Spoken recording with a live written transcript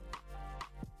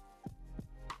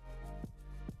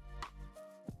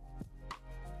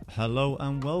Hello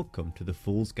and welcome to the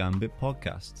Fool's Gambit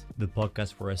podcast, the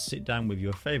podcast where I sit down with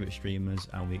your favourite streamers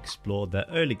and we explore their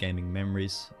early gaming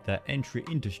memories, their entry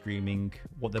into streaming,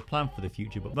 what they plan for the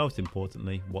future, but most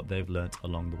importantly, what they've learnt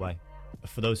along the way.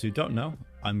 For those who don't know,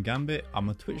 I'm Gambit, I'm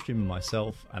a Twitch streamer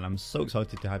myself, and I'm so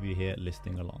excited to have you here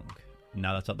listening along.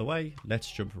 Now that's out the way, let's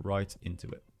jump right into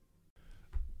it.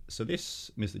 So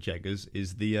this, Mr. Cheggers,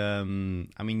 is the,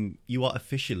 you are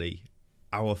officially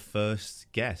our first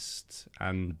guest,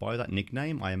 and by that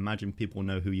nickname I imagine people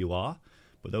know who you are,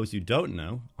 but those who don't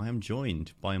know, I am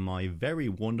joined by my very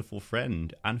wonderful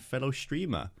friend and fellow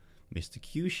streamer, Mr.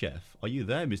 qChef. Are you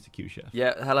there, Mr. qChef?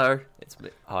 Yeah, hello, it's me.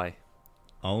 Hi.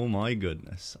 Oh my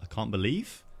goodness, I can't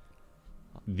believe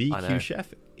the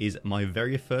qChef is my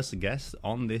very first guest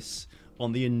on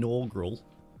the inaugural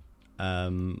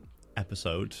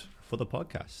episode for the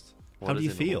podcast. How do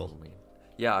you feel?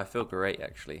 Yeah, I feel great,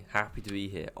 actually. Happy to be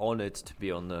here. Honoured to be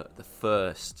on the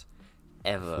first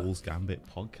ever Fool's Gambit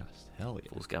podcast. Hell yeah.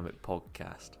 Fool's Gambit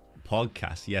podcast.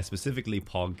 Podcast, yeah, specifically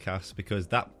podcast, because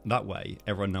that way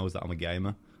everyone knows that I'm a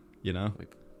gamer, you know? You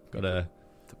gotta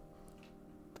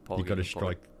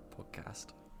strike. Podcast.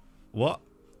 What?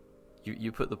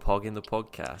 You put the pog in the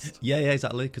podcast. Yeah,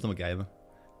 exactly, because I'm a gamer.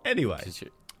 Anyway.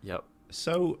 Yep.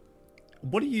 So,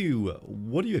 what are you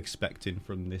expecting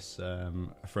from this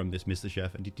Mr.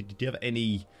 Chef? And do you have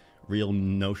any real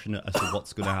notion as to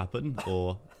what's going to happen?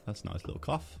 Or that's a nice little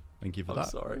cough. Thank you for that.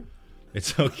 Sorry.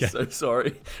 It's okay. I'm so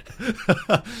sorry.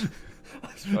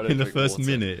 In the first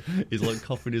minute, he's like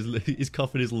coughing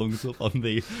his lungs up on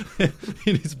the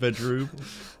in his bedroom.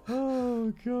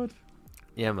 Oh god.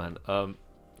 Yeah, man. I'm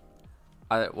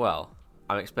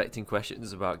expecting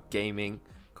questions about gaming,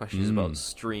 questions about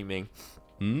streaming.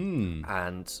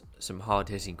 And some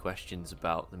hard-hitting questions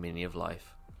about the meaning of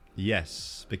life.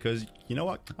 Yes, because you know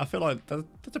what? I feel like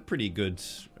that's a pretty good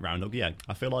roundup. Yeah,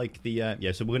 I feel like so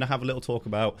we're going to have a little talk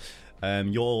about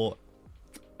your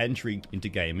entry into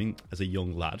gaming as a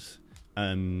young lad.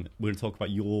 We're going to talk about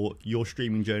your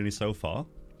streaming journey so far,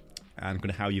 and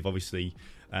kind of how you've obviously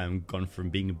gone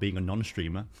from being a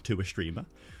non-streamer to a streamer.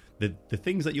 The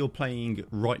things that you're playing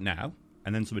right now,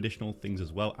 and then some additional things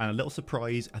as well, and a little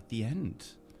surprise at the end.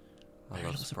 I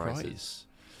love surprises.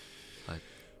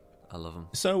 I love them.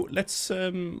 So let's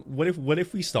what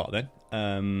if we start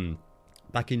then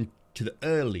back into the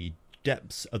early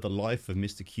depths of the life of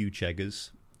Mr.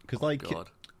 qCheggers? Because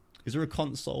is there a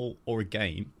console or a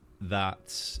game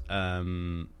that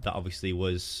obviously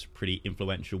was pretty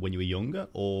influential when you were younger,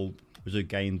 or was it a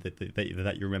game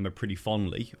that you remember pretty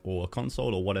fondly, or a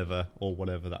console, or whatever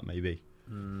that may be?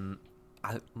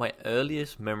 My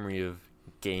earliest memory of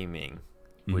gaming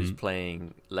was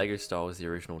playing Lego Star Wars: The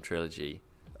Original Trilogy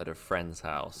at a friend's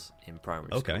house in primary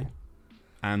school. Okay.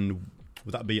 And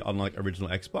would that be on like original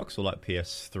Xbox or like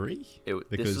PS3?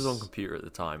 This was on computer at the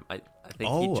time. I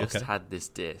think he just had this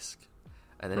disc,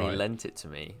 and then he lent it to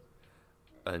me,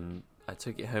 and I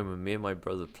took it home, and me and my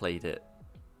brother played it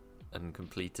and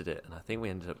completed it, and I think we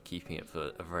ended up keeping it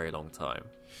for a very long time.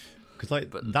 Because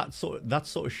that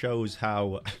sort of shows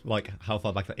how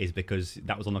far back that is, because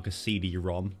that was on like a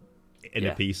CD-ROM in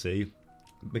a PC.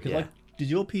 Because did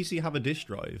your PC have a disc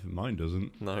drive? Mine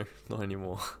doesn't. No, not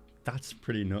anymore. That's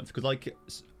pretty nuts. Because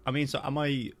so am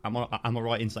I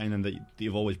right in saying then that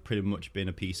you've always pretty much been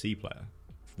a PC player?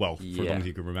 Well, for as long as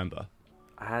you can remember.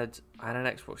 I had an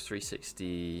Xbox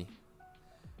 360.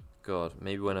 God,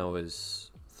 maybe when I was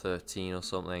 13 or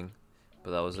something, but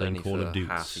that was only for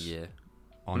half a year.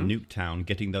 On Nuketown,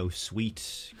 getting those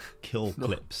sweet kill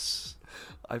clips.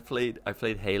 I played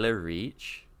Halo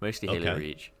Reach, mostly Halo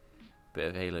Reach, bit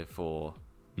of Halo 4.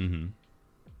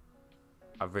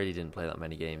 I really didn't play that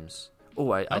many games.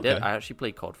 Oh, I did. I actually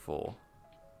played COD 4.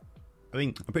 I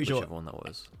mean, I'm pretty sure one that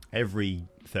was. Every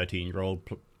 13-year-old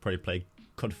probably played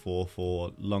COD 4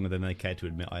 for longer than they care to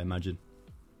admit, I imagine.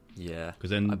 Yeah.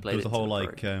 Because then there was the whole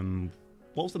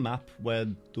what was the map where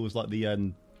there was like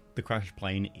the crash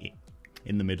plane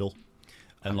in the middle,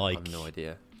 and I have no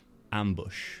idea.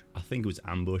 Ambush. I think it was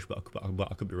Ambush, but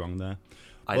I could be wrong there.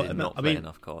 I did not play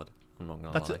enough COD. I'm not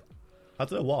gonna lie. I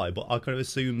don't know why, but I kind of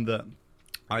assume that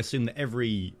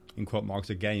every, in quote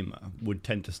marks, a gamer would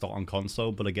tend to start on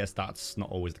console, but I guess that's not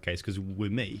always the case. Because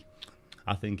with me,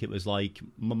 I think it was like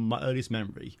my earliest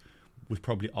memory was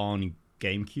probably on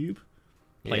GameCube,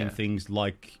 playing things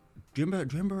like. Do you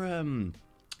remember?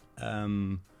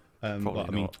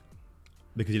 Not.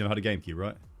 Because you never had a GameCube,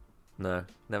 right? No,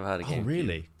 never had a GameCube. Oh,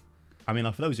 really? I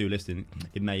mean, for those who are listening,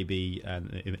 it may be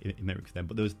it may be for them,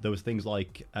 but there was things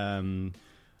like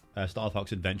Star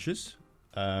Fox Adventures,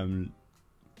 and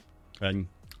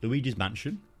Luigi's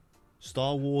Mansion,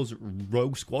 Star Wars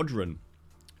Rogue Squadron,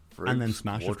 And then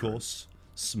Smash, of course.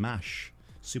 Smash.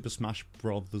 Super Smash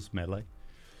Brothers Melee.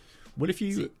 What if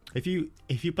you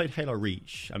played Halo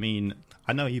Reach? I mean,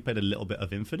 I know you played a little bit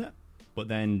of Infinite, but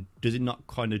then does it not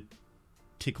kind of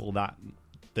tickle the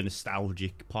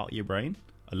nostalgic part of your brain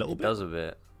a little bit? It does a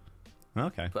bit.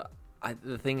 Okay. But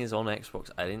the thing is, on Xbox,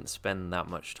 I didn't spend that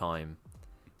much time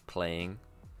playing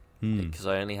because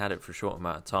I only had it for a short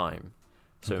amount of time.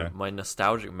 So my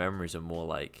nostalgic memories are more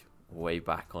like way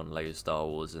back on Lego Star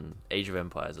Wars and Age of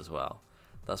Empires as well.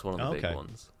 That's one of the big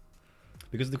ones.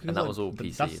 Because and that was all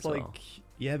PC that's as well.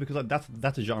 Yeah, because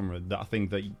that's a genre that I think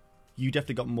that you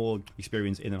definitely got more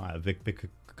experience in than I have.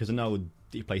 Because I know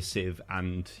that you play Civ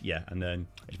and then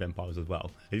Age of Empires as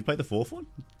well. Have you played the fourth one,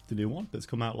 the new one that's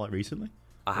come out like recently?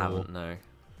 I haven't. No.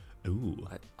 Ooh.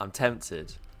 I'm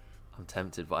tempted,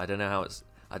 but I don't know how it's.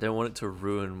 I don't want it to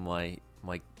ruin my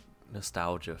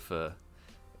nostalgia for.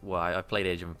 Well, I played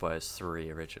Age of Empires 3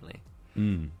 originally.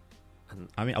 And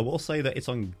I mean, I will say that it's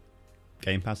on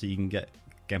Game Pass, so you can get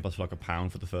Game Pass for like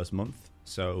 £1 for the first month.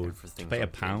 So to pay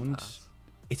like £1,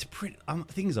 it's pretty.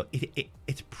 Things are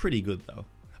it's pretty good though.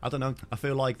 I don't know. I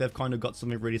feel like they've kind of got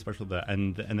something really special there,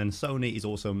 and then Sony is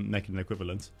also making an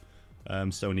equivalent,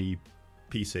 Sony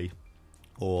PC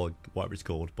or whatever it's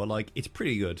called. But like, it's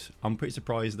pretty good. I'm pretty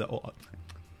surprised that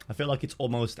I feel like it's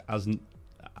almost as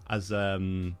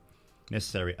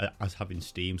necessary as having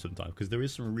Steam sometimes, because there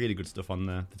is some really good stuff on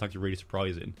there that's actually really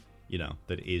surprising. You know,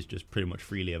 that it is just pretty much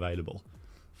freely available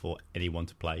for anyone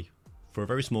to play for a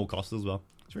very small cost as well.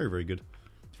 It's very, very good.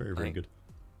 It's very, very good.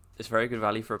 It's very good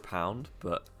value for £1,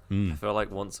 but I feel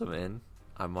like once I'm in,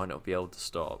 I might not be able to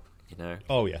stop. You know?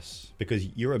 Oh yes, because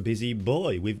you're a busy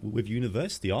boy with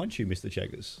university, aren't you, Mr.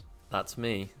 Cheggers? That's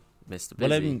me, Mr.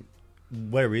 Busy. Well,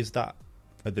 where is that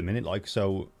at the minute? Like,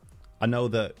 so I know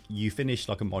that you finished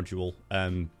like a module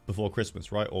before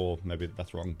Christmas, right? Or maybe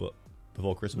that's wrong, but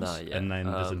before Christmas, and then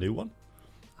there's a new one.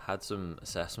 I had some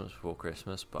assessments before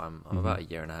Christmas, but I'm about a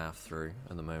year and a half through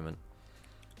at the moment.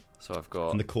 So I've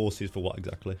got. And the course is for what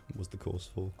exactly? What's the course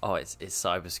for? Oh, it's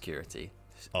cybersecurity.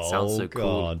 It sounds so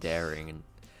cool and daring, and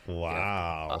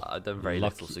wow. Yeah, I've done very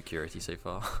little security so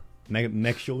far.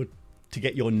 Make sure to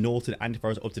get your Norton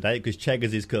antivirus up to date, because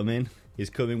Cheggers is coming. He's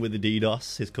coming with the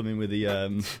DDoS. He's coming with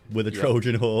the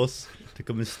Trojan horse to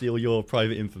come and steal your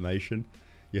private information.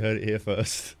 You heard it here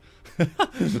first. I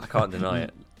can't deny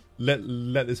it.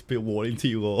 Let this be a warning to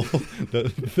you all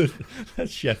that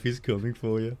Chef is coming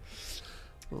for you.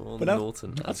 Oh, but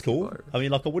Norton, that's cool. I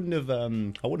mean, like I would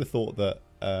have thought that.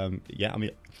 I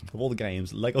mean, of all the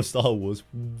games, Lego Star Wars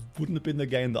wouldn't have been the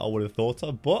game that I would have thought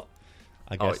of. But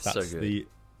I guess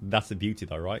that's the beauty,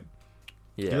 though, right?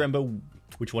 Yeah. Do you remember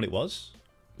which one it was?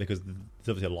 Because there's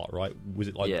obviously a lot, right? Was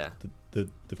it like the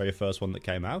very first one that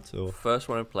came out? Or? First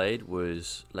one I played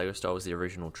was Lego Star Wars: The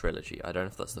Original Trilogy. I don't know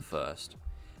if that's the first.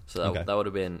 So that would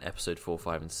have been episode 4,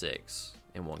 5, and 6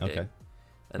 in one game.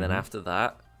 And then after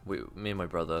that, me and my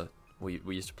brother, we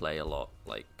used to play a lot,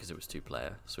 like, because it was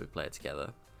 2-player, so we'd play it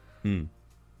together.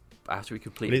 After we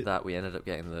completed that, we ended up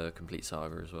getting the complete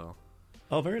saga as well.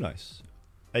 Oh, very nice.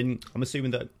 And I'm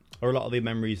assuming that are a lot of the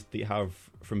memories that you have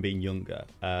from being younger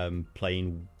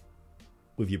playing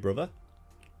with your brother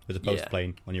as opposed to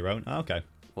playing on your own? Oh, okay.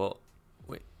 Well,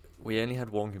 we only had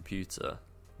one computer,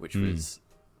 which was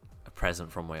a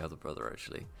present from my other brother,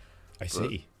 actually. I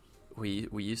see. We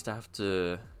used to have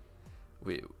to...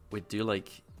 We'd do, like,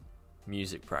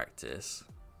 music practice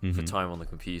for time on the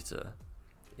computer.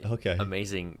 Okay.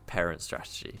 Amazing parent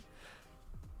strategy.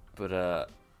 But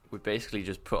we basically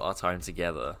just put our time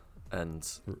together and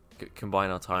combine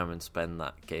our time and spend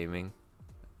that gaming.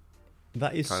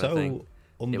 That is so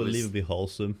unbelievably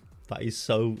wholesome. That is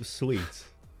so sweet.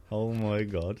 Oh my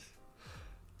god.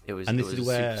 It was a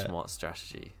super smart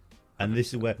strategy. And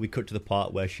this is where we cut to the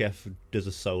part where Chef does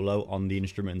a solo on the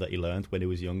instrument that he learned when he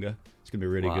was younger. It's going to be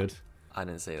really good. I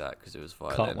didn't say that because it was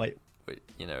violin. Can't wait. But,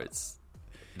 it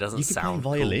doesn't sound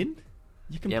cool. You can play violin? Cool.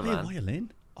 You can play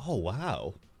violin? Oh,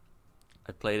 wow.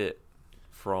 I played it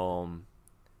from...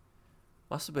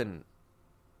 Must have been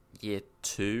year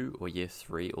 2 or year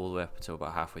 3 all the way up until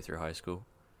about halfway through high school.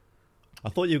 I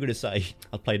thought you were going to say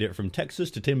I played it from Texas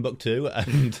to Timbuktu,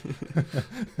 and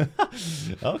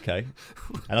okay.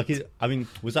 And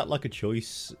was that like a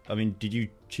choice? I mean, did you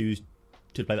choose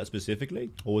to play that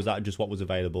specifically, or was that just what was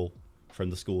available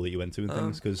from the school that you went to and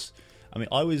things? Because I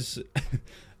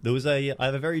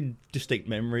have a very distinct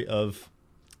memory of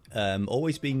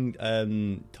always being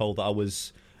told that I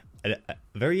was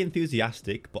very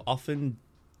enthusiastic, but often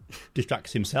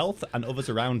distracts himself and others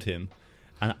around him.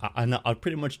 and I'd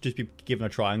pretty much just be given a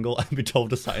triangle and be told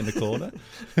to sit in the corner.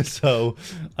 So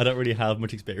I don't really have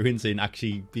much experience in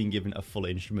actually being given a full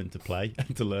instrument to play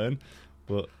and to learn.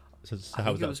 But so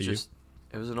how was that for you?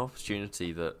 It was an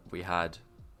opportunity that we had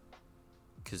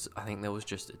because I think there was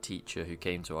just a teacher who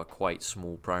came to our quite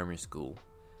small primary school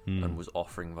and was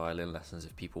offering violin lessons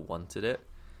if people wanted it.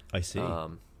 I see.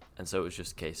 And so it was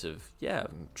just a case of,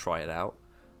 try it out.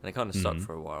 And it kind of stuck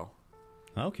for a while.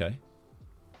 Okay.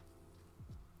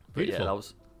 But yeah,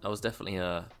 that was definitely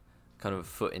a kind of a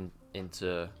foot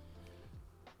into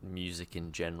music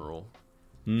in general.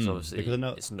 So obviously,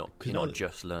 it's not you're not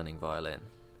just learning violin.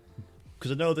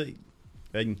 Because I know that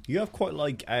you have quite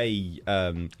like a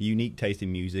unique taste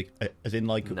in music. As in,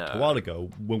 like a while ago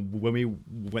when we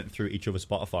went through each other's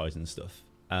Spotify's and stuff,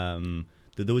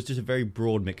 there was just a very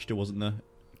broad mixture, wasn't there?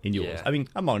 In yours, I mean,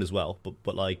 and mine as well.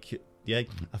 But like, I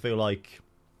feel like,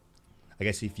 I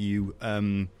guess if you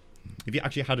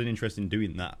actually had an interest in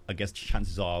doing that, I guess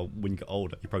chances are when you get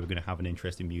older, you're probably going to have an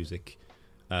interest in music.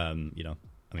 I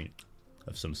mean,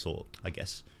 of some sort, I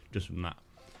guess, just from that.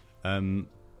 I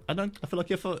feel like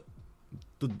if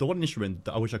the one instrument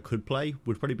that I wish I could play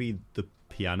would probably be the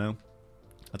piano.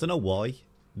 I don't know why.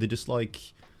 They're just like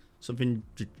something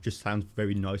just sounds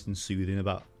very nice and soothing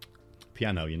about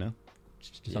piano, you know?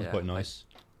 It sounds quite nice.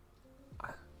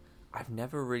 I've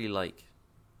never really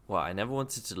I never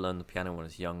wanted to learn the piano when I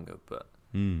was younger, but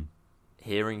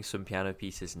hearing some piano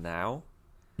pieces now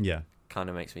kind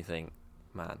of makes me think,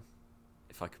 man,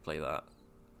 if I could play that.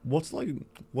 What's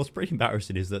pretty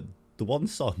embarrassing is that the one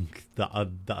song that I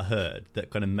heard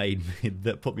that kind of made me,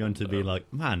 that put me on to be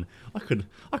like, man, I could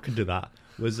do that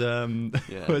was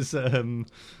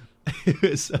it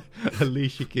was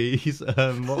Alicia Keys.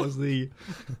 What was the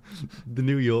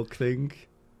New York thing?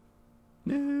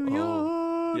 New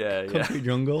York, Country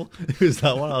Jungle. It was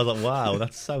that one. I was like, wow,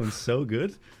 that sounds so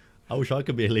good. I wish I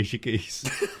could be Alicia Keys.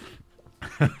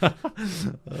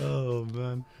 Oh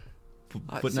man.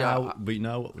 But now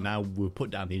we've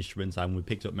put down the instruments and we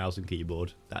picked up mouse and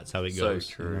keyboard. That's how it goes.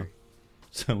 So true. You know?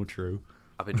 So true.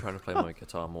 I've been trying to play my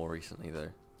guitar more recently, though.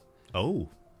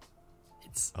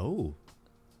 It's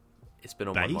been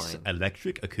on my mind. Bass,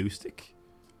 electric, acoustic.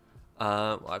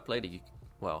 I played the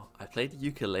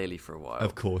ukulele for a while.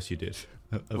 Of course you did.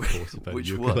 Of course you played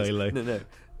ukulele. No.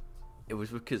 It was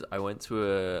because I went to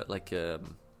it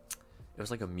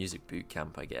was like a music boot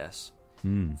camp, I guess,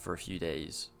 for a few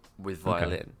days with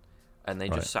violin. Okay. And they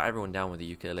just sat everyone down with a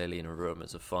ukulele in a room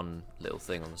as a fun little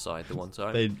thing on the side the one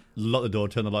time. They locked the door,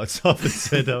 turned the lights off and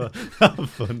said, have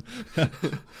fun.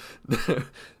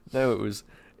 No, it was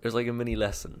like a mini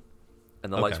lesson.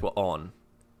 And the lights were on,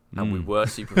 and we were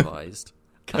supervised.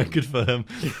 Can I confirm?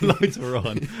 Lights were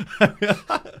on.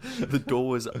 The door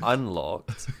was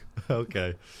unlocked.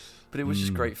 Okay. But it was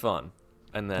just great fun.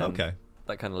 And then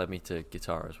that kind of led me to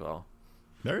guitar as well.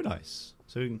 Very nice.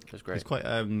 So it was great.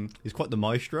 He's quite the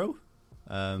maestro.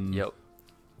 Yep.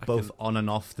 Both on and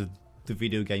off the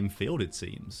video game field, it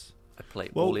seems. I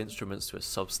play all instruments to a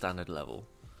substandard level.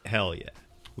 Hell yeah.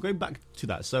 We're going back to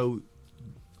that. So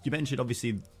you mentioned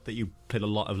obviously that you played a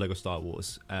lot of Lego Star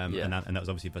Wars, and that was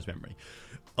obviously your first memory.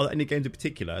 Are there any games in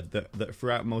particular that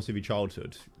throughout most of your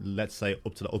childhood, let's say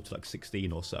up to like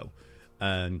 16 or so,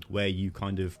 where you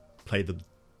kind of play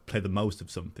the most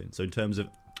of something? So in terms of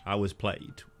hours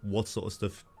played, what sort of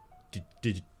stuff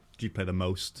did you play the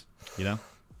most? You know,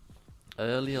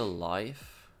 earlier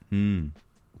life.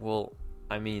 Well,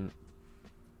 I mean,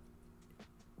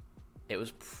 it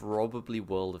was probably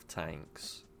World of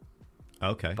Tanks.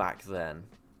 Okay. Back then.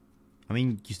 I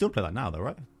mean, you still play that now, though,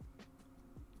 right?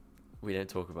 We don't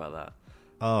talk about that.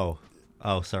 Oh,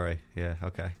 sorry. Yeah,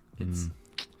 okay.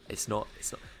 It's not.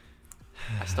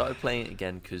 I started playing it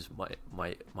again because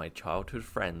my childhood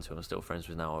friends, who I'm still friends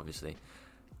with now, obviously,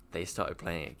 they started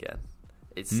playing it again.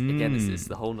 It's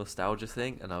the whole nostalgia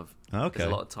thing, and there's a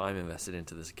lot of time invested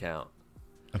into this account.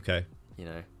 Okay. You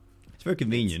know, it's very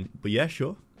convenient, but yeah,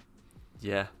 sure.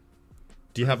 Yeah.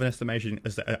 Do you have an estimation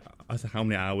as to how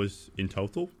many hours in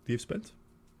total you've spent?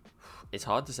 It's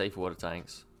hard to say for World of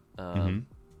Tanks. Because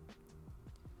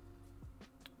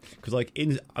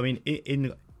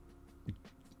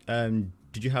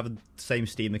did you have the same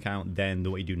Steam account then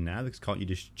the way you do now? Because can't you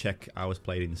just check hours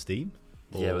played in Steam?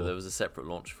 Or... Yeah, but there was a separate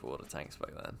launch for World of Tanks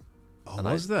back then. Oh, and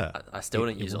was there? I still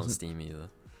don't use it on Steam either.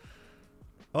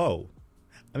 Oh,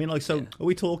 I mean, like, so are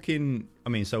we talking? I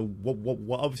mean, so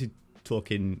what obviously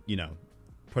talking, you know,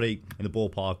 probably in the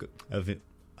ballpark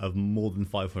of more than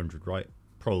 500, right?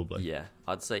 Probably. Yeah,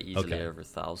 I'd say easily over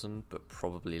 1,000, but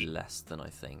probably less than I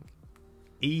think.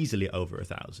 Easily over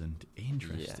 1,000.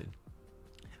 Interesting.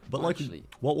 But like,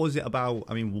 what was it about?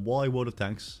 I mean, why World of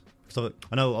Tanks? So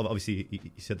I know obviously you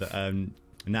said that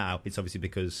now it's obviously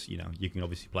because you can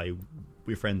obviously play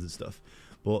with friends and stuff.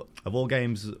 But of all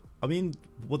games, I mean,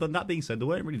 well, then that being said, there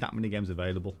weren't really that many games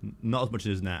available, not as much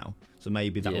as now. So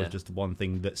maybe that was just one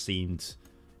thing that seemed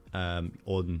to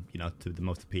the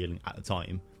most appealing at the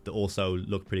time. That also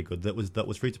looked pretty good. That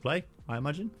was free to play, I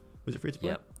imagine. Was it free to play?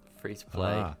 Yep, free to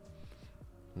play.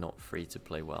 Not free to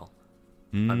play well.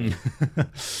 I mean,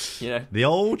 the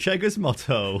old Cheggers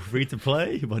motto: free to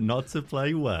play, but not to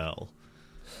play well.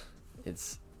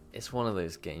 It's one of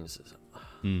those games.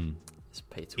 It's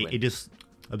pay to win. It just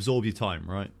absorbs your time,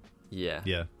 right?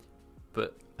 Yeah.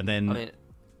 But and then,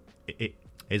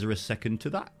 is there a second to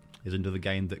that? Is another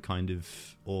game that kind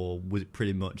of, or was it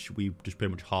pretty much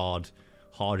hard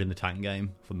in the tank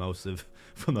game for most of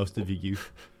your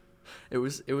youth? It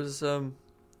was kind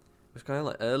of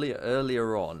like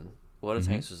earlier on. World of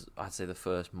Tanks was, I'd say, the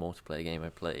first multiplayer game I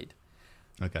played.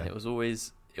 Okay. And it was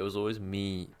always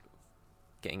me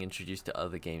getting introduced to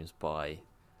other games by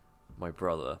my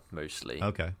brother mostly.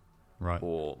 Okay. Right.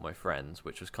 Or my friends,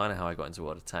 which was kind of how I got into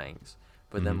World of Tanks.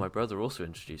 But then my brother also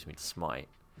introduced me to Smite,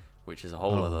 which is a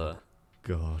whole other.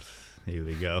 God, here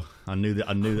we go. I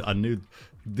knew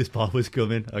this part was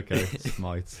coming. Okay,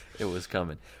 Smite. It was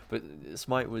coming, but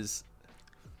Smite was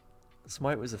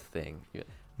a thing.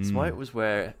 Smite was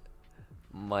where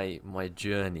my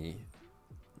journey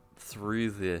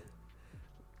through the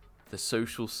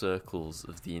social circles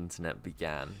of the internet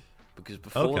began, because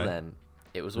before then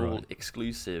it was all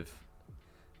exclusive.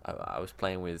 I was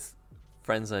playing with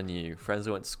friends I knew, friends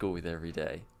I went to school with every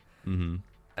day. And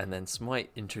then Smite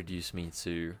introduced me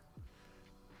to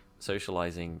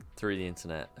socializing through the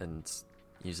internet and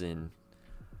using,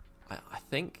 I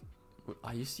think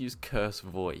I used to use Curse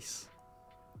Voice.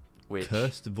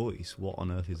 Cursed Voice? What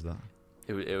on earth is that?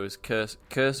 It was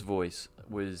Curse Voice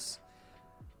was,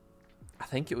 I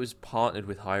think it was partnered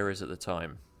with Hi-Rez at the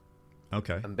time.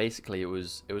 Okay. And basically it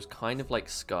was kind of like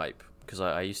Skype, because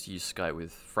I used to use Skype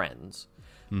with friends,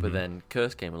 but then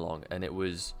Curse came along and it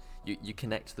was, you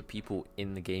connect to the people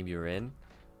in the game you're in.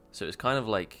 So it was kind of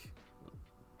like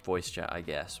voice chat, I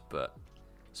guess, but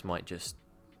Smite just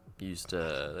used had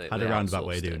a roundabout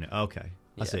way of doing it. Okay.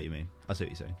 I see what you mean. I see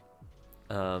what you're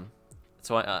saying.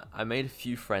 So I made a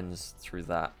few friends through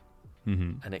that,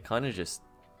 and it kind of just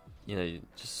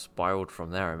spiraled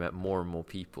from there. I met more and more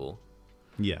people.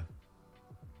 Yeah,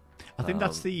 I think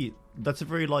that's a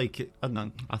very like, I don't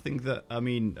know. I think that, I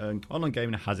mean, online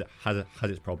gaming has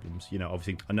its problems.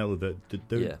 Obviously, I know that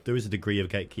there is a degree of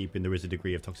gatekeeping, there is a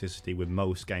degree of toxicity with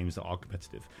most games that are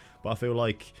competitive, but I feel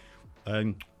like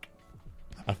I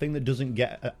think that doesn't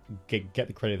get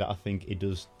the credit that I think it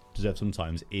does deserve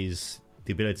sometimes is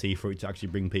the ability for it to actually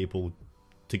bring people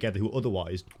together who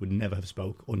otherwise would never have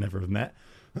spoke or never have met.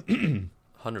 100%.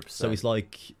 So it's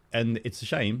like, and it's a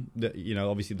shame that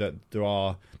obviously that there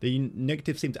are the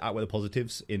negatives seem to outweigh the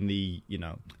positives in the in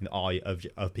the eye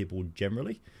of people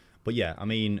generally. But yeah, I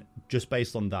mean, just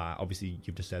based on that, obviously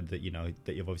you've just said that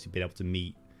that you've obviously been able to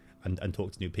meet and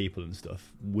talk to new people and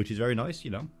stuff, which is very nice,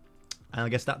 and I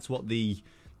guess that's what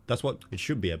it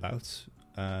should be about.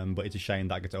 But it's a shame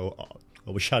that gets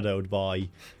overshadowed by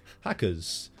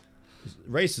hackers,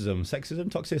 racism, sexism,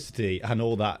 toxicity, and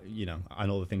all that, and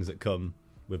all the things that come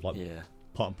with part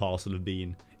and parcel of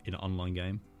being in an online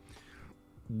game.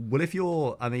 Well, if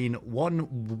you're, I mean, one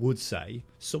would say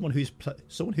someone who's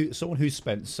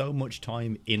spent so much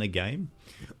time in a game,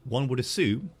 one would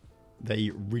assume they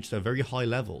reached a very high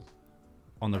level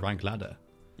on the rank ladder.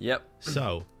 Yep.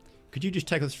 So, could you just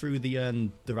take us through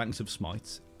the ranks of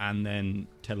Smite and then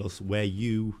tell us where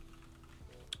you,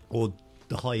 or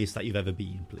the highest that you've ever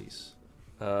been, please?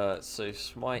 So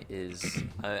Smite is,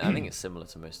 I think it's similar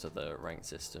to most other ranked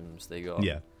systems. They got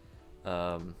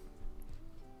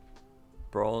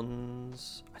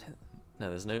bronze.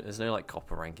 There's no like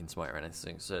copper rank in Smite or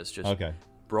anything. So it's just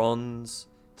bronze,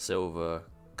 silver,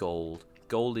 gold.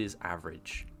 Gold is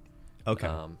average. Okay.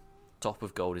 Top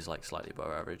of gold is like slightly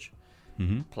above average.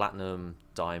 Platinum,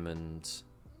 diamond,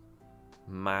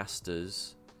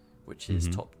 masters, which is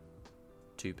top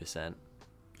 2%.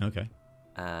 Okay.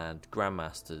 And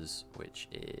Grandmasters, which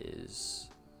is,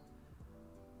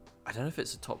 I don't know if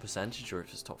it's a top percentage or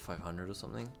if it's top 500 or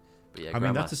something. But yeah, I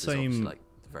mean, that's the same. Like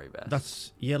the very best.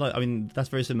 That's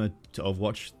very similar to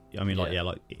Overwatch. I mean,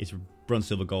 it's bronze,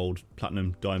 silver, gold,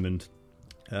 platinum, diamond,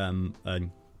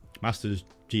 Masters,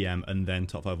 GM, and then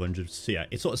top 500. So yeah,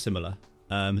 it's sort of similar.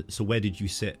 So where did you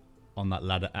sit on that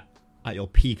ladder at your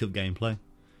peak of gameplay?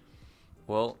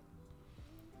 Well,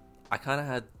 I kind of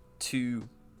had two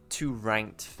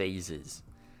ranked phases.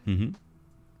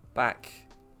 Back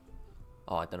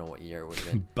I don't know what year it would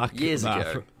have been. Years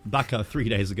ago. Back 3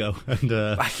 days ago. And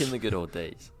back in the good old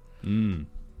days.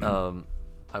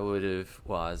 I would have.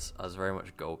 Well, I was very much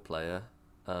a gold player.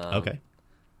 Okay.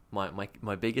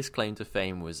 My biggest claim to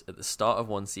fame was at the start of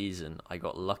one season. I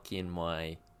got lucky in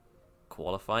my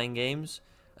qualifying games.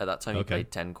 At that time, you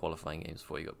played 10 qualifying games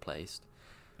before you got placed.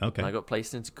 Okay. And I got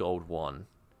placed into gold 1.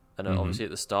 And obviously,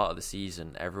 at the start of the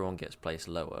season, everyone gets placed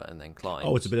lower and then climbs.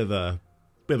 Oh, it's a bit of a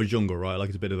jungle, right? Like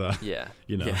it's a bit of a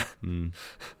you know. Yeah.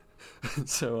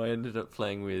 So I ended up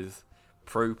playing with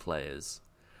pro players.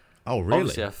 Oh, really?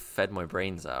 Obviously, I fed my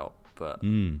brains out, but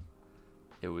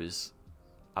it was.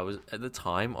 I was at the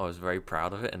time I was very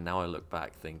proud of it, and now I look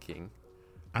back thinking,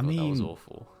 that was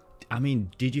awful. I mean,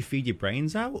 did you feed your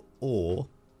brains out, or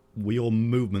were your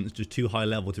movements just too high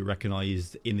level to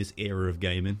recognise in this era of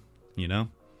gaming? You know.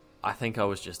 I think I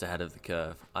was just ahead of the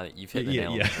curve. You've hit the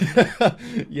nail.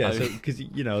 Yeah. So because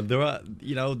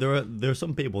there are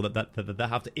some people that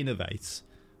have to innovate,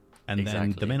 and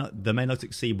then they may not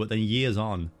succeed, but then years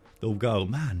on they'll go,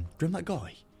 man, remember that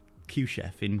guy,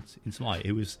 qChef in Smite,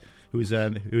 who was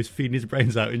feeding his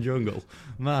brains out in jungle.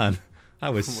 Man,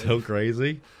 that was so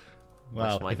crazy.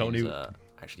 Wow. My name's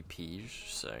actually Pige.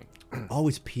 So. Oh,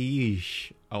 it's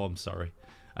Pige. Oh, I'm sorry.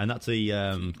 And that's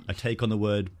a take on the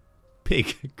word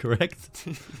pig, correct?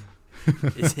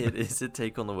 It's a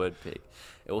take on the word pig.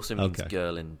 It also means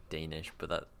girl in Danish,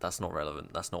 but that's not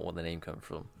relevant. That's not what the name comes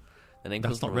from. The name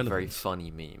comes from a very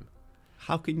funny meme.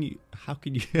 How can you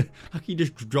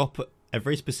just drop a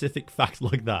very specific fact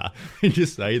like that and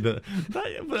just say that but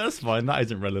that's fine, that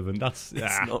isn't relevant. It's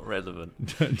not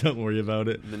relevant. Don't worry about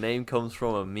it. The name comes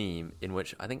from a meme in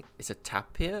which I think it's a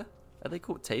tapir. Are they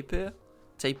called tapir?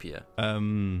 Tapir.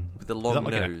 With the long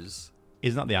nose.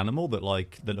 Isn't that the animal that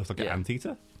looks like an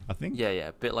anteater? I think. Yeah,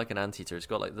 a bit like an anteater. It's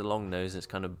got like the long nose and it's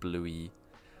kind of bluey.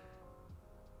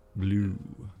 Blue.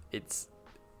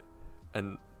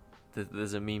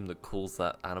 There's a meme that calls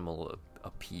that animal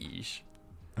a pige.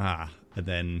 And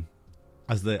then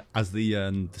as the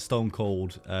stone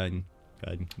cold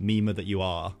memer that you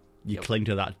are, you cling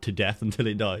to that to death until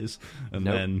it dies, and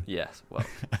then you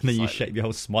shape your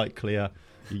whole Smite career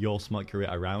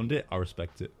around it. I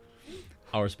respect it.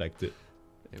 It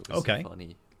was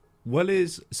funny. Well,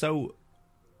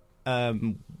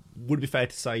 would it be fair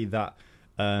to say that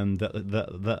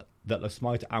that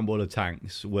Smite and World of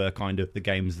Tanks were kind of the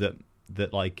games that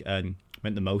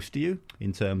meant the most to you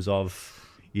in terms of,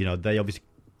 they obviously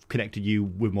connected you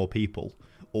with more people,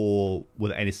 or were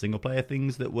there any single player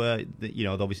things that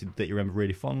obviously that you remember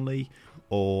really fondly,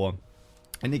 or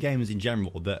any games in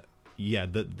general that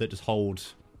just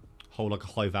hold like a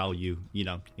high value,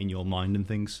 in your mind and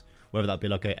things, whether that be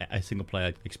like a single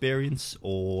player experience,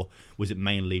 or was it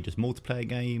mainly just multiplayer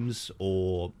games,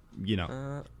 or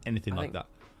anything like that?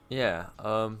 Yeah,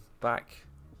 back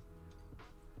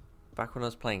when I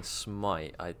was playing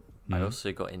Smite, I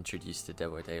also got introduced to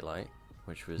Dead by Daylight,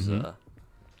 which was that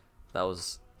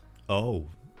was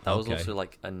also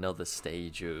like another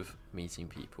stage of meeting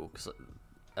people, because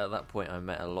at that point I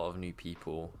met a lot of new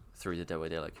people through the Dead by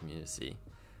Daylight community.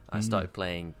 I started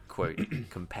playing quote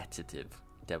competitive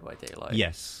Dead by Daylight.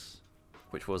 Yes,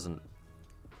 which wasn't.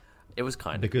 It was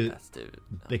kind of competitive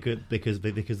because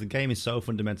the game is so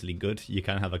fundamentally good. You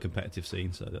can have a competitive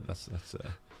scene, so that's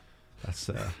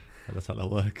how that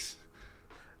works.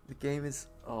 The game is.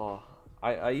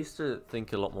 I used to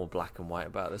think a lot more black and white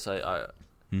about this.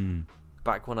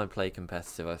 Back when I played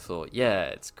competitive, I thought, yeah,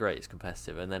 it's great, it's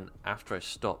competitive, and then after I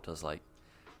stopped, I was like,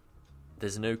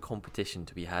 there's no competition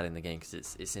to be had in the game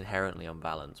because it's inherently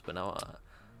unbalanced. But now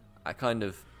I kind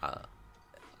of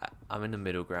I'm in the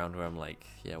middle ground where I'm like,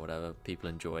 yeah, whatever. People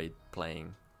enjoy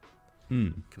playing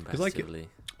competitively.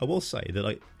 I will say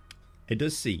that it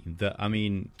does seem that, I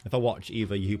mean, if I watch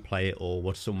either you play it or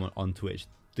watch someone on Twitch,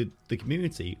 the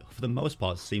community for the most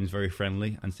part seems very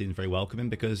friendly and seems very welcoming,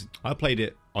 because I played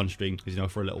it on stream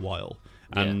for a little while,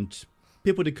 and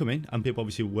people did come in, and people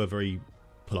obviously were very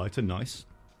polite and nice.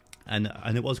 And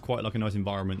it was quite like a nice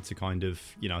environment to kind of,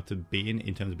 to be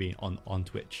in terms of being on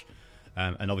Twitch.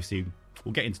 And obviously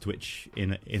we'll get into Twitch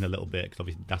in a little bit, because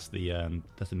obviously that's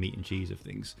the meat and cheese of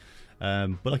things.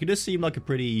 But it does seem like a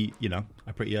pretty game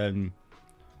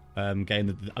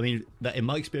that, I mean, that in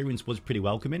my experience was pretty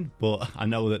welcoming. But I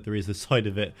know that there is the side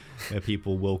of it where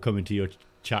people will come into your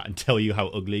chat and tell you how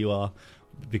ugly you are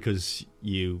because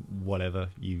you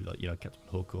kept on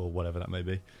hook or whatever that may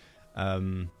be.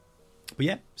 But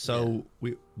yeah, so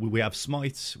we have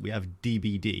Smite, we have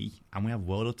DBD, and we have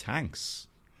World of Tanks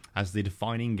as the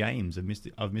defining games of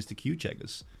Mr.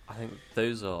 qChef. I think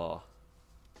those are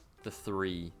the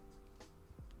three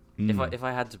If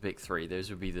I had to pick three, those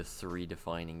would be the three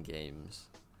defining games.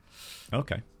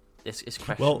 Okay. It's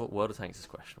questionable. Well, World of Tanks is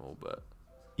questionable, but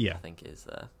yeah, I think it is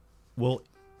there. Well,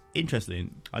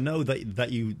 interesting. I know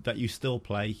that you still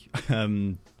play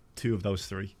two of those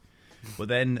three, but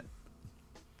then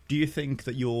do you think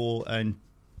that your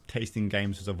taste in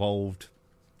games has evolved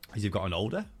as you've gotten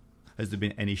older? Has there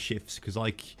been any shifts? Because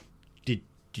did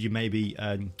you maybe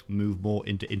move more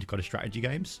into kind of strategy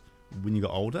games when you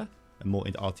got older and more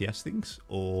into RTS things,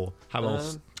 or how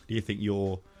else do you think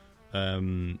your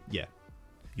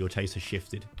taste has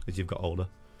shifted as you've got older?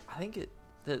 I think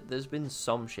there's been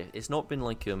some shift. It's not been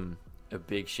like a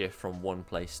big shift from one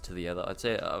place to the other. I'd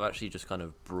say I've actually just kind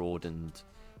of broadened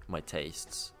my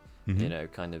tastes. Mm-hmm. You know,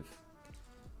 kind of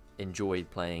enjoyed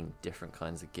playing different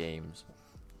kinds of games.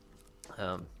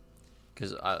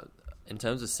 Because in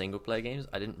terms of single player games,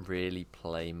 I didn't really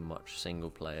play much single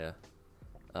player.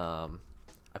 I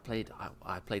played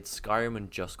Skyrim and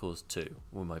Just Cause 2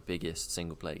 were my biggest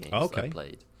single player games that I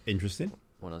played. Interesting.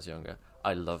 When I was younger,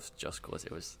 I loved Just Cause.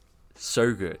 It was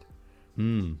so good.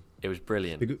 It was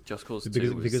brilliant. Just Cause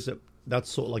 2 because that's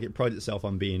sort of like it prides itself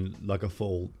on being like a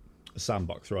full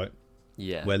sandbox, right?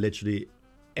 Yeah. Where literally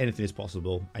anything is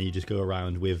possible, and you just go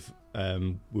around with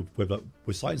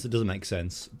science that doesn't make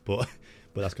sense, but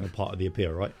that's kind of part of the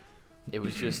appeal, right? It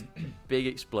was just big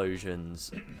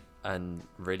explosions and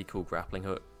really cool grappling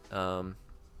hook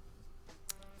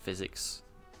physics,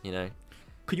 you know.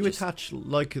 Could you attach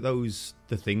like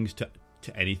the things to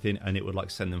anything, and it would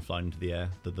like send them flying into the air?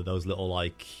 Those little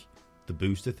like the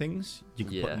booster things. You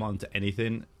could put them onto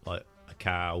anything, like a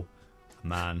cow, a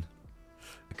man,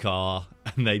 a car,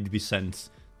 and they'd be sent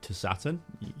to Saturn.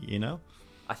 You know.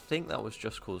 I think that was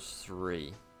Just Cause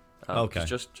 3. Okay.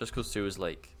 Just Cause 2 was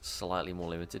like slightly more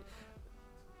limited.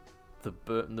 The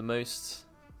most,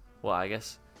 well, I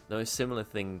guess the most similar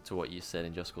thing to what you said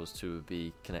in Just Cause 2 would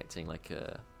be connecting like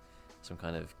some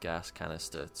kind of gas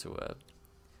canister to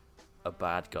a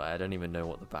bad guy. I don't even know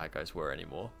what the bad guys were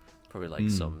anymore. Probably like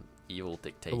some evil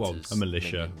dictators. Well, a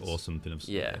militia minions. or something.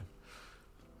 Yeah.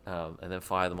 And then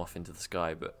fire them off into the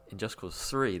sky. But in Just Cause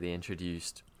 3, they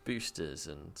introduced boosters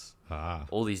and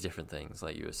all these different things,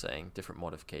 like you were saying, different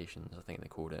modifications, I think they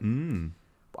called it.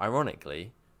 But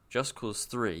ironically, Just Cause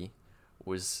 3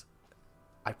 was...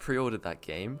 I pre-ordered that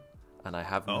game, and I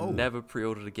have never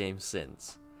pre-ordered a game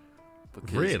since.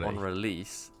 Because on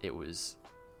release, it wasn't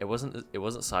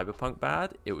Cyberpunk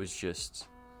bad. It was just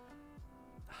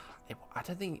I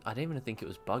don't even think it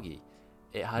was buggy.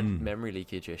 It had memory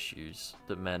leakage issues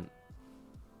that meant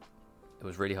it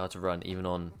was really hard to run even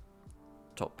on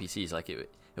top PCs. Like it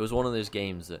was one of those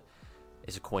games that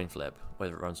is a coin flip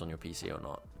whether it runs on your PC or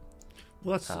not.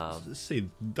 Well,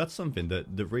 that's something that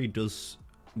really does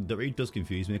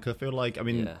confuse me, because I feel like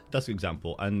that's an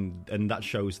example, and that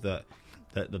shows that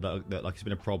like it's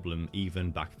been a problem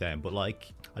even back then. But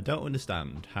like I don't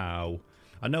understand how.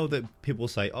 I know that people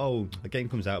say, "Oh, a game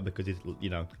comes out because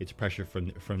it's pressure from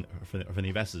the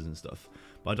investors and stuff."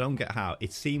 But I don't get how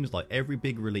it seems like every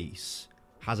big release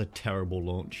has a terrible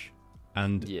launch,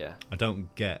 and I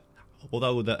don't get.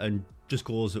 Although that and Just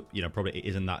Cause, probably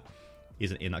isn't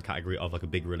in that category of like a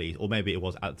big release, or maybe it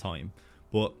was at the time.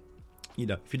 But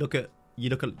if you look like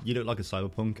a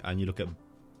Cyberpunk, and you look at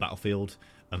Battlefield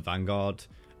and Vanguard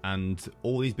and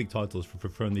all these big titles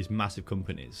from these massive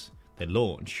companies, they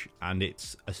launch and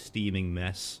it's a steaming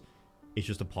mess. It's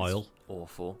just a pile. It's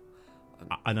awful.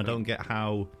 And I don't get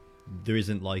how there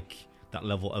isn't like that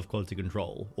level of quality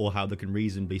control, or how they can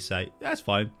reasonably say, yeah, it's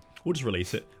fine, we'll just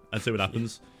release it and see what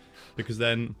happens. Because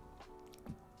then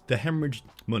the hemorrhaged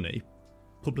money,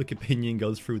 public opinion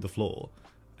goes through the floor,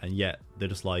 and yet they're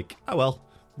just like, oh well,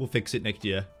 we'll fix it next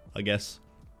year, I guess.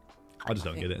 I just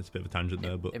don't get it. It's a bit of a tangent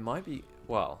there, but it might be.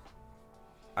 Well,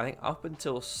 I think up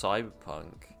until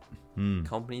Cyberpunk,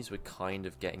 companies were kind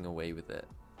of getting away with it,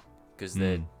 because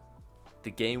the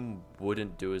game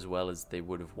wouldn't do as well as they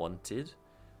would have wanted.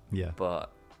 Yeah.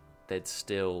 But they'd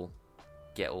still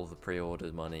get all the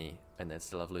pre-order money, and they'd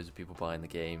still have loads of people buying the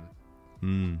game.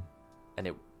 And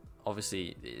it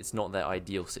obviously it's not their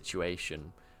ideal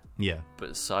situation. Yeah.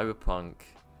 But Cyberpunk,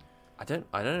 I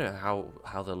don't know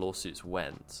how the lawsuits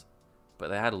went. But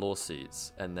they had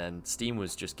lawsuits, and then Steam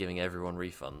was just giving everyone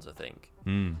refunds, I think.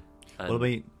 Well, I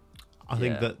mean, I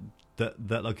think that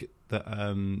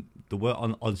the work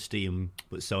on Steam,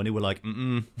 but Sony were like,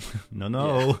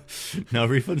 no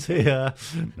refunds here,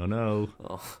 no.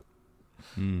 Oh.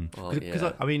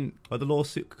 Because I mean, the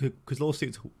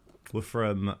lawsuits were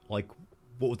from like,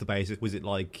 what was the basis? Was it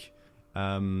like,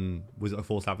 was it like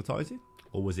false advertising,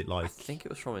 or was it like? I think it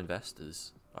was from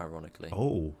investors, ironically.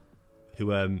 Oh.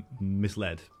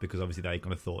 misled because obviously they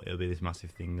kind of thought it would be this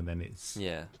massive thing, and then it's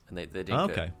and they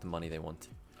didn't get the money they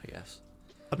wanted, I guess.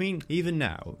 I mean, even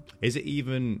now, is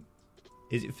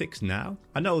it fixed now?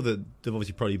 I know that they've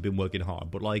obviously probably been working hard,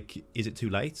 but like, is it too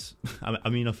late? I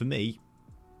mean, for me,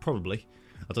 probably.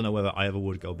 I don't know whether I ever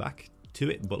would go back to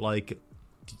it, but like,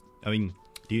 I mean,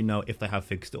 do you know if they have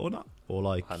fixed it or not? Or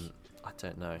like, I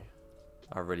don't know.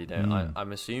 I really don't.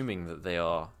 I'm assuming that they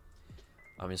are.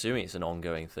 I'm assuming it's an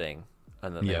ongoing thing,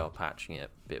 and that they are patching it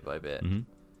bit by bit. Mm-hmm.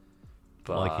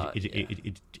 But like,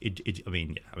 I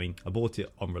mean, I bought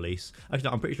it on release. Actually,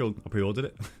 no, I'm pretty sure I pre-ordered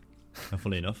it.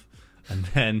 Funny enough, and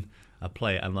then I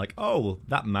play it, and I'm like, oh,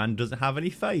 that man doesn't have any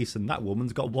face, and that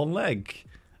woman's got one leg,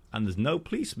 and there's no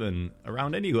policeman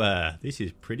around anywhere. This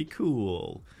is pretty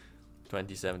cool.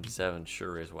 2077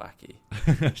 sure is wacky.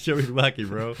 Sure is wacky,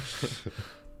 bro.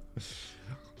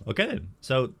 Okay then,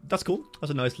 so that's cool. That's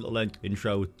a nice little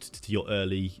intro to your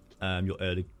early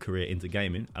career into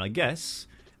gaming, and I guess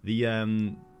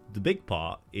the big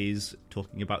part is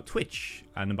talking about Twitch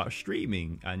and about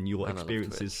streaming and your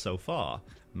experiences so far.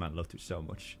 Man, I love Twitch so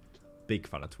much. Big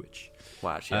fan of Twitch.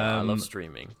 Well, actually, I love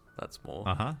streaming. That's more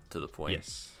to the point.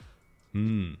 Yes.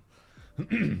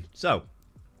 So,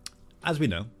 as we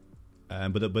know,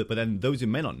 but then those who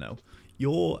may not know,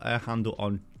 your handle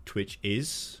on Twitch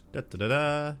is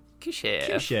qChef.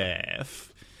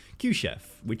 qChef,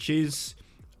 which is,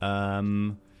 I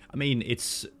mean,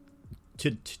 it's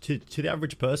to the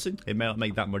average person, it may not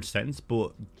make that much sense.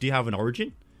 But do you have an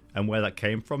origin and where that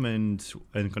came from, and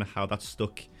kind of how that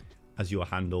stuck as your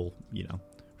handle, you know,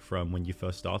 from when you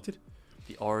first started?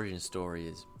 The origin story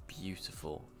is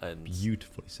beautiful, and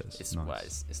beautifully says. It's nice. Well,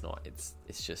 it's not.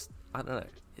 It's just, I don't know.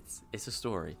 It's a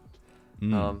story.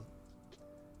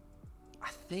 I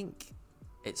think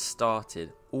it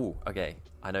started. Oh, okay.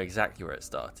 I know exactly where it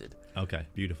started. Okay,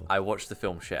 beautiful. I watched the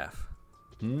film Chef.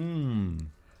 And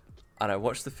I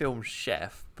watched the film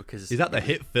Chef because... Is that the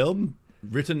hit film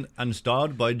written and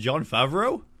starred by Jon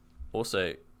Favreau?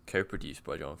 Also co-produced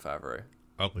by Jon Favreau.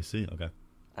 Oh, I see. Okay.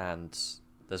 And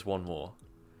there's one more.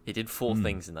 He did 4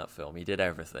 things in that film. He did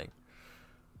everything.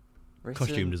 Written,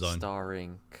 costume design.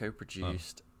 Starring,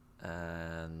 co-produced,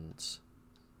 and...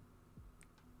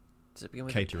 Does it begin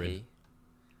with catering?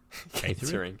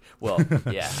 Catering? Well,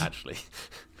 yeah, actually.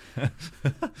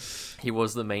 He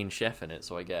was the main chef in it,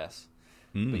 so I guess.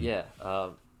 But yeah,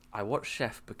 I watched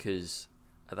Chef because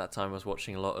at that time I was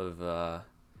watching a lot of the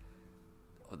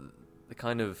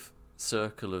kind of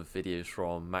circle of videos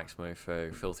from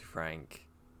Maximofo, Filthy Frank,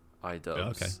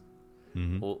 iDubbbz,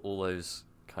 all those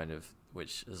kind of,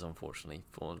 which has unfortunately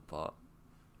fallen apart.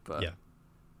 But yeah,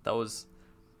 that was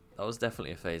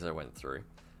definitely a phase I went through.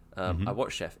 I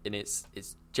watched Chef, and it's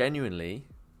genuinely,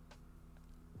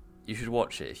 you should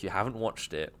watch it. If you haven't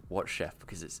watched it, watch Chef,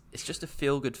 because it's just a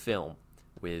feel-good film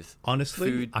with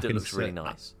food that looks really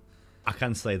nice. I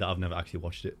can say that I've never actually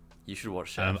watched it. You should watch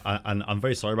Chef. And I'm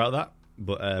very sorry about that,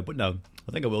 but no,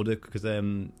 I think I will do, because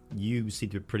you seem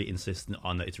to be pretty insistent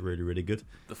on that it's really, really good.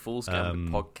 The Fool's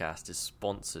Gambit podcast is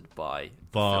sponsored by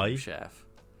Film Chef.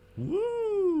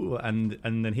 Woo! And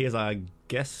then here's our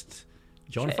guest,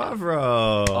 Jon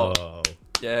Favreau. Oh,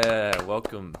 yeah,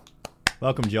 welcome.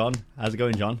 Welcome, John. How's it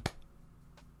going, John?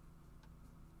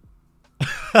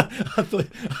 I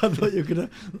thought you were gonna.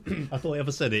 I thought if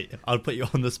I said it, I'd put you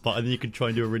on the spot, and then you could try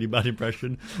and do a really bad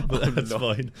impression. But that's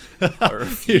fine. I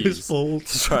refuse to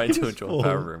try and do a Jon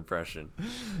Favreau impression.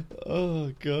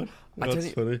 Oh god,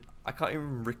 that's funny. I can't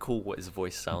even recall what his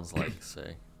voice sounds like. So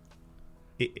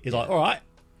he's like, "All right,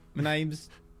 my name's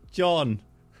John."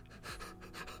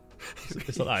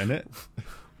 It's like that, isn't it?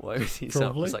 Why does he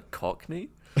sound like Cockney?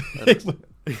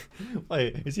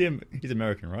 Wait, he's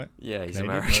American, right? Yeah, he's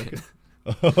American.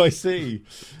 Oh, I see.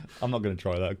 I'm not going to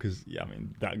try that because, I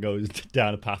mean, that goes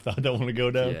down a path that I don't want to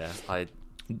go down. Yeah,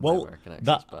 American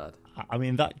accent's bad. I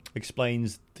mean, that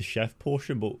explains the chef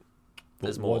portion, but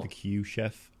there's more. More. The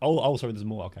qChef. Oh, sorry, there's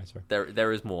more. Okay, sorry.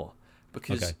 There is more,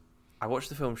 because I watched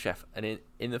the film Chef, and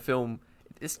in the film,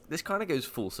 this kind of goes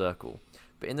full circle.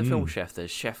 But in the film Chef,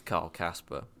 there's Chef Carl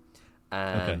Casper,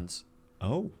 and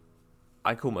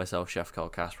I call myself Chef Carl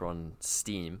Casper on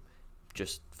Steam,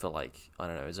 just for like, I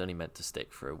don't know, it's only meant to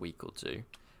stick for a week or two.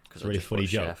 It's a really funny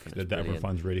joke that everyone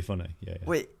finds really funny. Yeah.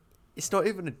 Wait, it's not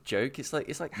even a joke. It's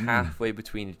like halfway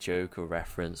between a joke or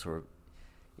reference, or,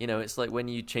 you know, it's like when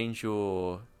you change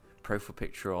your profile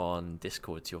picture on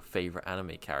Discord to your favorite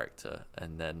anime character,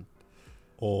 and then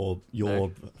or your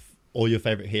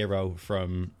favorite hero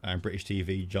from British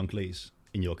TV, John Cleese,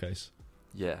 in your case.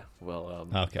 Yeah, well,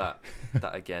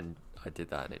 that again, I did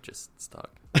that and it just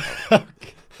stuck.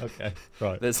 Okay,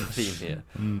 right. There's a theme here.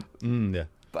 Yeah.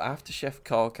 But after Chef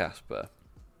Carl Casper,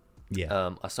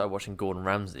 yeah, I started watching Gordon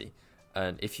Ramsay,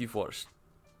 and if you've watched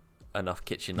enough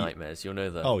Kitchen Nightmares, you'll know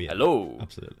that. Oh, yeah. Hello,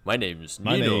 absolutely. My name's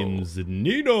Nino.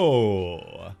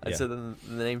 And so then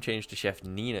the name changed to Chef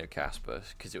Nino Casper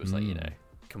because it was like,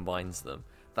 combines them.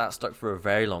 That stuck for a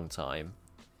very long time,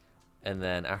 and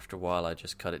then after a while, I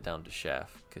just cut it down to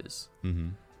Chef because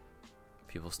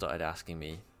people started asking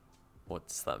me, "What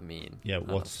does that mean?" Yeah, and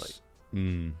what's like,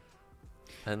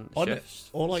 and Chef's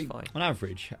or like fine. on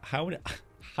average, how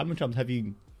many times have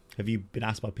you been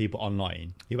asked by people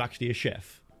online, "Are you actually a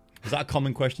chef?" Is that a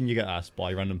common question you get asked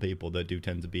by random people that do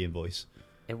tend to be in voice?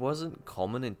 It wasn't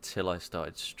common until I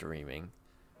started streaming.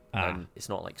 And it's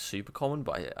not like super common,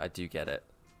 but I do get it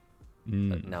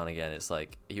now and again. It's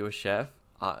like, "Are you a chef?"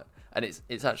 And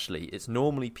it's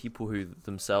normally people who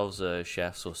themselves are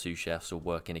chefs or sous chefs or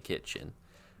work in a kitchen,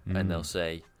 and they'll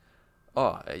say,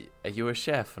 "Oh, are you a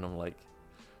chef?" And I'm like,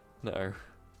 "No,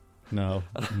 not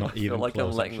even. I feel like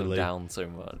close, I'm letting actually. them down so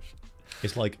much.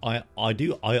 It's like I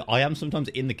am sometimes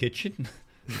in the kitchen,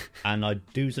 and I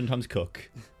do sometimes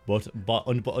cook, but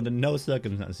under no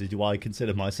circumstances do I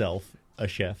consider myself a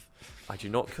chef. I do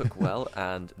not cook well,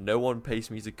 and no one pays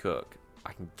me to cook.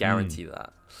 I can guarantee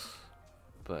that.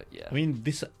 But yeah, I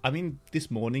mean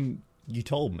this morning you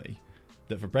told me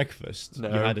that for breakfast you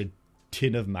had a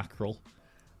tin of mackerel,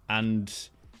 and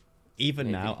even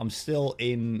now I'm still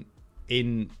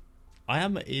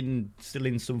still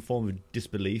in some form of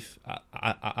disbelief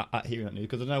at hearing that news,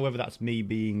 because I don't know whether that's me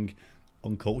being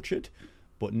uncultured,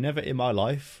 but never in my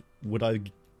life would I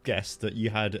guess that you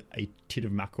had a tin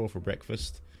of mackerel for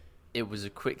breakfast. It was a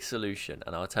quick solution,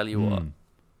 and I'll tell you what.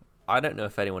 I don't know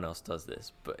if anyone else does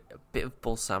this, but a bit of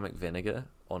balsamic vinegar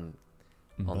on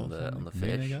the fish.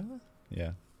 Vinegar?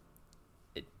 Yeah.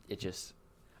 It just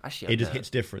actually it just hits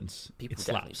difference. People it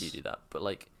definitely slaps. do that, but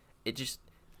like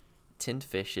tinned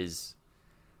fish it's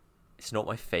not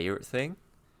my favorite thing.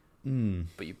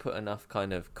 But you put enough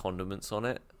kind of condiments on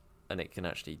it, and it can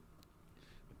actually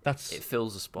it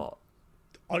fills the spot.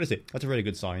 Honestly, that's a really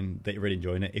good sign that you're really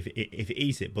enjoying it. If it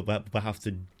eats it, but have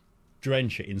to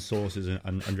drench it in sauces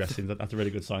and dressings, that's a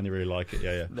really good sign they really like it.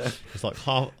 Yeah. No. It's like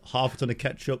half a ton of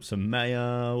ketchup, some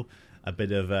mayo, a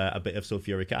bit of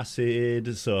sulfuric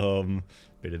acid, some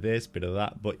bit of this, bit of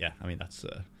that. But yeah, I mean that's.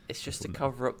 It's just to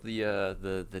cover up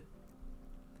the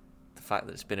fact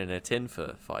that it's been in a tin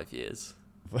for 5 years.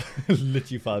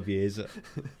 Literally 5 years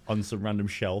on some random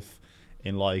shelf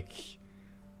in like.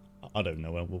 I don't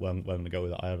know where I'm going to go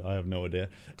with that. I have no idea.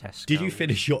 Tesco. Did you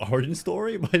finish your origin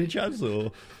story by any chance,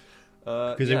 or?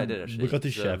 Yeah, I did actually. We got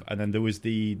the chef, and then there was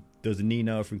the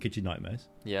Nino from Kitchen Nightmares.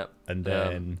 Yeah, and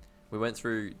then we went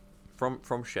through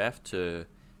from chef to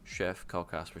Chef Carl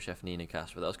Casper, Chef Nino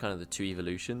Casper. That was kind of the two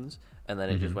evolutions, and then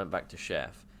it just went back to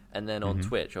chef. And then on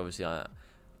Twitch, obviously,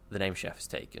 the name chef is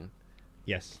taken.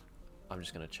 Yes, I'm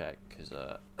just gonna check because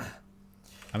I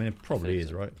mean, it probably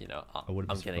is, right? You know,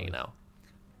 I'm getting it now.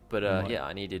 But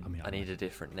I need a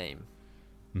different name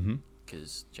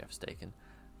because chef's taken,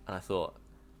 and I thought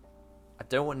I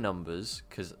don't want numbers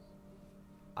because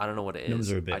I don't know what it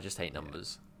is. I just hate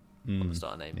numbers on the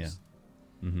start names.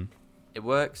 Yeah. It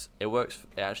works. It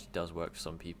actually does work for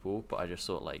some people, but I just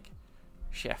thought like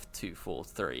Chef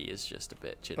 243 is just a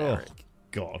bit generic. Oh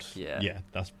God. Yeah,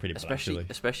 that's pretty bad,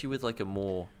 especially with like a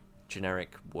more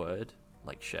generic word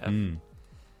like chef. I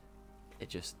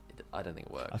don't think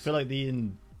it works. I feel like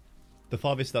the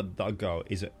farthest that I go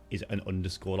is an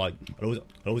underscore. Like I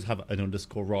always have an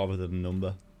underscore rather than a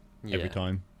number every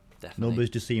time. Definitely. Numbers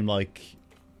just seem like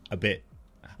a bit,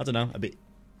 I don't know, a bit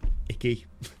icky,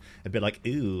 a bit like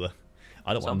ooh.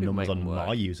 I don't want numbers on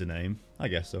my username. I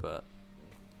guess so. But,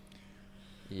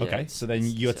 okay, so then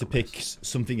you had to pick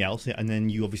something else, and then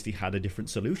you obviously had a different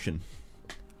solution.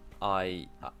 I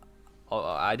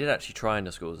did actually try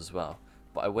underscores as well,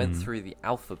 but I went through the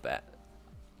alphabet.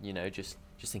 You know, just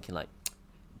thinking like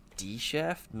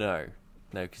D-Chef? No,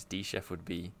 because D-Chef would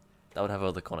have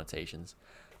other connotations.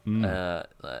 I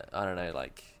don't know,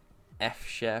 like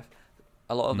F-Chef.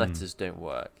 A lot of letters don't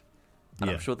work. And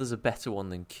I'm sure there's a better one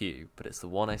than Q, but it's the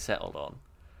one I settled on.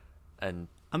 And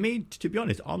I mean, to be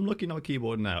honest, I'm looking at my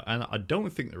keyboard now, and I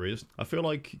don't think there is. I feel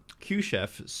like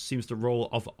qChef seems to roll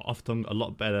off tongue a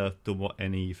lot better than what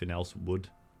anything else would.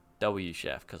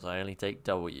 W-Chef, because I only take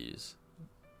W's.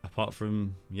 Apart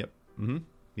from, yep.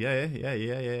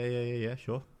 Yeah,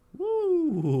 sure.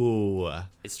 Woo!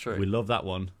 It's true. We love that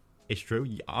one. It's true.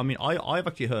 I mean, I've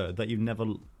actually heard that you've never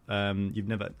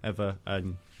ever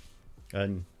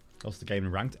lost the game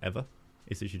in ranked ever.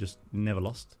 It's that you just never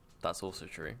lost. That's also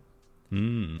true.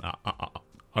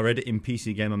 I read it in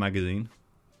PC Gamer magazine.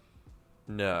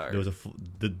 No. There was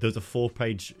a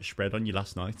 4-page spread on you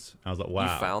last night. I was like,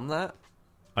 wow. You found that?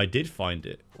 I did find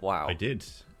it. Wow. I did.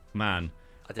 Man,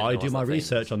 I do my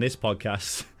research on this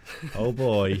podcast. Oh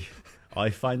boy. I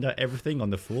find out everything on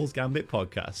the Fool's Gambit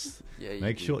podcast. Yeah, you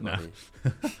Make do, sure now.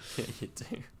 Yeah, you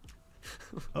do.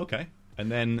 Okay.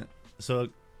 And then, so,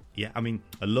 yeah, I mean,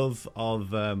 a love of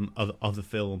the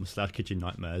film / Kitchen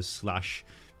Nightmares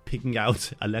 / picking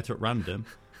out a letter at random.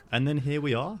 And then here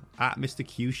we are at Mr.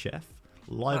 qChef,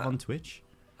 live on Twitch.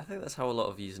 I think that's how a lot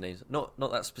of usernames, not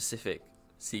that specific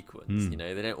sequence, you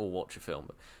know, they don't all watch a film,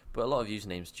 but a lot of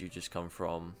usernames do just come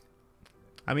from...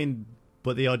 I mean,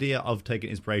 but the idea of taking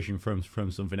inspiration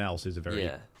from something else is a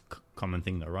very common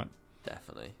thing though, right?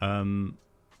 Definitely.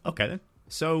 Okay then.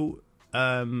 So,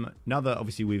 now that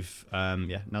obviously we've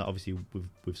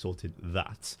sorted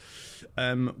that,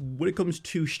 when it comes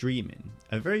to streaming,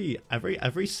 a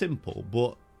very simple,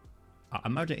 but I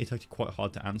imagine it's actually quite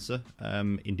hard to answer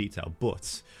in detail.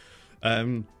 But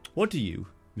what do you,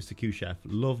 Mr. qChef,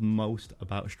 love most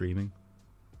about streaming?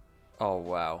 Oh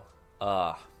wow!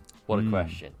 What a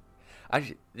question.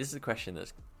 Actually, this is a question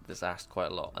that's asked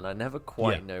quite a lot, and I never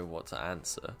quite know what to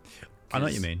answer. I know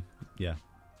what you mean. Yeah.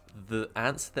 The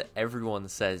answer that everyone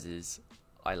says is,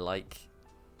 I like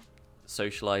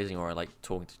socializing, or I like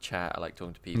talking to chat, I like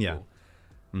talking to people. Yeah.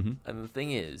 Mm-hmm. And the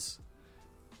thing is,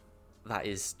 that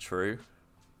is true.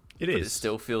 It is. It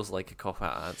still feels like a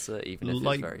cop-out answer, even if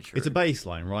like, it's very true. It's a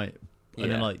baseline, right? Yeah.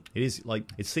 And then, like, it is like,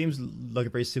 it seems like a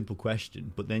very simple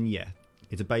question, but then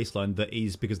it's a baseline that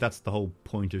is, because that's the whole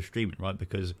point of streaming, right?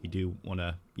 Because you do want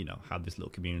to, have this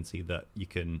little community that you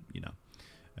can,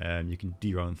 you can do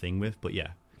your own thing with. But yeah,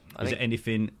 are there any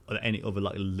other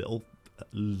like little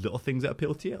things that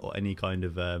appeal to you, or any kind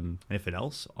of anything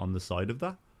else on the side of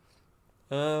that?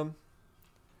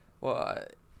 Well,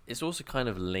 it's also kind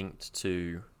of linked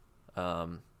to,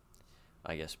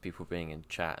 I guess, people being in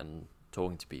chat and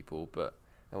talking to people. But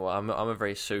I'm a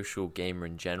very social gamer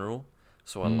in general,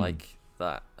 so I like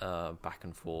that back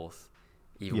and forth.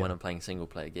 Even when I'm playing single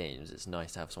player games, it's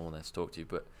nice to have someone there to talk to.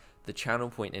 But the channel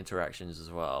point interactions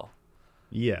as well.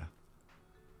 Yeah.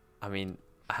 I mean,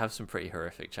 I have some pretty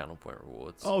horrific channel point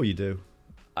rewards. Oh, you do.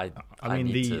 I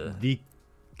mean, the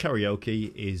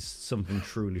karaoke is something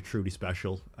truly, truly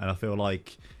special, and I feel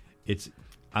like it's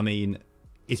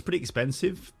pretty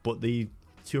expensive, but the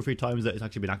 2 or 3 times that it's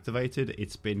actually been activated,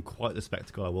 it's been quite the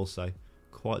spectacle, I will say.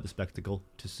 Quite the spectacle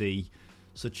to see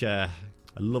such a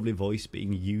lovely voice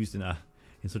being used in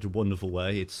such a wonderful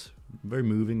way. It's very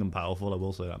moving and powerful, I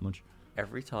will say that much.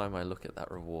 Every time I look at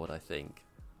that reward, I think,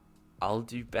 I'll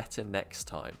do better next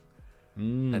time.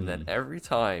 And then every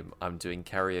time I'm doing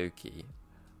karaoke,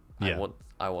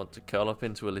 I want to curl up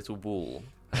into a little ball,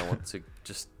 and I want to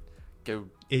just go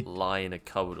lie in a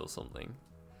cupboard or something.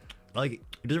 Like,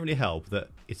 it doesn't really help that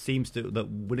it seems that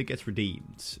when it gets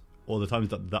redeemed, or the times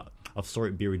that I've saw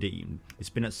it be redeemed, it's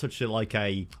been at such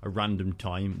a random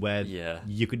time where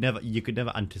you could never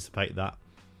anticipate that.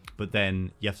 But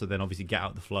then you have to then obviously get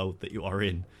out the flow that you are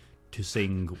in to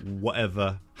sing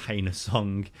whatever heinous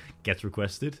song gets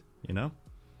requested,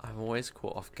 I'm always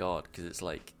caught off guard, because it's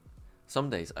like, some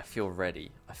days I feel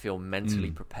ready, I feel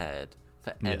mentally prepared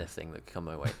for anything that could come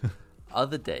my way.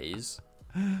 Other days,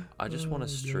 I just want to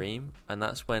stream, and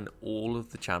that's when all of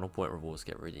the channel point rewards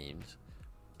get redeemed.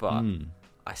 But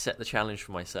I set the challenge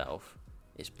for myself.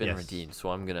 It's been redeemed, so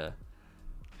I'm gonna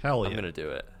do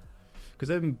it. Because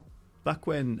then, back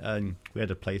when we had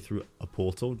to play through a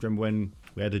Portal, do you remember when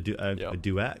we had to do a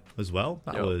duet as well?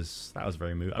 That was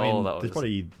very moving. I mean,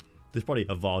 there's probably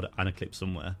a VOD and a clip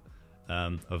somewhere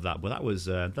of that, but that was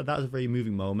a very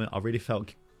moving moment. I really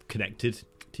felt connected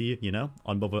to you,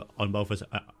 on both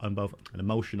an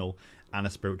emotional and a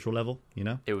spiritual level.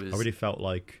 I really felt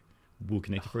like we were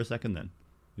connected for a second. Then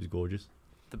it was gorgeous.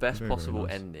 The best possible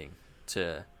ending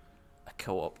to a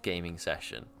co-op gaming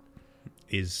session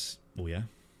is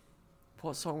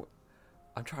what song?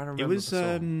 I'm trying to remember. It was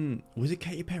the song. Was it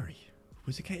Katy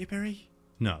Perry?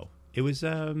 No, it was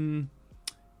oh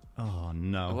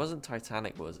no, it wasn't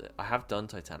Titanic, was it? I have done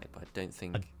Titanic, but I don't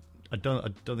think I don't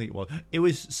think it was. It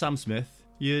was Sam Smith.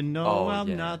 I'm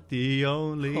not the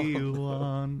only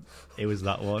one. It was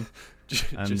that one. Just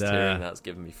hearing that's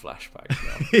giving me flashbacks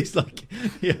now. It's like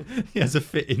he has a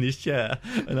fit in his chair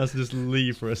and has to just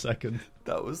leave for a second.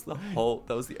 That was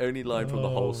the only line from the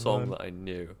whole song that I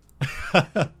knew.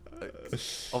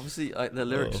 Obviously, the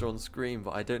lyrics are on screen,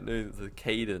 but I don't know the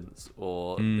cadence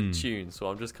or the tune, so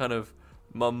I'm just kind of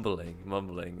mumbling,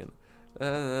 and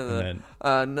then,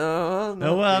 I'm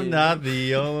not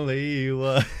the only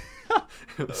one.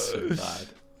 It was so bad.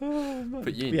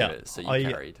 But you knew it, so you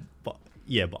carried. But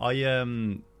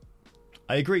I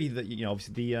I agree that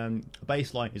obviously the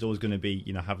baseline is always going to be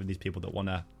having these people that want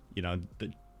to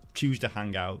that choose to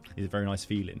hang out is a very nice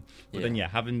feeling. But then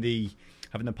having the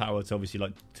power to obviously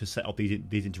like to set up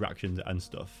these interactions and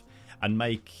stuff and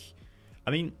make.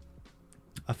 I mean,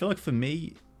 I feel like for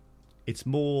me, it's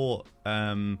more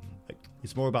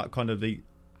about kind of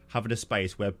having a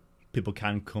space where people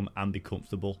can come and be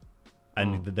comfortable.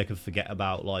 And they can forget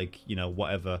about like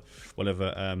whatever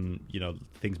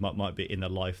things might be in their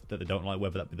life that they don't like,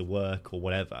 whether that be the work or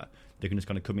whatever. They can just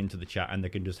kind of come into the chat and they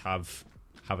can just have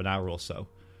an hour or so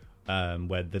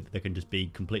where they can just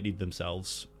be completely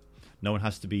themselves. No one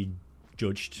has to be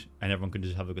judged, and everyone can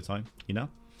just have a good time. Yeah,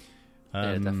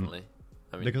 definitely.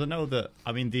 Because I know that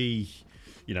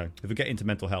if we get into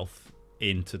mental health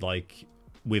into like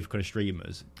with kind of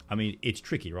streamers, I mean it's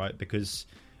tricky, right? Because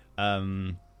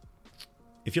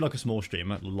if you're like a small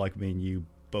streamer, like me and you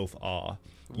both are,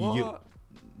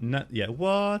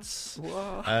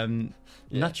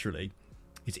 naturally,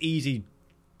 it's easy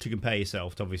to compare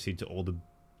yourself obviously to all the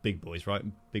big boys, right?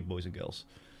 Big boys and girls,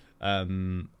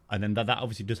 and then that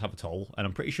obviously does have a toll. And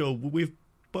I'm pretty sure we've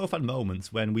both had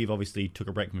moments when we've obviously took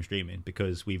a break from streaming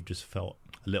because we've just felt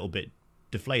a little bit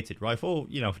deflated, right? For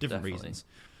for different reasons.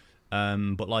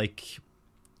 But like,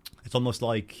 it's almost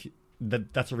like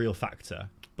that's a real factor.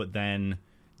 But then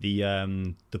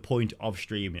the point of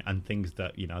streaming and things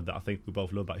that that I think we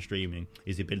both love about streaming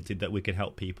is the ability that we can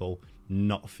help people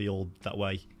not feel that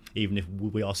way, even if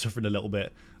we are suffering a little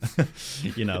bit,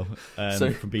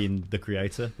 from being the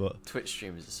creator. But Twitch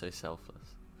streamers are so selfless.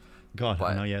 God,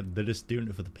 I know, yeah, they're just doing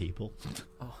it for the people.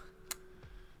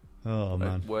 Oh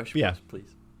man, worship us,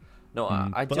 please. No,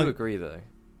 I do agree though.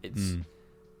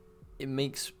 It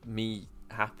makes me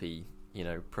happy,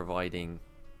 providing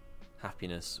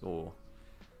happiness or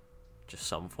just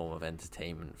some form of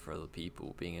entertainment for other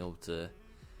people, being able to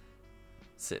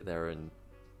sit there and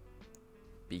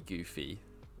be goofy,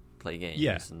 play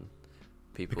games, and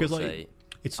people because, say, like,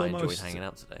 it's I almost, enjoyed hanging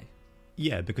out today.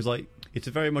 Yeah, because like it's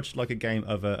very much like a game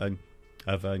of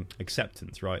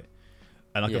acceptance, right?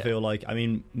 And like I feel like I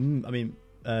mean,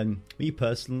 me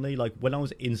personally, like when I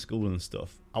was in school and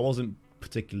stuff, I wasn't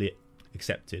particularly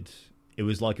accepted. It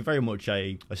was like very much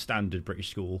a standard British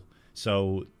school.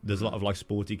 So there's a lot of like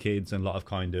sporty kids and a lot of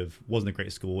kind of wasn't a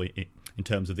great school in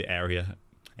terms of the area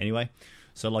anyway.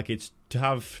 So like it's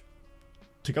to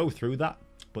go through that,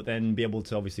 but then be able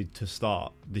to obviously to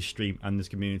start this stream and this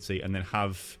community and then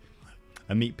have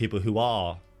and meet people who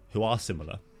are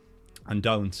similar and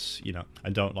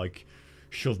don't like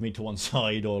shove me to one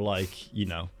side or like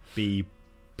be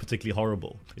particularly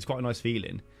horrible. It's quite a nice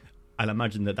feeling, and I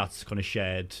imagine that's kind of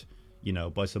shared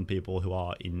by some people who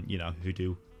are in who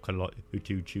do kind of like who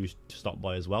do choose to stop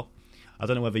by as well. I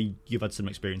don't know whether you've had some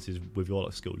experiences with your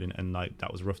like schooling and like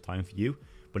that was a rough time for you,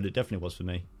 but it definitely was for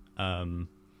me.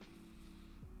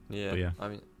 Yeah. I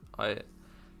mean, I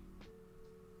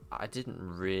didn't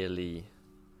really.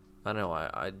 I don't know.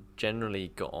 I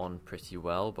generally got on pretty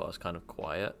well, but I was kind of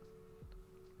quiet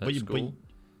at school. But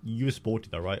you were sporty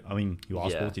though, right? I mean, you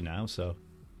are sporty now, so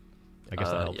I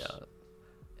guess that helps. Yeah.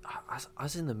 I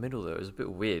was in the middle though. It was a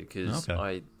bit weird because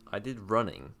I did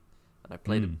running and I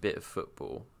played a bit of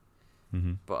football,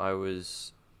 but I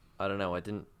don't know. I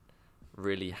didn't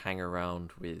really hang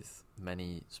around with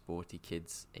many sporty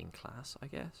kids in class, I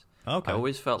guess. Okay. I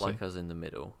always felt like I was in the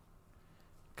middle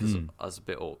because I was a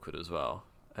bit awkward as well.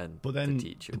 But then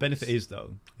the benefit is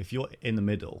though, if you're in the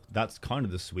middle, that's kind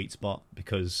of the sweet spot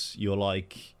because you're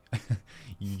like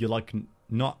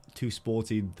not too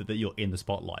sporty that you're in the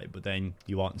spotlight, but then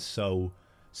you aren't so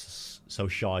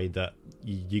shy that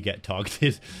you get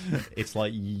targeted. It's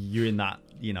like you're in that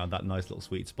that nice little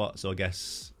sweet spot. So I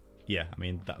guess I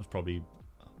mean that was probably,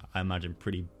 I imagine,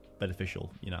 pretty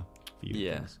beneficial for you.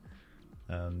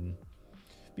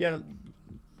 Yeah.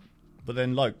 But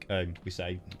then, like we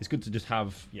say, it's good to just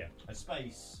have a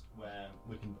space where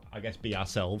we can, I guess, be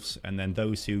ourselves, and then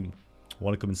those who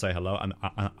want to come and say hello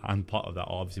and part of that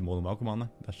are obviously more than welcome, aren't they?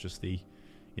 That's just the,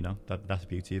 that's the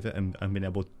beauty of it, and being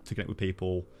able to connect with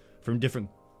people from different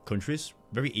countries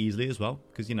very easily as well,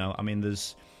 because I mean,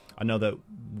 I know that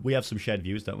we have some shared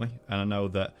views, don't we? And I know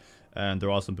that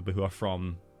there are some people who are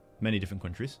from many different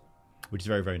countries, which is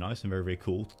very, very nice and very, very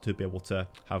cool to be able to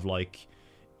have like,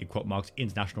 in quote marks,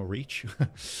 international reach.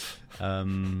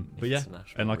 But yeah,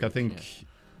 and like reach,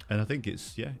 I think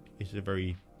it's a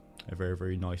very,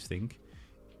 very nice thing.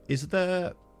 Is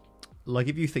there, like,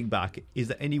 if you think back, is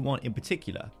there anyone in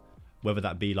particular, whether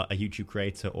that be like a YouTube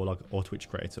creator or Twitch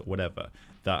creator or whatever,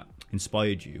 that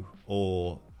inspired you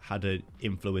or had an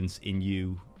influence in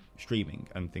you streaming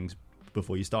and things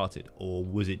before you started, or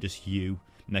was it just you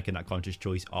making that conscious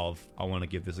choice of, I want to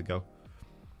give this a go?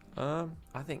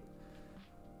 I think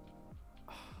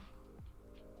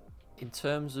in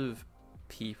terms of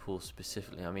people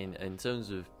specifically, I mean, in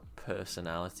terms of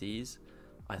personalities,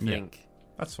 I think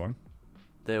that's fine.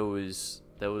 There was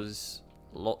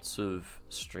lots of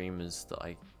streamers that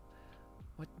I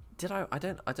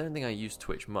don't think I used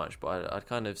Twitch much, but I'd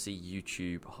kind of see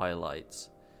YouTube highlights,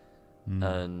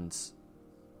 and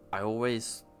I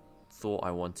always thought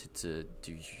I wanted to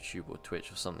do YouTube or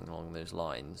Twitch or something along those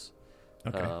lines.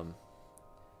 Okay.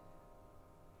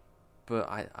 But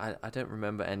I don't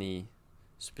remember any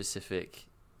specific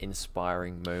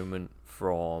inspiring moment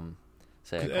from,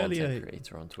 say, a content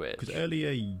creator on Twitch. Because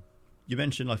earlier you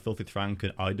mentioned like Filthy Frank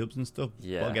and iDubbbz and stuff.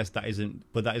 Yeah. But I guess that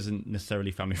isn't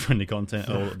necessarily family friendly content,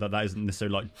 or that isn't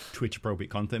necessarily like Twitch appropriate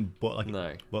content. But like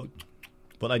no. But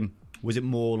like, was it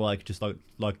more like just like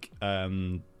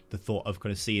the thought of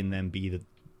kind of seeing them be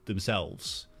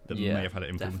themselves that may have had an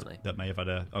influence? Definitely. That may have had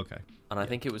a And I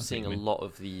think it was seeing a lot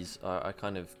of these. I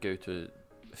kind of go to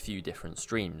a few different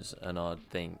streams, and I'd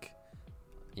think,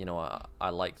 you know, I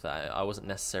like that. I wasn't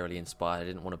necessarily inspired. I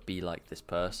didn't want to be like this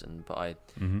person, but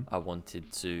I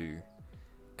wanted to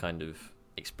kind of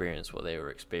experience what they were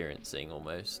experiencing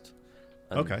almost.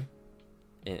 And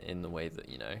in the way that,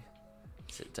 you know,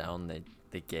 sit down,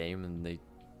 they game and they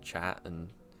chat and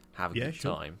have a good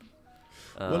time.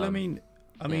 Well, I mean,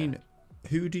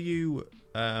 who do you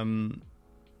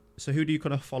who do you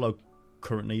kind of follow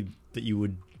currently that you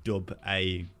would dub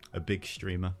a big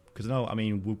streamer? Because no, I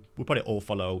mean, we'll probably all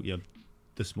follow, you know,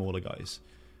 the smaller guys,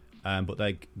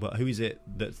 but who is it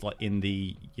that's like in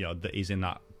the, you know, that is in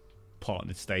that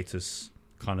partnered status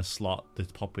kind of slot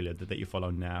that's popular that you follow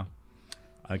now?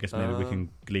 I guess maybe we can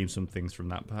glean some things from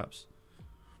that, perhaps.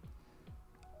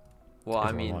 Well,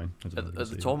 I mean, at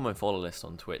the top of my follow list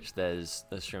on Twitch, there's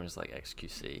streamers like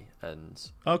XQC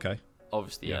and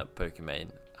obviously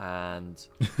Pokimane and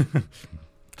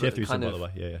tier 3 sub, by the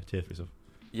way. Yeah, tier 3 sub.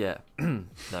 Yeah.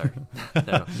 No.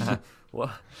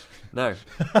 What? No.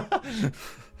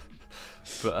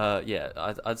 But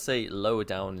I'd say lower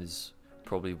down is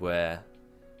probably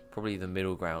the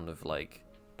middle ground of like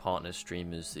partner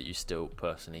streamers that you still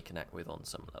personally connect with on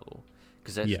some level.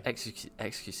 Because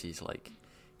XQC is like,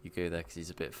 you go there because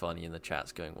he's a bit funny and the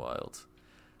chat's going wild.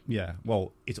 Yeah,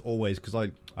 well, it's always because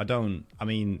I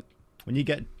mean, when you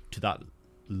get to that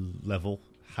level,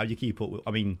 how do you keep up with,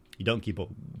 I mean, you don't keep up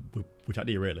with chat,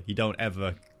 do you really? You don't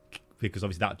ever, because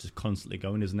obviously that's just constantly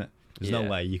going, isn't it? There's no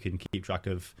way you can keep track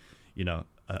of, you know,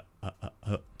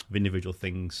 of individual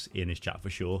things in his chat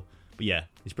for sure. But yeah,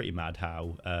 it's pretty mad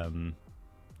how when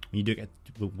you do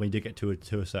get to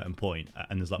a certain point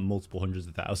and there's like multiple hundreds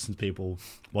of thousands of people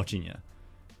watching you,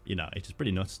 you know, it's just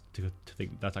pretty nuts to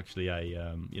think that's actually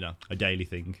a a daily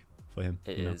thing for him.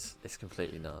 It is. It's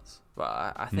completely nuts.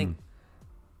 But I think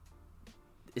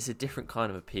it's a different kind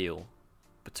of appeal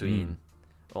between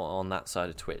on that side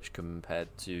of Twitch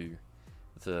compared to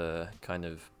the kind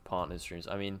of partner streams.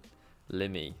 I mean,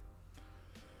 Limmy's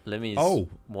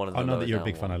one of the I know that you're a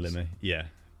big ones. fan of Limmy. Yeah,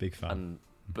 big fan.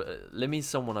 But Limmy's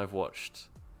someone I've watched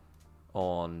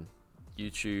on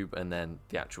YouTube and then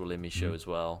the actual Limmy show as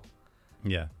well.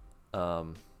 Yeah. I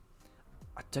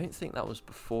don't think that was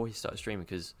before he started streaming,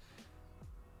 because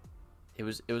it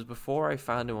was before I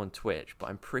found him on Twitch, but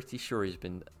I'm pretty sure he's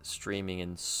been streaming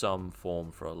in some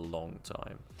form for a long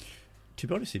time. To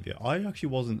be honest with you, I actually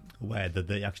wasn't aware that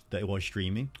it was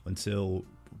streaming until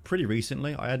pretty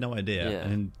recently. I had no idea. Yeah.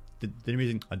 And the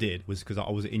reason I did was because I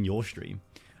was in your stream,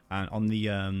 and on the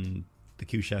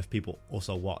qChef people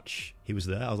also watch, he was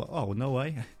there. I was like, oh, no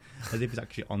way. As if he's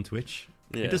actually on Twitch.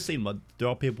 Yeah. It does seem like there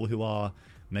are people who are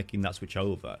making that switch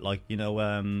over. Like, you know,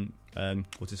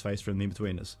 what's his face from The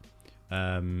In-Betweeners?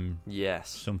 Yes.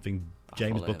 Something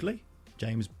James Buckley?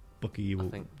 James Bucky. I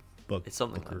think it's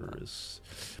something like that.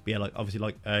 But yeah, like obviously,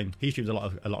 like he streams a lot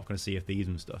of kind of CFDs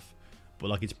and stuff. But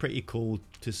like, it's pretty cool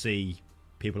to see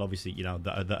people, obviously, you know,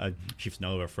 that are shifting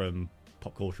over from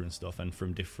pop culture and stuff, and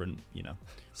from different, you know,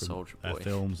 Soulja Boy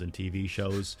films and TV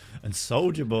shows, and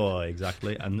Soulja Boy,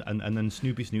 exactly, and then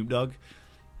Snoop Dogg.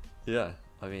 Yeah,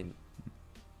 I mean,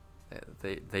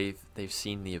 they've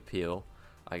seen the appeal.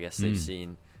 I guess they've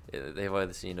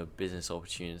either seen a business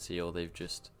opportunity, or they've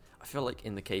just, I feel like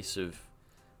in the case of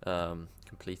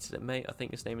Completed It Mate, I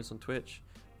think his name is on Twitch.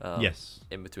 Yes.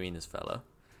 In between his fella.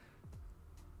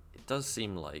 It does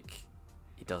seem like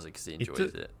he does it because he enjoys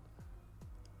it.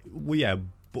 Well, yeah,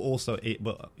 but also I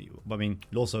mean,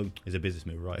 it also is a business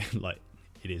move, right? Like,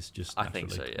 it is just I think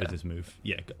so, yeah. business move.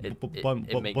 Yeah, it makes I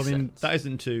mean, sense. that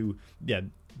isn't to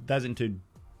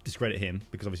discredit him,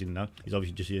 because obviously he's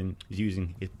obviously just he's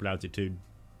using his popularity to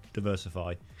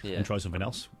diversify and try something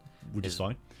else, which is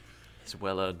fine. It's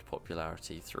well-earned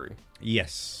popularity through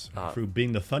through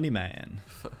being the funny man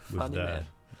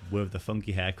with the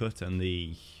funky haircut and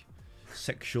the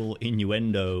sexual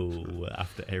innuendo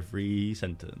after every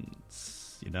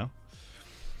sentence, you know.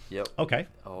 Yep. Okay.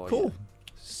 Cool.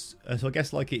 Yeah. So I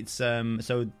guess like it's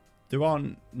so there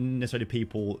aren't necessarily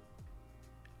people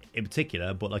in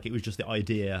particular, but like it was just the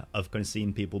idea of kind of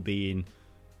seeing people being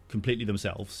completely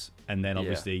themselves, and then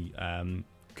obviously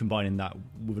combining that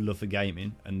with a love for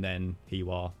gaming, and then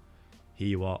here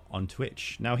you are on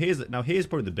Twitch. Now here's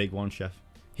probably the big one, Chef.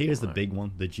 Here's the big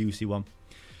one, the juicy one.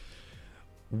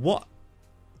 What,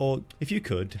 or if you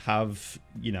could have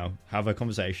a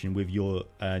conversation with your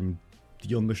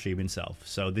younger streaming self.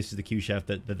 So this is the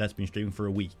qChef that's been streaming for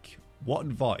a week. What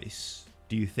advice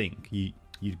do you think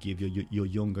you'd give your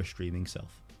younger streaming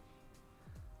self?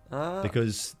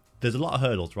 Because there's a lot of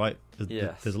hurdles, right?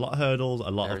 There's a lot of hurdles, a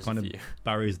lot of kind of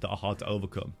barriers that are hard to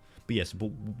overcome. But yes,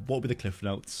 but what would be the cliff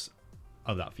notes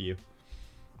of that for you?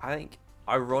 I think,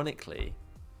 ironically,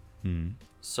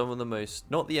 some of the most,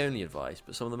 not the only advice,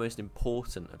 but some of the most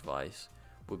important advice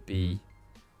would be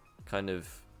kind of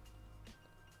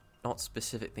not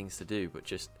specific things to do, but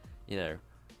just,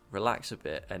 relax a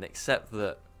bit and accept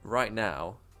that right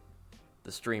now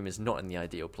the stream is not in the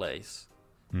ideal place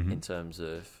in terms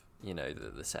of,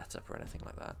 the setup or anything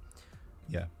like that.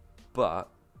 Yeah. But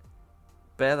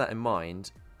bear that in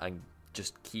mind and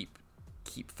just keep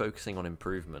focusing on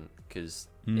improvement, because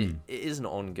it is an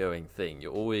ongoing thing.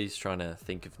 You're always trying to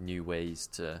think of new ways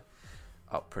to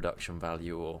up production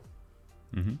value or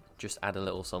just add a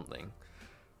little something.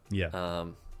 Yeah.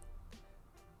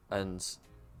 And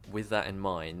with that in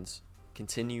mind,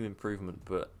 continue improvement,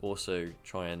 but also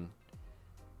try and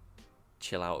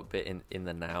chill out a bit in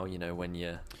the now, when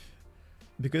you're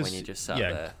just sat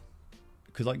there.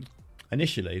 Because like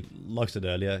initially, like I said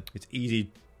earlier, it's easy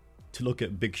to look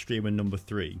at big streamer number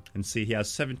 3 and see he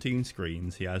has 17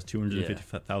 screens, he has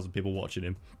 250,000 people watching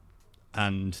him,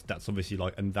 and that's obviously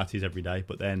and that is every day.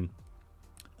 But then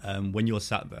when you're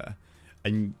sat there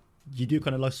and you do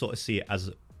kind of sort of see it as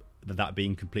that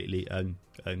being completely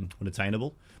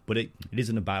unattainable, but it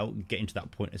isn't about getting to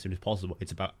that point as soon as possible.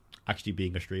 It's about actually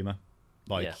being a streamer,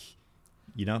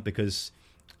 because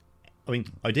I mean,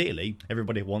 ideally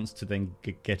everybody wants to then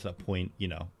get to that point,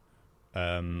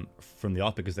 from the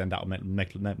off, because then that will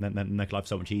make life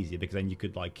so much easier, because then you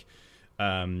could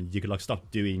stop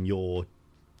doing your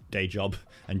day job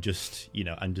and just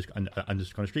and just kind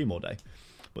of stream all day.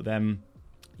 But then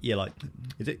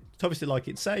it's obviously I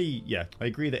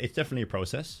agree that it's definitely a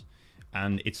process,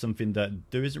 and it's something that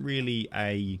there isn't really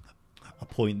a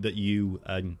point that you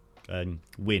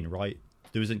win, right?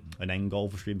 There isn't an end goal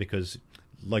for stream, because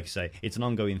like you say, it's an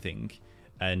ongoing thing,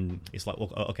 and it's like,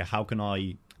 well, okay, how can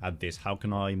I add this? How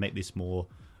can I make this more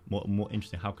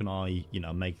interesting? How can I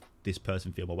make this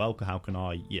person feel more welcome? How can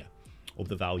I up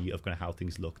the value of kind of how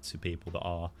things look to people that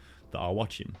are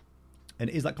watching? And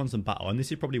it is that constant battle, and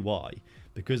this is probably why,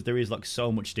 because there is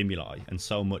so much stimuli and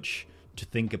so much to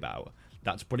think about.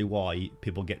 That's probably why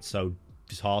people get so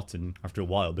disheartened after a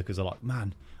while, because they're like,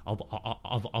 man,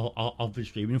 I've been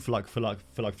streaming for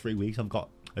 3 weeks. I've got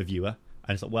a viewer,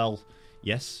 and it's like, well,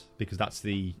 yes, because that's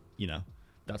the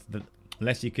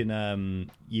unless you can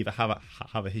either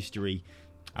have a history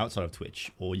outside of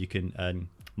Twitch, or you can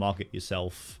market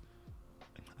yourself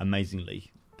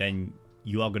amazingly, then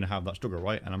you are going to have that struggle,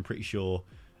 right? And I'm pretty sure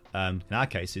in our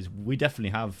cases, we definitely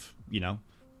have, we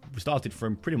started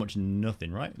from pretty much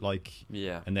nothing, right?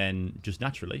 And then just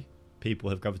naturally, people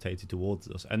have gravitated towards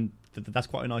us. And that's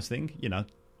quite a nice thing,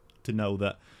 to know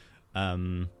that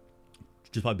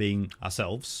just by being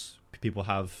ourselves, people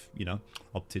have,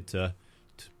 opted to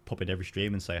pop in every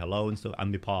stream and say hello and stuff,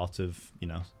 and be part of,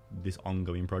 this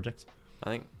ongoing project.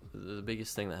 I think the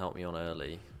biggest thing that helped me on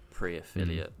early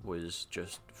pre-affiliate was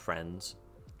just friends.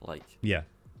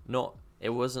 It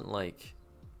wasn't like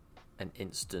an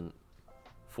instant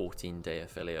 14-day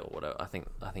affiliate or whatever. I think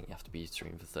you have to be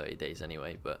streaming for 30 days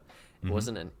anyway, but it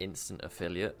wasn't an instant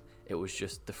affiliate. It was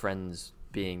just the friends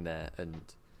being there and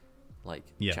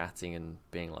chatting and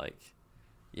being like,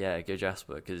 yeah, go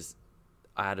Jasper, because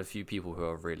I had a few people who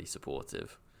are really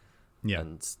supportive,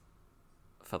 and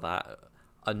for that,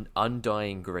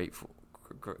 undying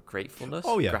gratefulness,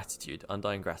 gratitude,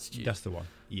 undying gratitude. That's the one.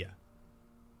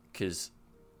 Because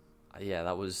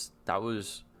that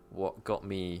was what got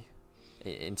me,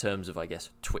 in terms of, I guess,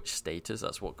 Twitch status.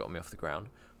 That's what got me off the ground,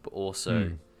 but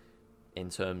also in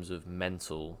terms of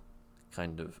mental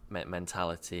kind of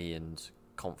mentality and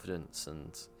confidence,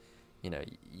 and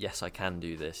yes, I can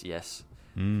do this. Yes,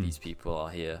 these people are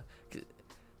here.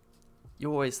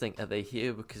 you always think, are they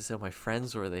here because they're my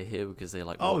friends, or are they here because they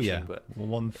like watching? Oh, yeah. But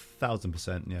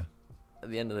 1,000%, yeah. At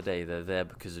the end of the day, they're there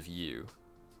because of you.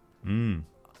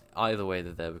 Either way,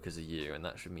 they're there because of you, and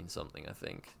that should mean something, I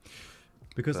think.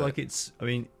 Because, it's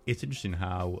interesting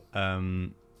how, I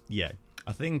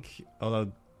think,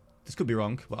 although this could be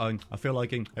wrong, but I feel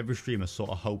like every streamer sort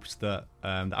of hopes that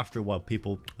after a while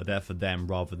people are there for them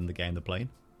rather than the game they're playing.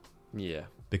 Yeah.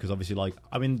 Because obviously,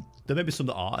 there may be some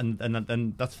that are,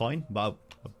 and that's fine, but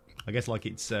I guess,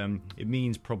 it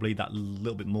means probably that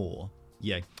little bit more,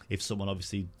 if someone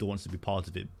obviously wants to be part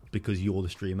of it because you're the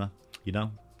streamer,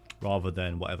 rather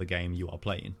than whatever game you are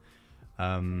playing.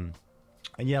 And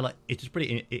it's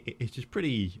just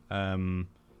pretty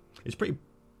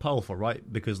powerful,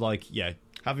 right? Because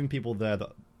having people there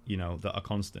that that are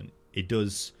constant, it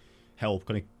does help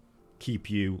kind of keep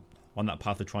you on that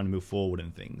path of trying to move forward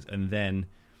and things. And then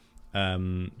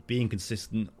being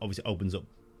consistent obviously opens up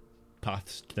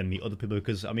paths to then meet other people,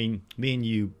 because me and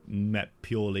you met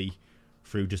purely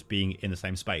through just being in the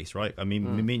same space, right? Me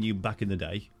and you back in the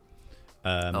day.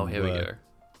 Here we go.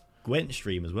 Gwent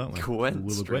streamers, weren't we?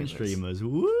 We were Gwent streamers.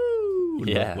 Woo!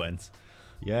 Yeah. Love Gwent.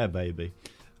 Yeah, baby.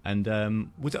 And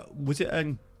was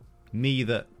it me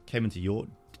that came into your?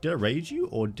 Did I raid you,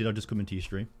 or did I just come into your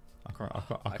stream? I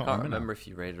can't remember if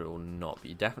you raided or not, but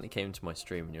you definitely came to my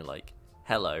stream and you're like,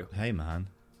 "Hello, hey man."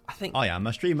 I am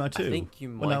a streamer too. I think you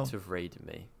might have raided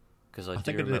me, because I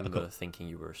do remember thinking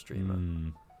you were a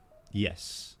streamer.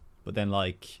 Yes, but then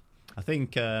I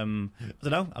think I don't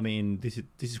know. This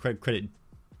is credit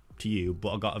to you,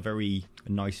 but I got a very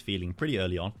nice feeling pretty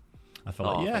early on. I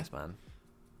felt thanks, man.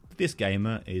 This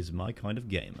gamer is my kind of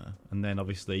gamer. And then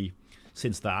obviously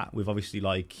since that, we've obviously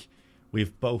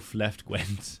we've both left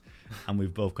Gwent and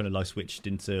we've both kind of switched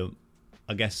into,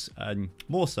 I guess,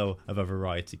 more so of a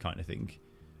variety kind of thing.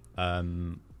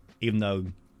 Even though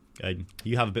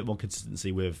you have a bit more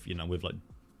consistency with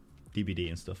DBD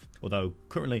and stuff. Although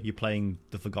currently you're playing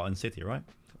The Forgotten City, right?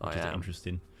 Which is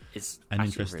interesting. It's an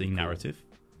interesting really narrative,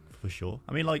 for sure.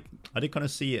 I did kind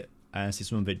of see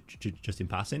some of it just in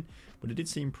passing, but it did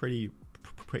seem pretty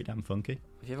damn funky.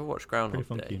 Have you ever watched Groundhog Day?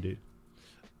 Pretty funky indeed.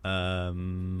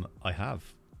 I have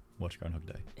watched Groundhog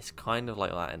Day. It's kind of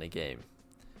like that in a game.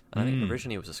 And I think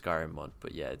originally it was a Skyrim mod,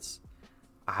 but I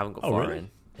haven't got far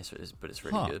in. But it's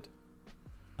really good.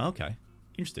 Okay,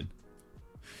 interesting.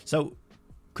 So,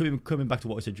 coming back to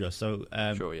what we said just, so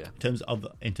sure, yeah.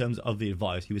 In terms of the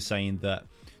advice, he was saying that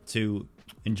to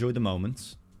enjoy the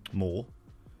moments more,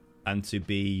 and to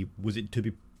be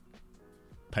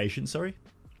patient? Sorry,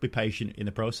 be patient in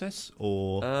the process,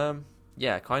 or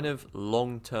kind of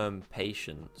long-term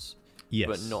patience. Yes,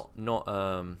 but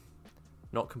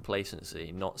not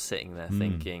complacency. Not sitting there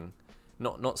thinking.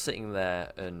 Not sitting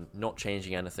there and not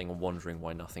changing anything and wondering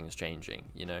why nothing is changing.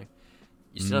 You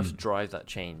still have to drive that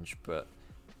change, but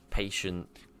patient,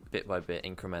 bit by bit,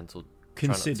 incremental,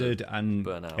 considered and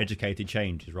educated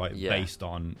changes, right? Yeah. Based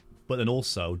on, but then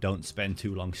also don't spend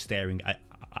too long staring at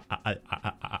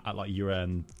your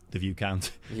the view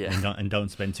count, and don't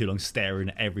spend too long staring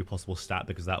at every possible stat,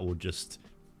 because that will just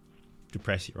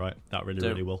depress you, right? That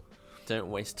really will. Don't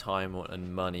waste time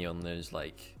and money on those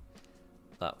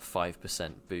that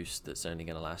 5% boost that's only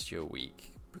going to last you a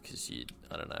week, because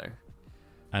I don't know.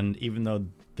 And even though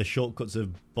the shortcuts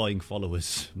of buying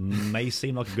followers may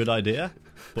seem like a good idea,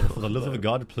 but for the love of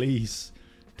God, please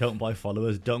don't buy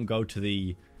followers. Don't go to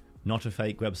the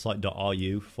notafake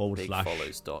website.ru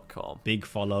 /bigfollows.com.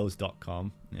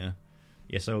 Bigfollows.com. Yeah.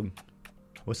 So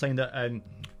we're saying that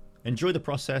enjoy the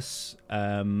process.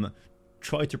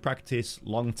 Try to practice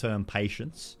long-term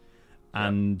patience,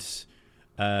 and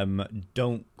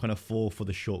don't kind of fall for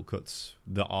the shortcuts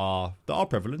that are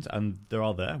prevalent, and there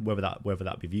are there, whether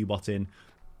that be view botting,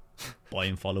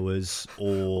 buying followers,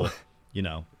 or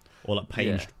or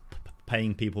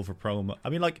paying people for promo.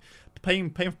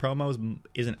 Paying for promos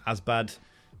isn't as bad,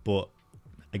 but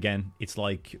again, it's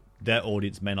their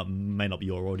audience may not be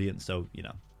your audience, so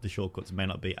the shortcuts may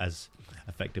not be as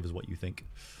effective as what you think.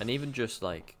 And even just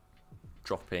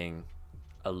dropping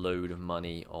a load of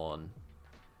money on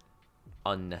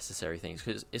unnecessary things,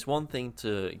 because it's one thing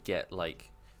to get a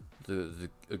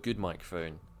good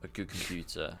microphone, a good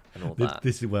computer, and all that.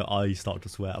 This is where I start to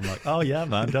swear. I'm like, oh yeah,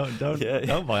 man, don't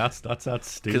don't buy us. That's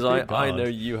stupid. Because I know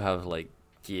you have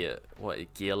gear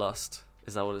lust.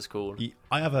 Is that what it's called?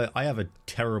 I have a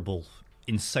terrible,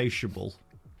 insatiable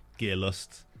gear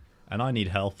lust, and I need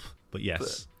help. But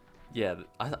yes,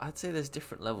 I'd say there's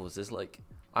different levels. There's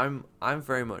I'm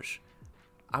very much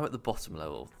at the bottom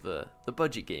level, the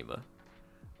budget gamer.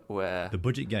 Where the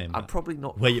budget game, I'm probably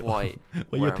not quite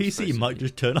where your PC might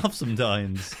just turn off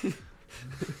sometimes.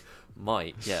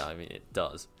 might. Yeah, I mean it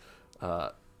does.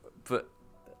 But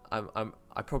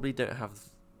I probably don't have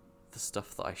the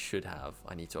stuff that I should have.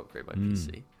 I need to upgrade my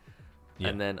PC. Yeah.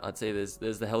 And then I'd say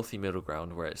there's the healthy middle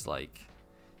ground where it's like,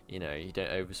 you know, you don't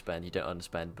overspend, you don't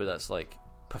underspend, but that's like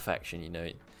perfection, you know.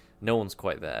 No one's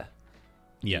quite there.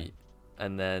 Yeah.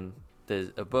 And then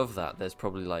there's above that, there's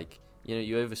probably like, you know,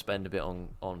 you overspend a bit on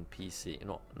PC,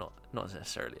 not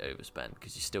necessarily overspend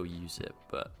because you still use it,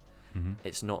 but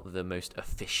it's not the most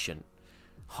efficient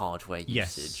hardware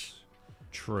usage.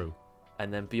 True.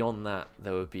 And then beyond that,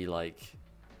 there would be like,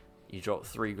 you drop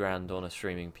 $3,000 on a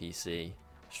streaming PC,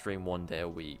 stream 1 day a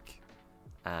week,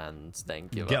 and then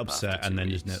get upset, and then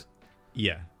weeks. Isn't it?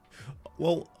 Yeah.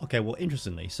 Well, okay. Well,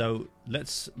 interestingly, so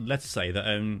let's say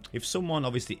that if someone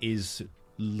obviously is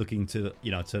looking to,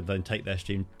 you know, to then take their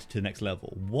stream to the next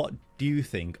level, what do you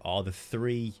think are the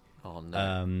three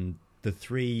upgrades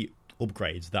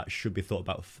that should be thought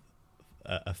about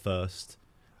first?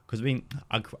 Because I mean,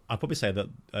 I'd probably say that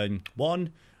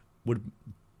one would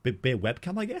be a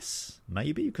webcam, I guess,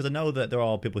 maybe, because I know that there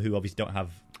are people who obviously don't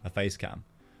have a face cam.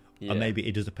 Yeah. And maybe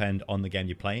it does depend on the game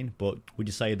you're playing, but would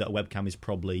you say that a webcam is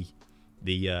probably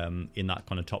the in that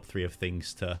kind of top 3 of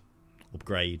things to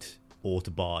upgrade or to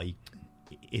buy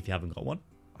if you haven't got one?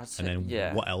 I'd say, and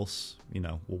then what else, you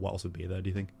know, what else would be there, do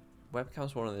you think?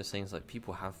 Webcam's one of those things, like,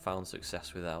 people have found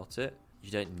success without it.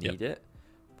 You don't need it,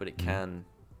 but it can...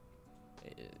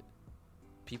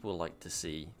 people like to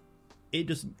see... It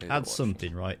just adds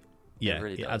something, right? Yeah, it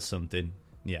really adds something,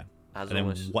 yeah. And then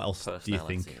what else do you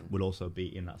think would also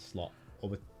be in that slot? Or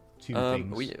the 2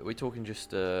 things? We're talking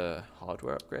just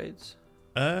hardware upgrades?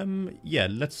 Yeah,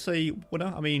 let's say, well,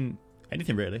 no, I mean,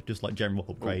 anything really, just like general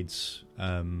upgrades,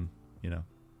 you know.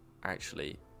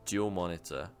 Actually, dual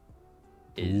monitor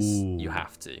is, you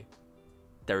have to.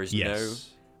 There is no,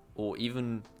 or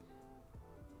even,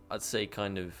 I'd say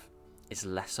kind of, it's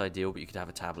less ideal, but you could have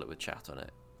a tablet with chat on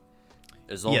it.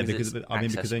 As long as it's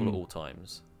accessible at all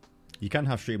times. You can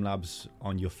have Streamlabs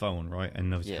on your phone, right?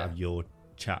 And obviously have your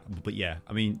chat. But yeah,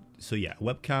 I mean, so yeah,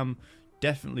 webcam,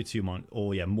 definitely 2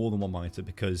 more than 1 monitor,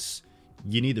 because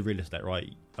you need the real estate,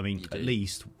 right? I mean, at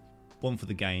least 1 for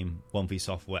the game, 1 for your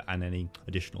software, and any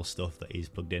additional stuff that is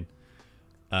plugged in.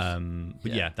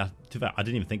 But that, to that, I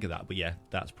didn't even think of that, but yeah,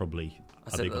 that's probably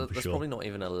a big one for sure. That's probably not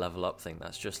even a level up thing.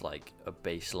 That's just like a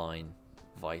baseline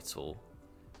vital.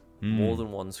 More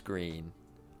than 1 screen,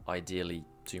 ideally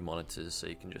 2 monitors, so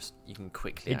you can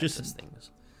quickly access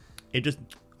things. It just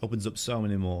opens up so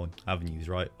many more avenues,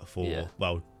 right? For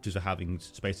just having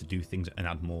space to do things and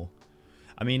add more.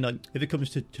 I mean, like, if it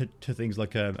comes to things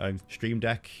like a Stream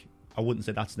Deck, I wouldn't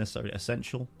say that's necessarily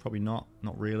essential. Probably not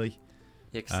really.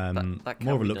 Yeah, that can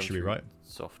more of a be luxury, done right?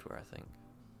 Software, I think.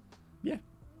 Yeah,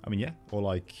 I mean, yeah, or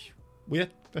like, well, yeah,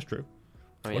 that's true.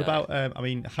 What about, I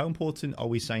mean, how important are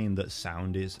we saying that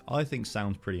sound is? I think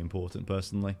sound's pretty important,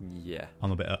 personally. Yeah.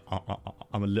 I'm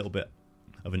a little bit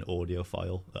of an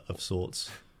audiophile of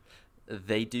sorts.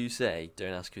 They do say,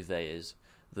 don't ask who they is,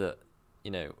 that,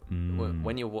 you know,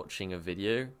 when you're watching a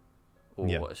video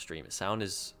or a stream, sound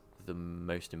is the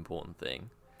most important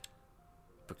thing.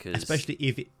 Because... Especially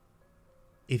if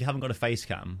you haven't got a face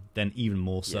cam, then even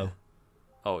more so.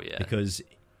 Oh, yeah. Because...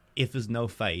 if there's no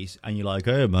face and you're like,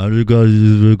 hey man, you guys,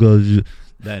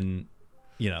 then,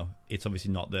 you know, it's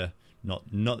obviously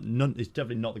it's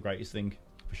definitely not the greatest thing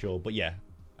for sure. But yeah,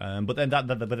 but then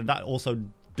that also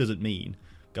doesn't mean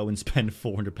go and spend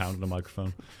 £400 on a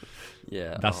microphone.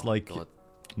 Yeah, that's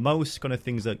most kind of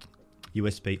things that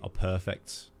USB are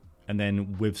perfect, and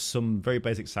then with some very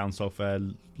basic sound software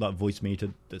like Voice Meter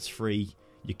that's free,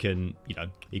 you can, you know,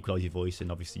 equalize your voice, and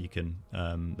obviously you can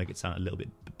make it sound a little bit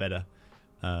better.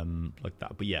 Like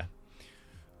that, but yeah.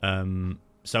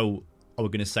 So are we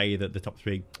going to say that the top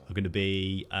 3 are going to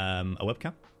be a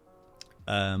webcam,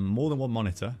 more than 1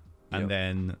 monitor, and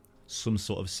then some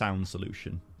sort of sound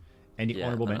solution? Any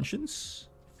honorable mentions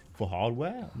for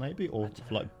hardware, maybe, or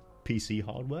for like PC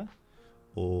hardware,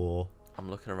 or? I'm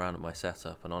looking around at my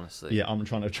setup, and honestly, I'm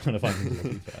trying to find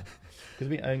things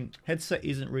because I mean, headset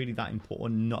isn't really that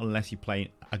important, not unless you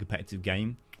play a competitive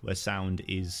game where sound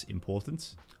is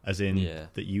important. As in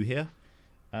that you hear.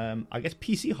 I guess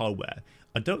PC hardware,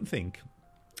 I think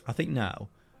now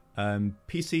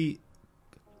PC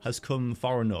has come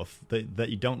far enough that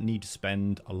you don't need to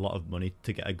spend a lot of money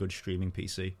to get a good streaming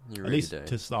PC. You really at least don't.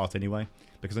 To start anyway.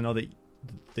 Because I know that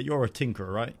you're a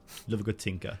tinkerer, right? You love a good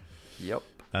tinker. Yep.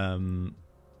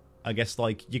 I guess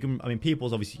like you can, I mean,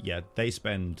 people's obviously, they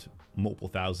spend multiple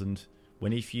thousand.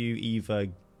 When if you either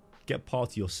get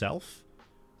parts yourself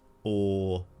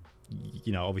or...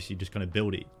 you know, obviously just kind of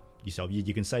build it yourself.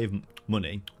 You can save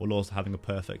money while also having a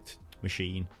perfect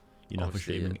machine, for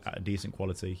Obviously, streaming at a decent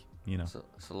quality.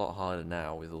 It's a lot harder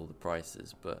now with all the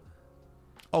prices, but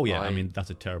oh yeah, I mean that's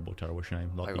a terrible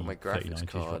shame. I got my graphics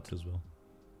card as well,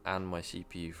 and my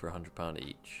CPU for £100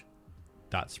 each.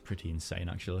 That's pretty insane,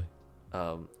 actually.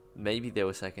 Maybe they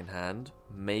were second hand.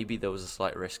 Maybe there was a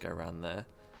slight risk around there.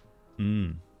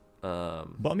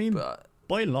 But I mean,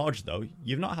 by and large, though,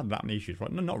 you've not had that many issues,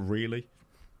 right? No, not really.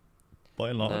 By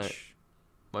and large,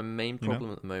 my main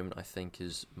problem at the moment, I think,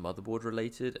 is motherboard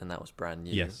related, and that was brand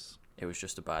new. Yes, it was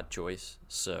just a bad choice.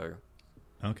 So,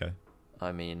 okay.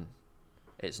 I mean,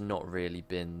 it's not really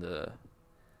been the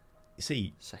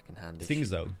second hand. Things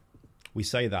though, we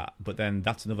say that, but then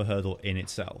that's another hurdle in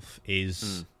itself.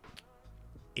 Is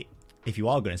if you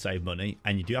are going to save money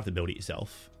and you do have to build it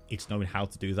yourself, it's knowing how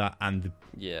to do that and the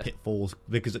pitfalls.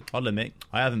 Because I'll admit,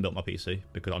 I haven't built my PC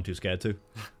because I'm too scared to.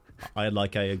 I had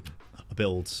like a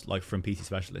build like from PC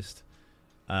Specialist,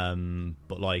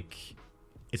 but like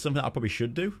it's something that I probably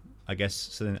should do, I guess,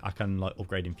 so then I can like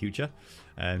upgrade in future,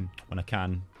 when I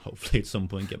can, hopefully at some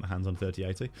point, get my hands on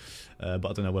 3080. But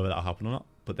I don't know whether that'll happen or not.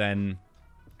 But then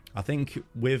I think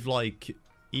with like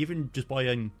even just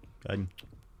by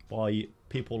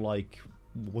people like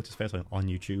what's his face on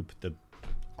YouTube, the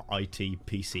IT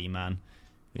PC man,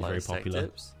 who's very popular.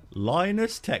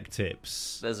 Linus Tech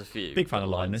Tips. There's a few. Big fan of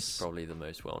Linus. Probably the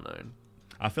most well known.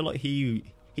 I feel like he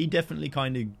definitely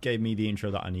kind of gave me the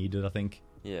intro that I needed, I think.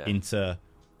 Yeah. Into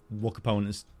what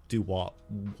components do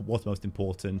what's most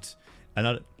important.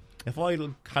 And if I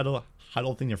had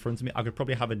all things in front of me, I could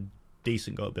probably have a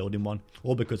decent go at building one.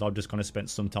 Or because I've just kind of spent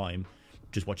some time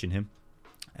just watching him.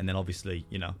 And then obviously,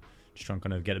 just trying to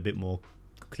kind of get a bit more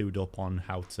clued up on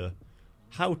how to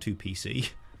PC,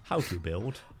 how to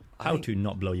build, how to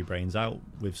not blow your brains out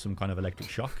with some kind of electric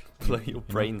shock. Blow your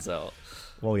brains out.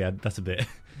 Well, yeah, that's a bit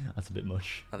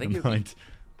much. I think you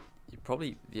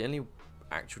probably the only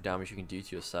actual damage you can do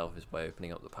to yourself is by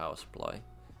opening up the power supply,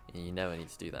 and you never need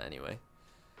to do that anyway.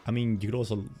 I mean, you could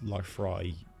also like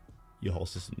fry your whole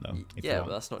system though. Yeah, but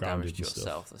that's not damage to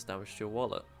yourself. That's damage to your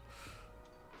wallet.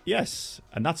 Yes,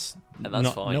 and that's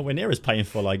not fine. Nowhere near as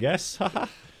painful, I guess.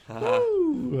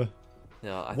 Woo!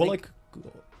 Yeah, I well, think...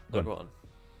 like, go on.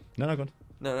 No, go on.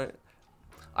 No.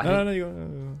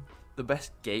 No. The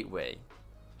best gateway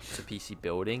to PC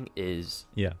building is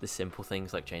the simple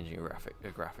things like changing a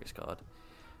graphics card.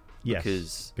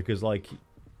 Yes, because like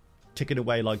taking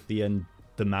away like the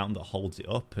mount that holds it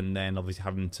up, and then obviously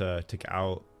having to take it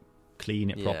out, clean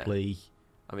it properly,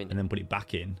 and then put it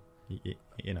back in.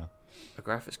 A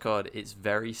graphics card, it's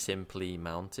very simply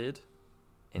mounted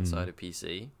inside a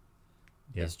PC.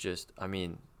 Yeah. It's just,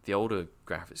 the older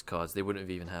graphics cards, they wouldn't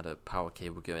have even had a power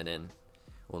cable going in,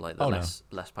 or like the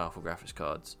less powerful graphics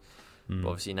cards. But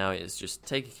obviously now it's just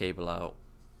take a cable out,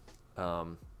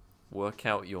 work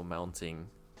out your mounting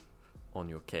on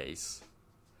your case,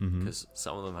 because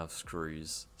some of them have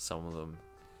screws, some of them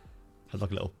have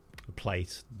like a little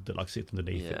plate that like sits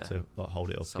underneath it to like hold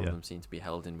it up. Some of them seem to be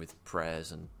held in with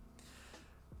prayers and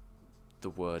the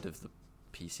word of the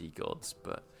PC gods,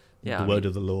 but the word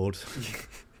of the Lord.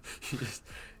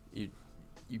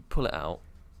 you pull it out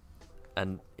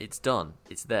and it's done.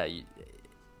 It's there.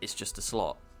 It's just a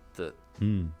slot that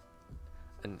and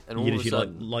all of a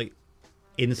sudden, like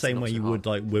in the same way you would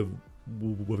like with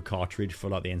a cartridge for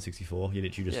like the N64, you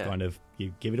literally just kind of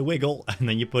you give it a wiggle and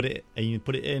then you put it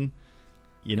in.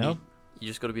 You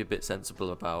just got to be a bit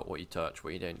sensible about what you touch,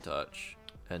 what you don't touch,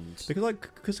 and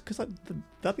because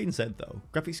that being said though,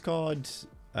 graphics card,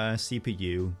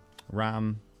 CPU,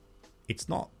 RAM, it's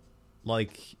not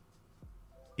like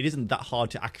it isn't that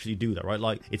hard to actually do that, right?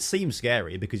 Like it seems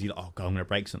scary because you're like, oh god, I'm gonna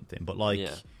break something, but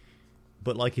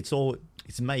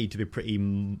it's made to be pretty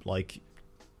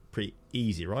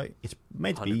easy, right? It's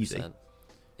made to be easy.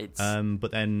 It's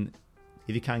but then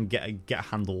if you can get a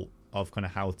handle of kind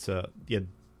of how to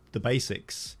the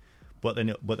basics, but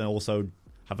then also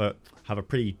have a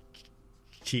pretty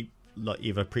cheap like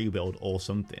either pre-build or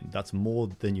something that's more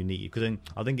than you need, because then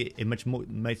I think it makes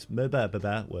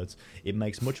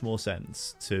much more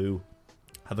sense to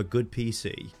have a good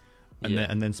PC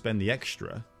and then spend the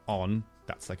extra on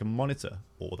that's like a monitor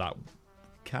or that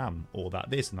cam or that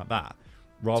this and that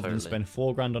rather than spend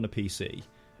 $4,000 on a PC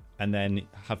and then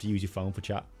have to use your phone for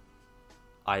chat.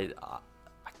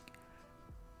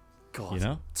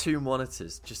 God, 2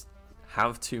 monitors. Just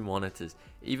have 2 monitors.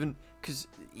 Even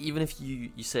if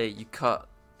you say you cut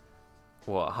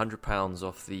 £100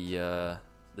 off the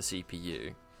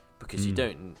CPU because you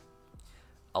don't.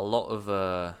 A lot of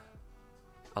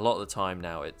the time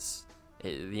now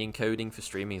the encoding for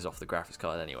streaming is off the graphics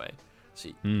card anyway. So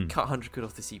you cut 100 quid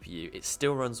off the CPU. It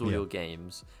still runs all your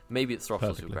games. Maybe it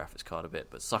throttles your graphics card a bit,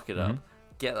 but suck it up.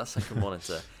 Get that second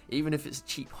monitor. Even if it's a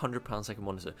cheap £100 second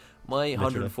monitor. My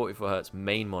 144 Hz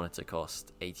main monitor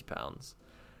cost £80.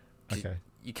 Okay.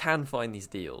 You can find these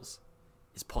deals.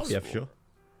 It's possible. Yeah, for sure.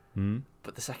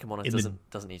 But the second monitor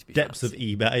doesn't need to be depths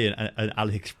fancy. of eBay and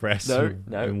AliExpress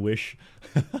and Wish.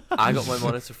 I got my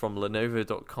monitor from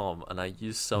Lenovo.com and I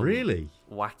used some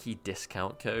wacky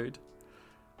discount code.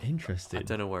 Interesting. I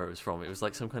don't know where it was from. It was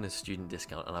like some kind of student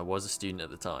discount, and I was a student at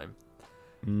the time.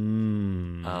 I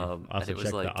have to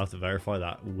check that. I have to verify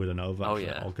that with Lenovo. Oh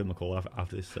yeah, I'll give them a call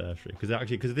after this stream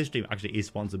because this stream actually is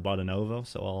sponsored by Lenovo,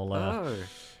 so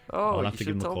I'll have to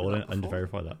give them a call and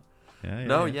verify that.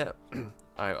 Yeah.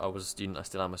 I was a student. I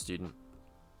still am a student.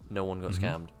 No one got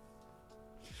scammed.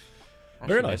 Actually,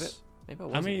 very nice. Maybe I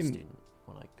wasn't a student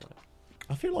when I got it.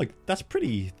 I feel like that's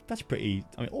pretty. I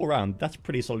mean, all around, that's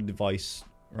pretty solid device,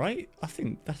 right? I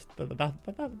think that's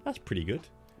pretty good.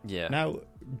 Yeah. Now,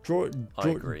 draw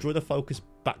the focus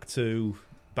back to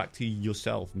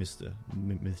yourself, Mr.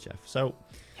 Chef. So,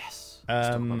 yes.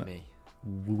 Talk about me.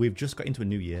 We've just got into a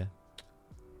new year,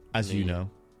 as you know,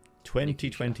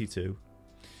 2022.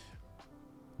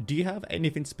 Do you have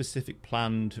anything specific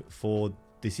planned for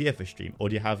this year for stream, or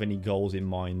do you have any goals in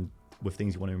mind with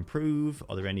things you want to improve?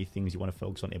 Are there any things you want to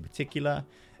focus on in particular?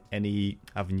 Any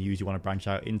avenues you want to branch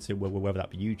out into, whether that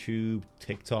be YouTube,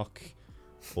 TikTok,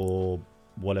 or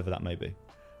whatever that may be?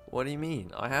 What do you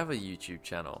mean? I have a YouTube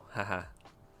channel. Haha.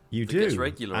 You do? Gets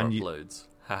regular uploads.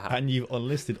 Haha. And you've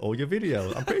unlisted all your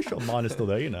videos. I'm pretty sure mine are still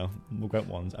there, great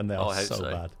ones, and they are so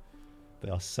bad.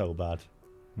 They are so bad.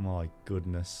 My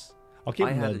goodness. I'll keep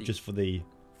them there just for the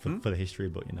history,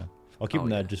 but I'll keep them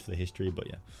there just for the history, but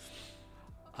yeah.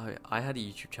 I had a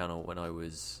YouTube channel when I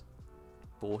was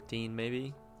 14,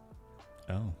 maybe.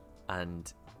 Oh.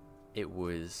 And it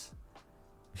was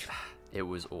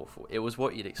awful. It was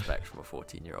what you'd expect from a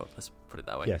 14-year-old. Let's put it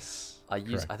that way. Yes. I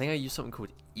think I used something called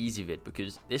EasyVid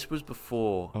because this was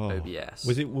before OBS.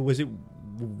 Was it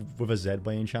with a Z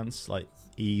by any chance? Like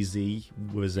easy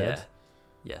with a Z? Yeah.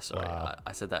 Yeah, sorry. Wow.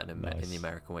 I said that in the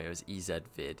American way. It was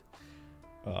EZVid.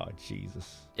 Oh,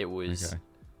 Jesus. It was... Okay.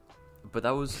 But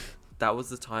that was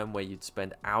the time where you'd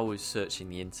spend hours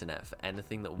searching the internet for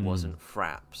anything that wasn't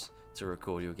Fraps to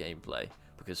record your gameplay.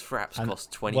 Because Fraps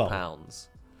cost £20.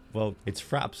 Well, it's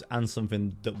Fraps and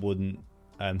something that wouldn't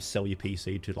sell your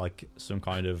PC to like some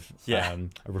kind of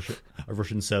a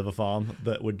Russian server farm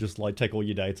that would just like take all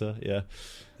your data. Yeah.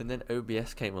 And then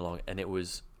OBS came along and it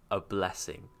was a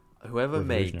blessing. Whoever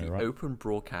made the open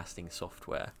broadcasting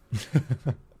software,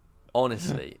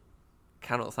 honestly,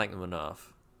 cannot thank them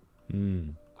enough.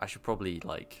 I should probably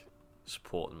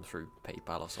support them through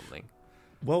PayPal or something.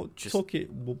 Well,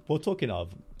 we're talking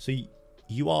of. So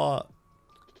you are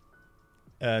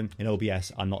in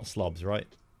OBS and not slobs, right?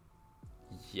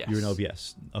 Yes. You're in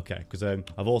OBS, okay? Because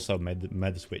I've also made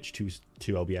the switch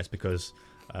to OBS because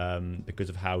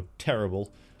of how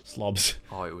terrible slobs.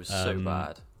 Oh, it was so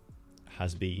bad.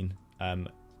 Has been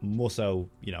more so,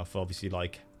 for obviously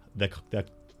their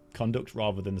conduct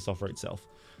rather than the software itself.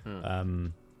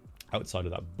 Outside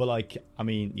of that, but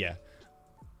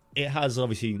it has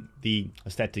obviously the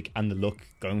aesthetic and the look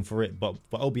going for it. But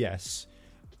OBS,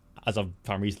 as I've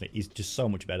found recently, is just so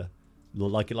much better.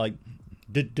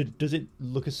 Does it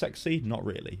look as sexy? Not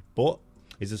really. But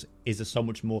is there so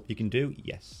much more you can do?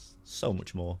 Yes, so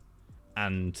much more,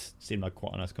 and seemed like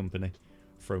quite a nice company.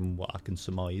 From what I can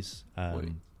surmise,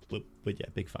 but yeah,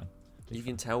 big fan. You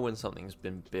can tell when something's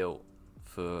been built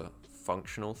for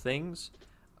functional things,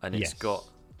 and it's got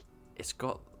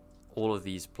all of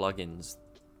these plugins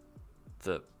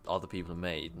that other people have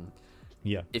made. And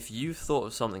if you've thought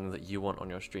of something that you want on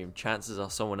your stream, chances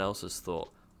are someone else has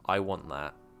thought, "I want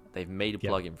that." They've made a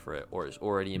plugin for it, or it's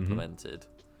already implemented.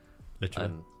 Literally,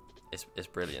 and it's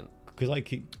brilliant. Because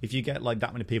if you get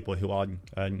that many people who are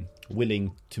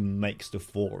willing to make stuff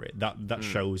for it, that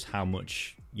shows how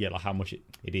much how much it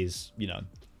is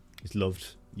it's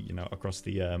loved across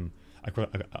the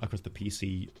across the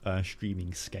PC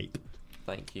streaming scape.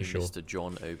 Thank you, Mr.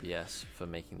 John OBS, for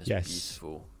making this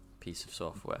beautiful piece of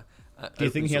software. Do you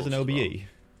think he has an OBE?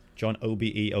 John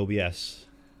OBE OBS.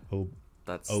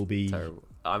 That's OB. terrible.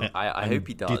 I hope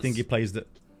he does. Do you think he plays the?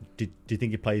 Do you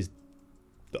think he plays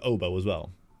the oboe as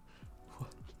well?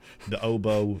 The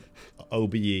oboe,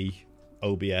 OBE,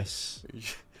 OBS.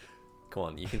 Come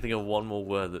on, you can think of one more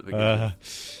word that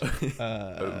begins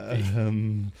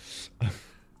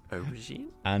Aubergine?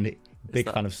 And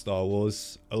big fan of Star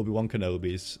Wars. Obi-Wan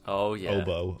Kenobi's. Oh, yeah.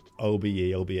 Oboe,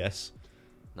 OBE, OBS.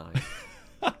 Nice.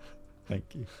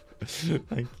 Thank you.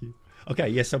 Thank you. Okay,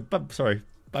 yeah, so, sorry.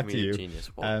 back to you.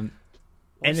 Genius.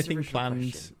 Anything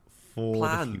planned for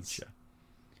the future?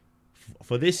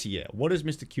 For this year, what does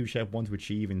Mr. qChef want to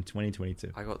achieve in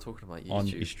 2022? I got talking about YouTube. On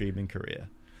his streaming career.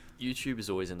 YouTube is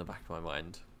always in the back of my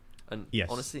mind. And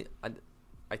honestly,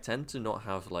 I tend to not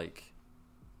have like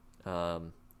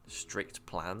strict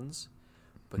plans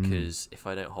because if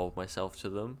I don't hold myself to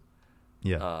them,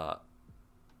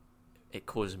 it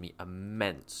causes me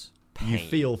immense pain. You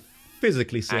feel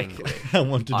physically sick and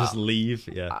want to just leave.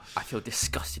 Yeah, I feel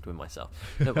disgusted with myself.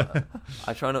 No, but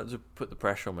I try not to put the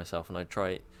pressure on myself, and I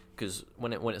try because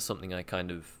when it's something I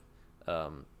kind of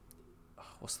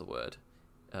what's the word,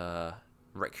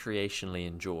 recreationally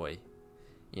enjoy.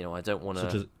 You know, I don't want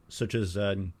to such as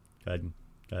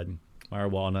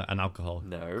marijuana and alcohol.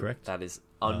 No, correct. That is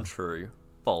untrue.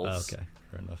 False. Okay,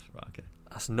 fair enough. Right, okay,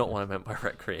 that's not what I meant by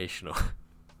recreational.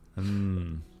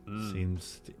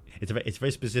 Seems it's a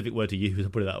very specific word to use.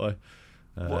 I'll put it that way.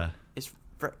 What? It's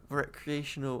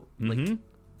recreational, like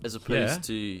as opposed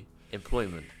to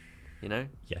employment. You know?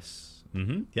 Yes.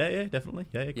 Yeah. Definitely.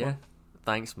 Yeah.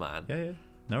 Thanks, man. Yeah.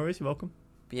 No worries. You're welcome.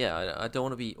 But yeah, I don't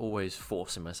want to be always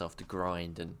forcing myself to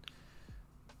grind,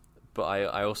 but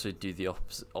I also do the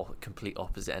complete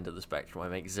opposite end of the spectrum. I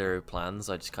make zero plans.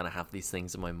 I just kind of have these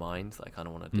things in my mind that I kind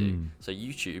of want to do. So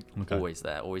YouTube, always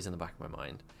there, always in the back of my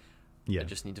mind. Yeah. I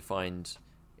just need to find.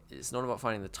 It's not about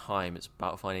finding the time. It's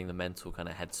about finding the mental kind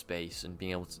of headspace and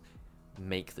being able to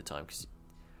make the time. Because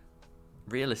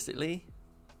realistically,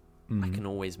 I can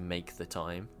always make the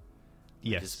time.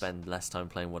 Yes. I just spend less time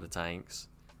playing Water Tanks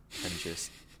and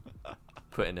just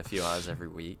put in a few hours every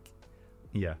week.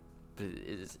 Yeah. But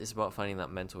it's about finding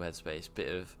that mental headspace, bit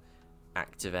of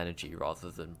active energy rather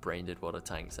than brain dead Water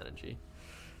Tanks energy.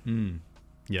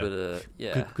 Yeah. But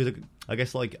yeah. Because I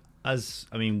guess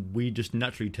we just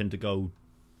naturally tend to go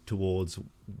towards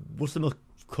what's the most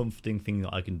comforting thing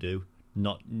that I can do,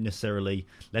 not necessarily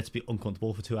let's be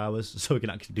uncomfortable for 2 hours so we can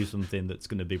actually do something that's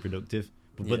going to be productive.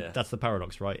 But that's the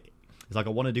paradox, right? It's like I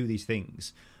want to do these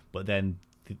things, but then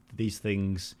these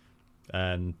things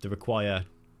they require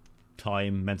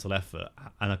time, mental effort,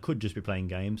 and I could just be playing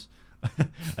games. and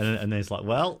then it's like,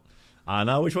 well, I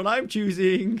know which one I'm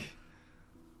choosing.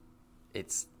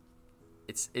 It's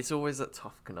always that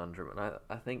tough conundrum, and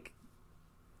I think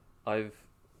I've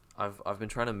been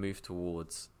trying to move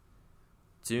towards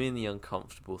doing the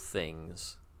uncomfortable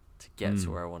things to get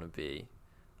to where I want to be,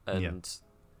 and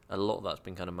a lot of that's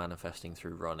been kind of manifesting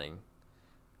through running,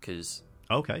 because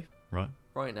right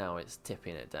now it's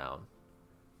tipping it down,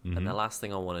 and the last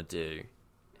thing I want to do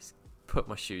is put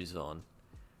my shoes on,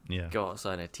 go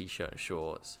outside in a t-shirt and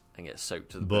shorts, and get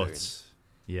soaked to the bone.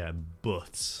 Yeah,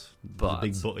 but there's a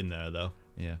big but in there, though.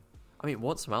 Yeah. I mean,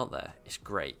 once I'm out there, it's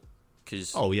great.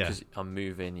 Because I'm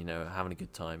moving, having a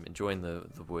good time, enjoying the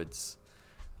woods.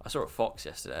 I saw a fox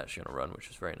yesterday, actually, on a run, which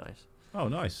was very nice. Oh,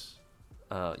 nice.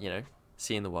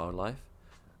 Seeing the wildlife.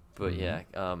 But,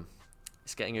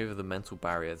 it's getting over the mental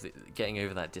barrier, getting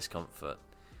over that discomfort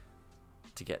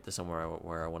to get to somewhere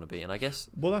where I want to be. And I guess...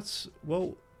 I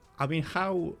mean,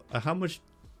 how much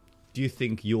do you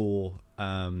think your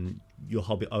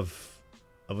hobby of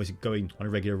obviously going on a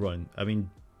regular run, I mean,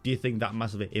 do you think that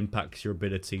massively impacts your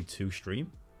ability to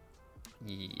stream?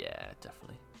 Yeah,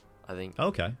 definitely. I think...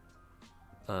 Okay.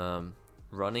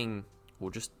 Running,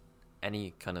 or just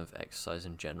any kind of exercise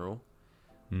in general,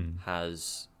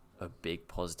 has a big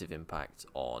positive impact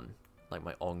on like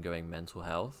my ongoing mental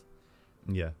health.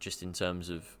 Yeah. Just in terms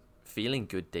of feeling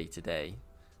good day to day.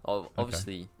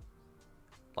 Obviously,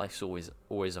 life's always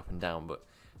up and down, but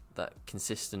that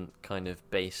consistent kind of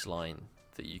baseline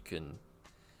that you can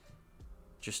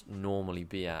just normally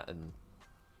be at, and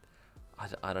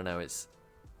I don't know, it's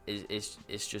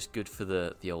just good for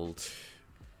the old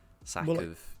sack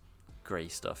of grey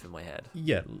stuff in my head.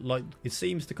 Yeah, like it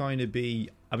seems to kind of be,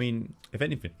 I mean, if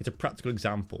anything, it's a practical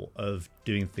example of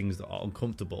doing things that are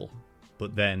uncomfortable,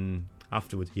 but then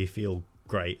afterwards you feel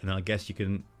great, and then I guess you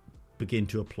can begin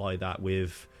to apply that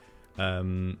with,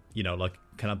 like,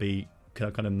 can I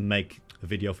kind of make a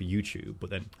video for YouTube, but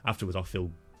then afterwards I'll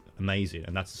feel amazing,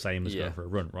 and that's the same as going for a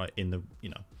run, right? In the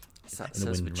in the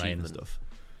wind and rain and stuff.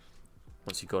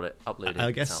 Once you got it uploaded,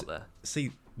 I guess, it's out there.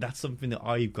 See, that's something that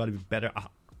I've got to be better at.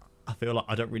 I feel like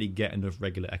I don't really get enough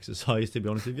regular exercise, to be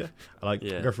honest with you. I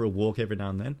go for a walk every now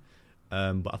and then,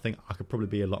 but I think I could probably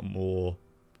be a lot more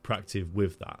proactive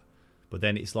with that. But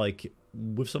then it's like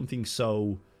with something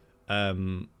so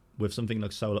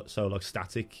like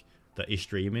static that is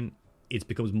streaming, it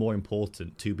becomes more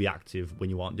important to be active when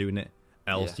you aren't doing it.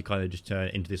 Else you kind of just turn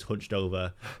into this hunched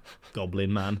over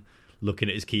goblin man looking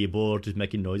at his keyboard, just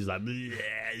making noises like,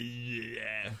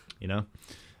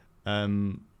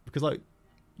 because like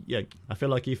yeah, I feel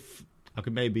like if I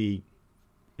could maybe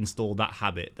install that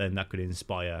habit, then that could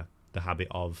inspire the habit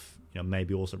of, you know,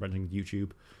 maybe also branching into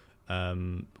YouTube.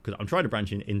 Because I'm trying to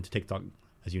branch into TikTok,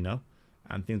 as you know,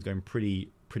 and things are going pretty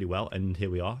well. And here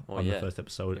we are on the first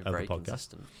episode of the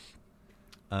podcast.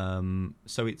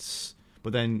 So it's,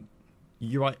 but then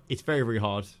you're right. It's very, very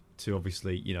hard to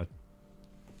obviously, you know,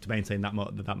 to maintain that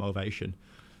motivation.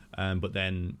 But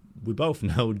then we both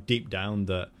know deep down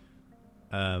that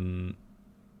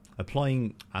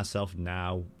applying ourselves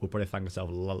now, we'll probably thank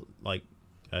ourselves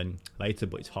later,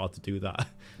 but it's hard to do that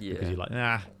because you're like,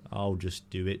 nah, I'll just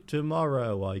do it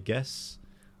tomorrow, I guess.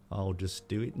 I'll just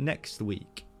do it next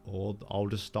week, or I'll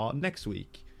just start next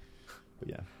week. But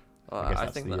yeah, I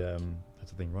think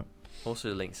that's the thing, right?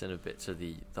 Also links in a bit to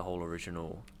the whole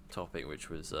original topic, which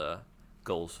was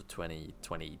goals for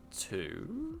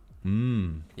 2022.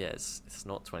 Yeah, it's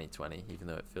not 2020, even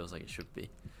though it feels like it should be.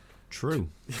 True.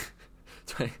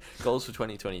 Goals for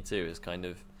 2022 is kind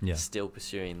of still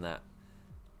pursuing that,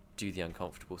 do the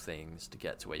uncomfortable things to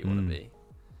get to where you want to be.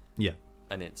 Yeah.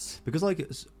 And it's... Because, like,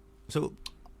 so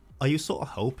are you sort of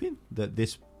hoping that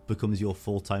this becomes your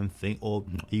full-time thing, or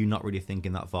are you not really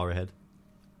thinking that far ahead?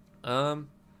 I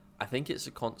think it's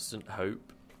a constant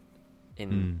hope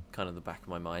in kind of the back of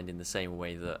my mind, in the same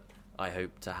way that I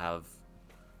hope to have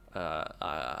a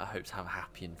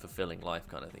happy and fulfilling life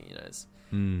kind of thing, you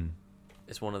know.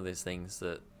 It's one of those things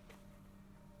that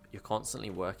you're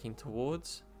constantly working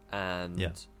towards, and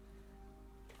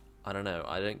I don't know,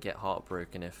 I don't get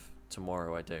heartbroken if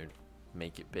tomorrow I don't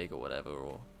make it big or whatever,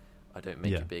 or I don't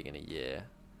make it big in a year.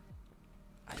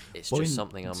 It's just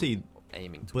something I'm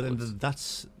aiming towards. But then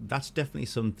that's definitely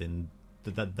something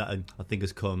that I think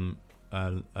has come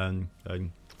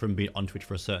from being on Twitch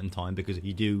for a certain time, because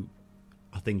you do,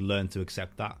 I think, learn to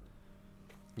accept that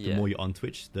the more you're on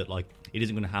Twitch, that like it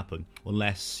isn't going to happen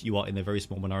unless you are in a very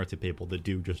small minority of people that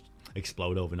do just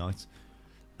explode overnight.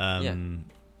 But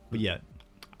yeah,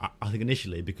 I think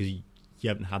initially, because you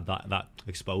haven't had that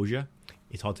exposure,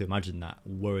 it's hard to imagine that.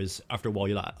 Whereas after a while,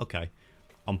 you're like, okay,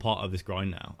 I'm part of this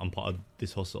grind now. I'm part of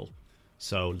this hustle.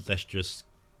 So let's just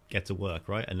get to work,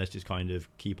 right? And let's just kind of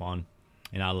keep on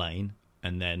in our lane.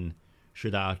 And then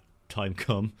should our time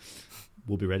come,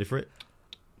 we'll be ready for it.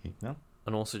 No?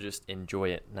 And also just enjoy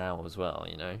it now as well,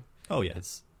 you know? Oh, yeah.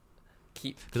 It's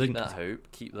keep that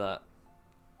hope, keep that,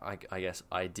 I guess,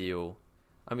 ideal.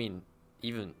 I mean,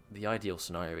 even the ideal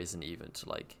scenario isn't even to,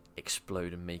 like,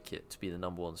 explode and make it to be the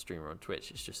number one streamer on Twitch.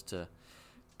 It's just to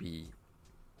be,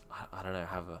 I don't know,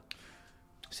 have a...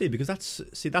 Because that's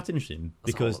interesting,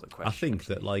 because I think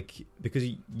that, like, because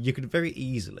you could very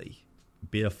easily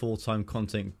be a full-time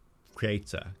content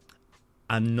creator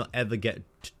and not ever get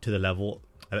to the level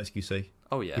of XQC.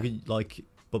 Oh yeah. Could, like,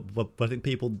 but I think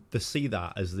people, they see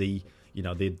that as the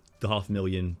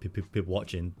 500,000 people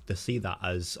watching. They see that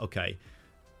as, okay,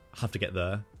 I have to get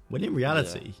there. When in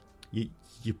reality,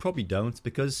 you probably don't,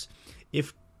 because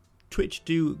if Twitch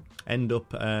do end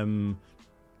up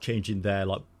changing their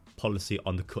like policy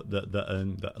on the cut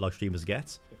that live streamers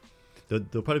get, there'll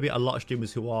probably be a lot of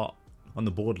streamers who are on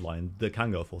the borderline that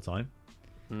can go full time.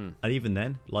 And even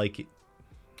then, like,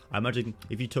 I imagine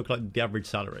if you took like the average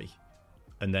salary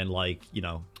and then, like, you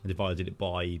know, divided it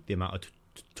by the amount of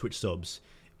Twitch subs,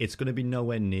 it's going to be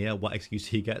nowhere near what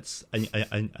XQC gets,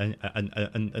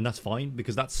 and that's fine,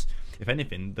 because that's, if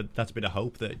anything, that's a bit of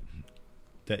hope that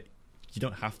you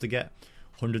don't have to get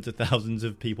hundreds of thousands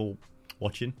of people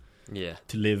watching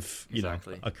to live, you know,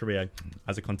 a career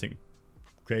as a content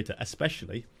creator,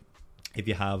 especially if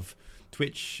you have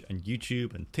Twitch and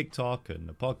YouTube and TikTok and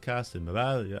a podcast and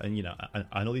you know,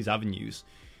 and all these avenues.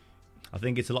 I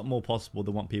think it's a lot more possible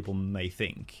than what people may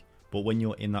think. But when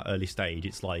you're in that early stage,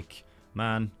 it's like,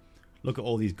 man, look at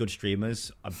all these good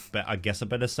streamers. I guess I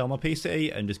better sell my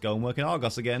PC and just go and work in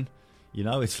Argos again. You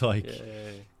know, it's like,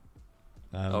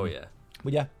 but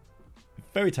yeah,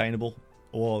 very attainable,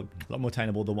 or a lot more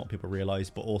attainable than what people realise.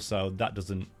 But also, that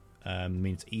doesn't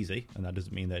mean it's easy, and that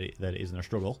doesn't mean that it isn't a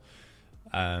struggle.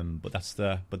 But that's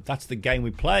the game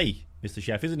we play, Mr.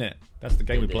 Chef, isn't it? That's the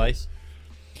game we play.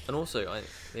 And also,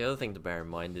 the other thing to bear in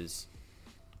mind is,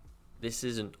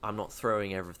 I'm not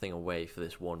throwing everything away for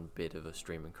this one bit of a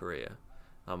streaming career.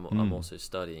 I'm also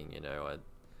studying, you know.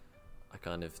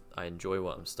 I enjoy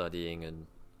what I'm studying, and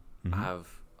I have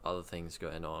other things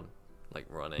going on, like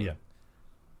running. Yeah.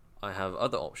 I have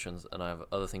other options, and I have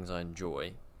other things I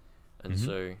enjoy, and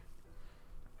so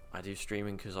I do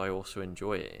streaming because I also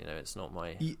enjoy it. You know, it's not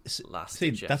my last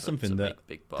ditch that's effort to make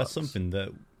big bucks.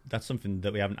 That's something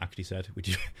that we haven't actually said, which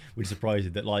is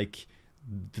surprising. That, like,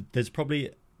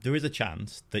 there is a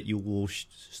chance that you will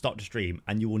start to stream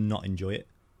and you will not enjoy it.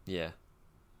 Yeah.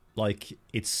 like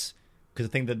it's because I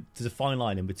think that there's a fine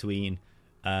line in between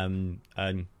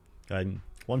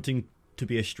wanting to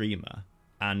be a streamer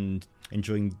and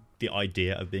enjoying the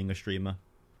idea of being a streamer,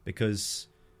 because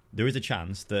there is a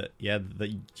chance that that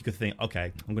you could think,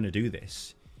 okay, I'm going to do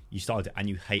this. You start it and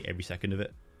you hate every second of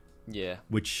it. Yeah,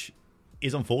 which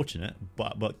is unfortunate,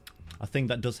 but I think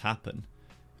that does happen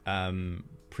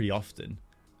pretty often.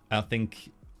 And I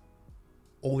think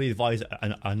all the advice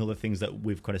and other things that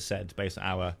we've kind of said based on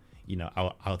our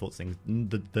our thoughts, things,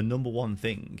 the number one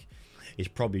thing is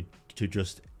probably to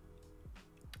just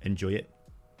enjoy it,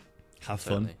 have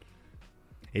fun.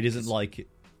 It isn't like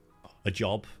a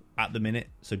job at the minute,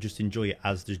 so just enjoy it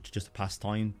as just a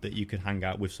pastime that you can hang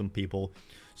out with some people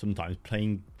sometimes,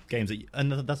 playing games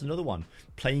and that's another one,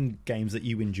 playing games that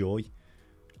you enjoy.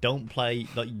 Don't play,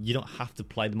 like, you don't have to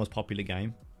play the most popular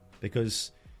game,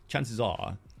 because chances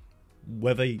are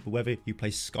whether you play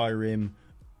Skyrim,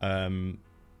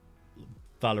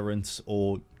 Valorant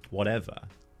or whatever,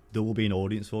 there will be an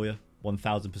audience for you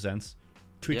 1000%.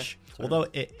 Twitch, although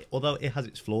it has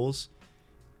its flaws,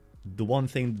 the one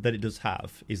thing that it does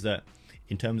have is that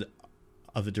in terms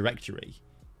of the directory,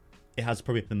 it has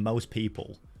probably the most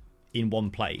people in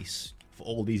one place for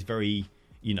all these very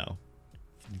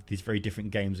these very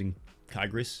different games and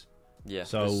categories. Yeah,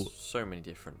 so many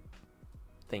different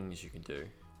things you can do.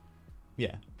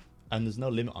 Yeah, and there's no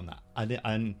limit on that.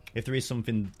 And if there is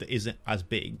something that isn't as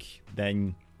big,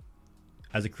 then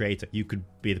as a creator, you could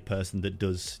be the person that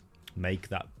does make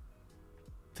that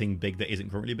thing big that isn't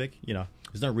currently big.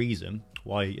 There's no reason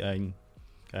why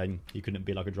you couldn't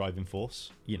be like a driving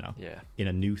force, in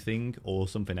a new thing or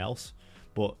something else.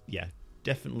 But yeah,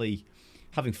 definitely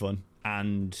having fun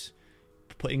and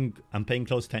paying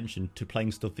close attention to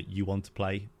playing stuff that you want to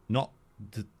play, not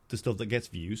the stuff that gets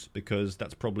views, because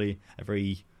that's probably a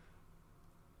very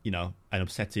an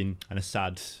upsetting and a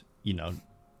sad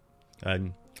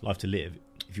life to live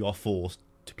if you are forced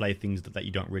to play things that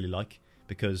you don't really like,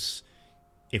 because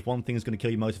if one thing is going to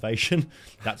kill your motivation,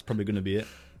 that's probably going to be it.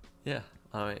 Yeah,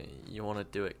 you want to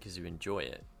do it because you enjoy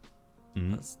it.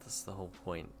 That's the whole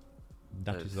point.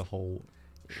 That is the whole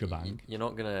shebang. You're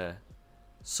not going to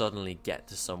suddenly get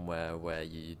to somewhere where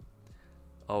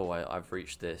I've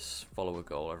reached this follower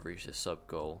goal, I've reached this sub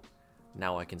goal,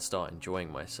 now I can start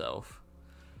enjoying myself.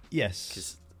 Yes,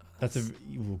 because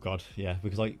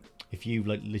like if you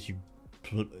like literally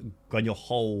gone your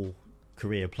whole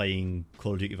career playing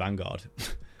Call of Duty Vanguard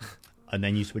and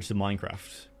then you switch to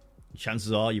Minecraft,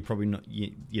 chances are you're probably not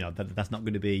that's not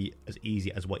going to be as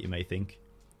easy as what you may think.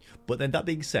 But then that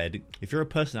being said, if you're a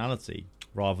personality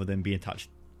rather than being attached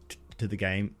to the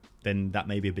game, then that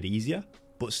may be a bit easier.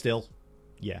 But still,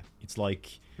 it's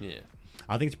like,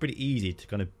 I think it's pretty easy to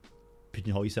kind of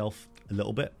pigeonhole yourself a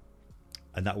little bit,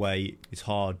 and that way it's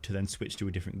hard to then switch to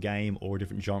a different game or a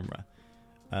different genre.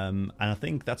 And I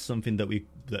think that's something that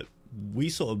we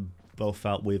sort of both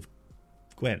felt with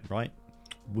Gwen, right?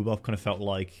 We both kind of felt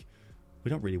like we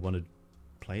don't really want to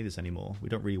play this anymore. We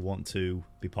don't really want to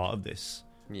be part of this.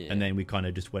 Yeah. And then we kind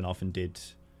of just went off and did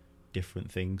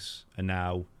different things. And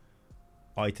now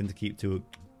I tend to keep to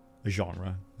a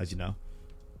genre, as you know,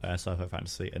 sci-fi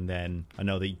fantasy. And then I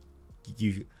know that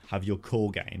you have your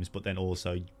core games, but then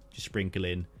also you sprinkle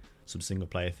in some single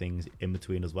player things in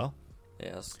between as well.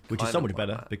 Yeah, which is so much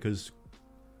better, because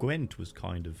Gwent was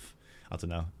kind of, I don't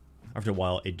know, after a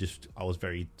while I was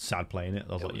very sad playing it.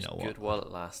 I was like, you know what? It was good while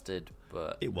it lasted,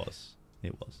 but it was.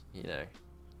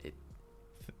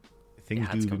 Things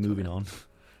do be moving on.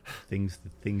 things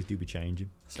do be changing.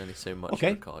 There's only so much of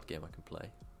a card game I can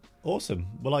play. Awesome.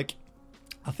 Well, like,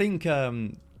 I think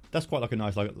that's quite like a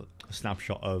nice a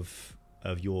snapshot of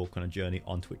your kind of journey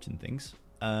on Twitch and things.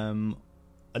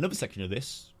 Another section of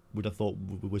this, which I thought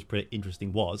was pretty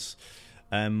interesting, was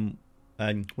when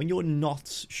you're not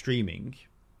streaming,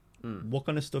 what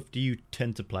kind of stuff do you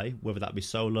tend to play, whether that be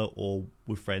solo or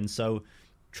with friends? So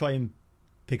try and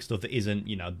pick stuff that isn't,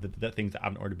 the things that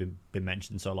haven't already been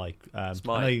mentioned. So like,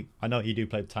 Smite. I know you do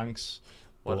play tanks.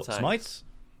 Smite?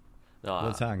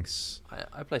 No, tanks.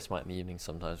 I play Smite in the evening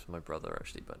sometimes with my brother,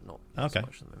 actually, but not so much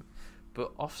at the moment.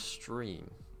 But off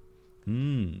stream,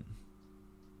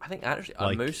 I think actually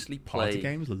I mostly play party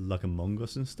games like Among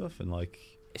Us and stuff, and like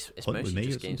it's mostly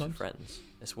just games with friends.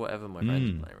 It's whatever my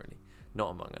friends play, really.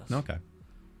 Not Among Us. Okay.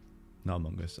 Not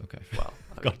Among Us. Okay. Well,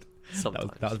 God,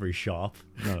 sometimes that was very sharp.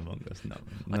 Not Among Us. No.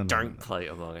 I don't play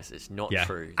Among Us. It's not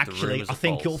true. Actually, I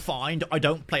think you'll find I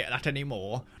don't play that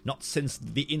anymore. Not since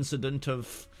the incident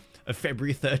of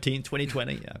February 13th,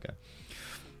 2020. Yeah. Okay.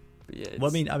 But yeah.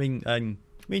 Well, I mean,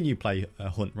 me and you play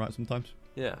Hunt, right? Sometimes.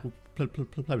 Yeah. We'll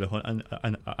play with Hunt,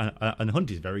 and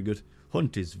Hunt is very good.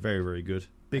 Hunt is very, very good.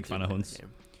 Big fan of hunts.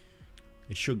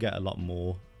 It should get a lot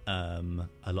more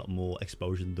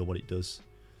exposure than what it does.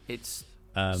 It's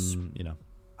you know,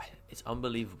 it's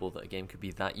unbelievable that a game could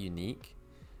be that unique.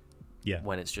 Yeah.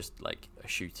 When it's just like a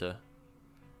shooter.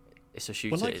 It's a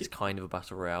shooter. Well, like, it's kind of a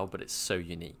battle royale, but it's so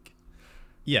unique.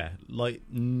 Yeah, like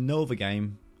no other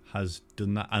game has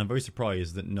done that, and I'm very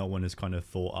surprised that no one has kind of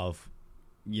thought of,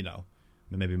 you know,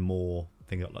 maybe more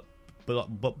things like.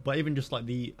 But even just like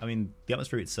the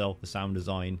atmosphere itself, the sound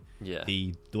design,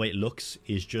 the way it looks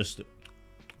is just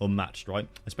unmatched, right?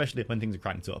 Especially when things are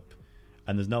cranked up,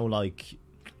 and there's no like,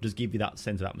 just give you that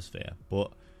sense of atmosphere.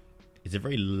 But it's a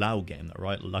very loud game,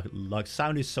 right? Like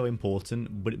sound is so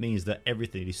important, but it means that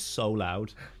everything is so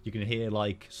loud. You can hear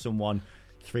like someone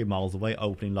 3 miles away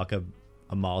opening like a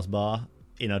Mars bar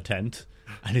in a tent,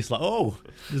 and it's like, oh,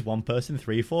 there's one person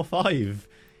 3, 4, 5.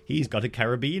 He's got a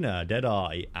carabiner,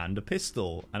 Deadeye, and a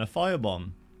pistol, and a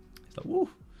firebomb. It's like, woo,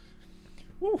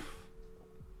 woo.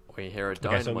 Or you hear a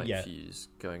dynamite fuse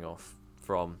going off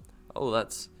from,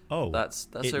 that's it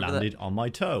over landed there. on my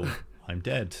toe. I'm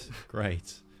dead.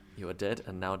 Great. You are dead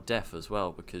and now deaf as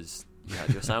well because you had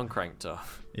your sound cranked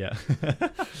off. Yeah.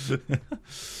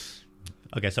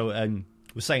 Okay, so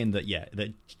we're saying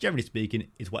that generally speaking,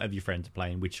 it's whatever your friends are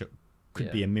playing, which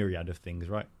could be a myriad of things,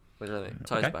 right? Which I think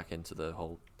ties back into the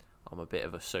whole, I'm a bit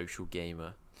of a social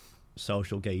gamer.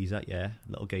 Social geezer,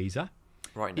 little geezer.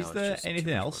 Right now, is there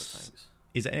anything else?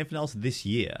 Is there anything else this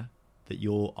year that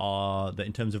that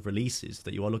in terms of releases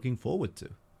that you are looking forward to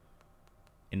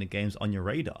in the games on your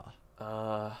radar?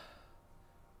 I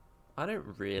don't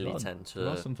really tend to.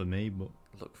 Not some for me, but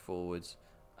look forwards.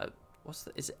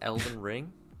 Is it Elden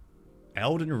Ring?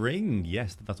 Elden Ring,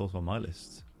 yes, that's also on my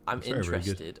list. I'm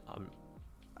interested.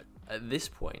 At this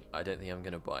point, I don't think I'm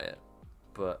going to buy it,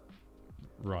 but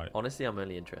honestly, I'm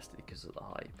only interested because of the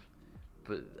hype.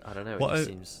 But I don't know. It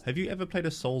seems. Have you ever played a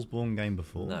Soulsborne game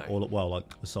before? No. Or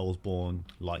like a Soulsborne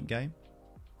light game?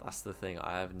 That's the thing.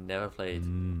 I have never played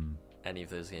any of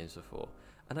those games before,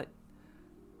 and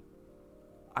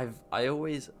I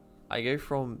go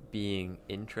from being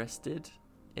interested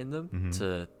in them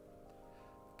to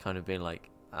kind of being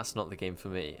like, that's not the game for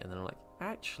me, and then I'm like,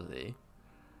 actually,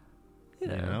 you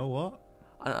know what?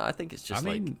 I think it's just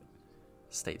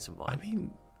states of mind. I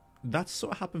mean, that's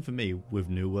sort of happened for me with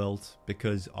New World,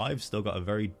 because I've still got a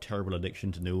very terrible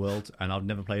addiction to New World, and I've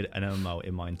never played an MMO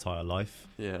in my entire life.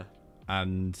 Yeah.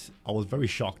 And I was very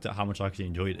shocked at how much I actually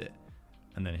enjoyed it.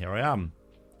 And then here I am,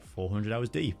 400 hours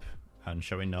deep, and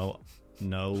showing no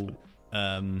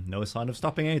sign of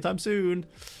stopping anytime soon.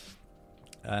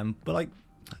 But like,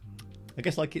 I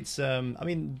guess like it's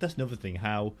that's another thing,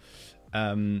 how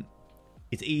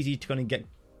it's easy to kind of get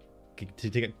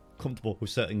comfortable with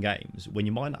certain games when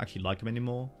you might not actually like them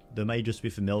anymore. They may just be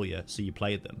familiar, so you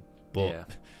play them.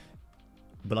 But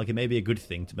like, it may be a good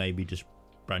thing to maybe just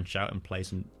branch out and play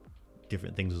some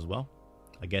different things as well,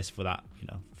 I guess, for that,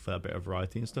 for that bit of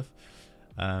variety and stuff.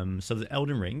 So the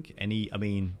Elden Ring,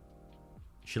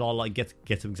 should I like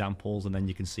get some examples and then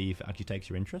you can see if it actually takes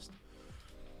your interest?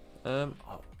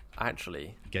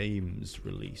 Actually, games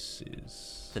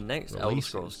releases. The next Elder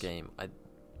Scrolls game, I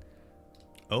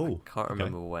can't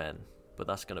remember when, but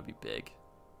that's gonna be big.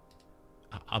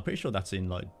 I'm pretty sure that's in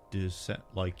like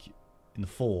in the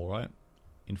fall, right?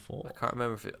 In fall. I can't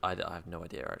remember if I have no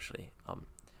idea actually.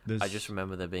 I just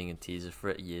remember there being a teaser for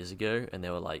it years ago, and they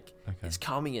were like, "It's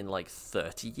coming in like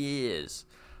 30 years."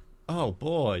 Oh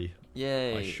boy!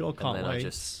 Yay! I sure can't and then wait. I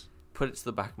just put it to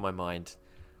the back of my mind,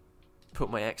 put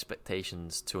my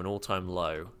expectations to an all-time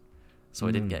low, so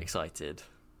I didn't get excited.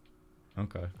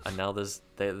 Okay. And now they're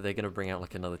going to bring out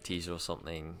like another teaser or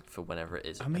something for whenever it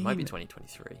is. It might be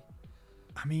 2023.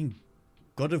 I mean,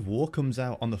 God of War comes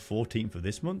out on the 14th of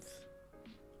this month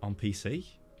on PC,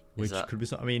 which could be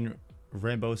something. I mean,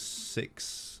 Rainbow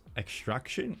Six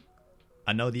Extraction.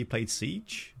 I know that you played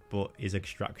Siege, but is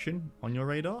Extraction on your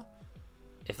radar?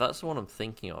 If that's the one I'm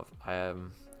thinking of, I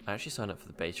actually signed up for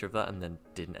the beta of that and then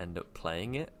didn't end up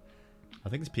playing it. I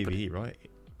think it's PvE, right?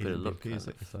 But it looked kind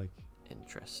of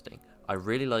interesting. I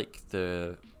really like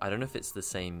I don't know if it's the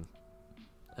same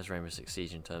as Rainbow Six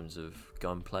Siege in terms of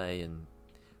gunplay and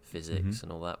physics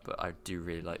and all that, but I do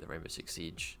really like the Rainbow Six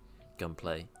Siege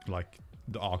gunplay. Like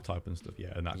the archetype and stuff,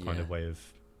 and that kind of way of...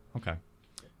 Okay.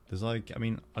 There's I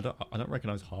don't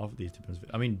recognise half of these, to be honest with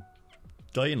you. I mean,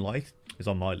 Dying Light is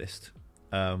on my list.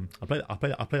 I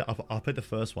played the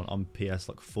first one on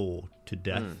PS4 to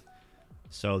death.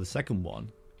 So the second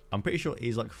one, I'm pretty sure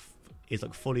is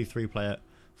fully three-player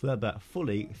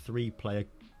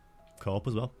co-op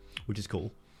as well, which is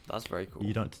cool. That's very cool.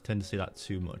 You don't tend to see that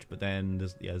too much, but then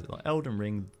there's like Elden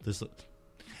Ring.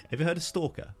 Have you heard of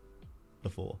Stalker?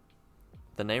 before?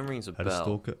 The name rings a bell.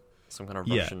 Stalker. Some kind of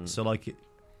Russian. So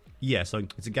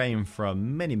it's a game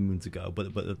from many moons ago,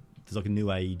 but there's like a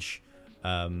new age,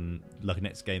 like a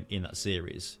next game in that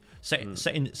series, set in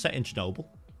Chernobyl,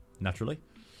 naturally,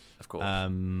 of course.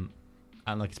 And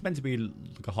like it's meant to be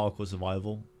like a hardcore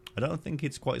survival. I don't think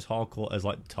it's quite as hardcore as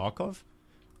like Tarkov,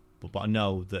 but I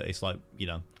know that it's like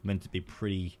meant to be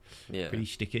pretty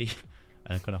sticky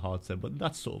and kind of hard to. But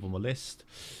that's sort of on my list.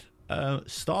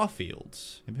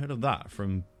 Starfield. Have you heard of that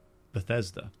from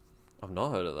Bethesda? I've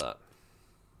not heard of that.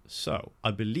 So,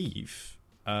 I believe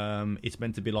it's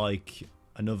meant to be like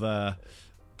another,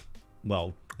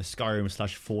 a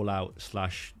Skyrim / Fallout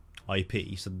 /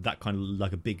 IP. So that kind of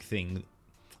like a big thing,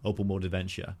 open world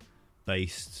adventure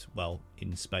based,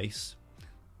 in space.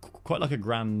 Quite like a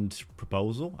grand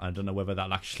proposal. I don't know whether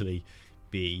that'll actually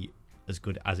be as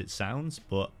good as it sounds,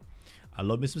 but I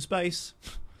love me some space.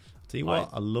 I'll tell you what,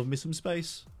 I love me some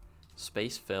space.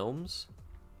 Space films,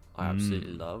 I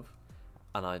absolutely love.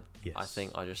 And I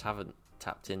think I just haven't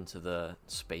tapped into the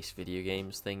space video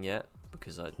games thing yet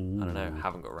because I don't know,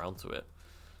 haven't got around to it.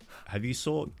 Have you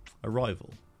saw Arrival,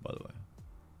 by the way?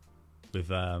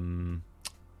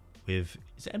 With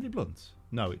is it Emily Blunt?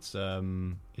 No, it's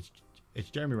Jeremy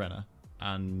Renner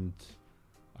and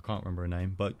I can't remember her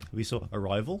name, but we saw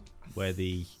Arrival I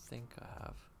think I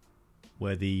have.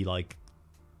 Where they're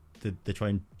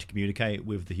trying to communicate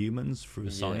with the humans through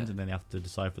signs, and then they have to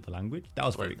decipher the language. That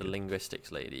was very good. The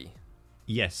linguistics lady.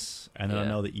 Yes, and then I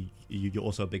know that you're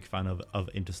also a big fan of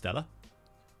Interstellar.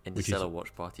 Interstellar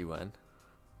watch party when?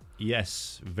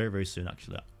 Yes, very, very soon,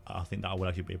 actually. I think that would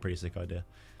actually be a pretty sick idea.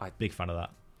 Big fan of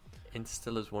that.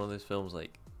 Interstellar's one of those films,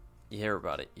 like, you hear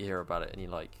about it, and you're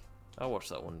like, I'll watch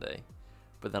that one day.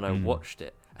 But then I watched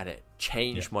it, and it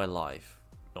changed my life.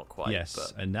 Not quite. Yes,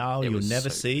 but and now you'll never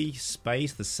see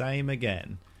space the same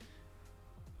again.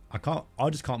 I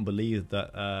just can't believe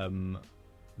that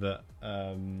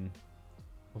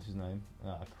what's his name?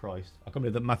 Christ. I can't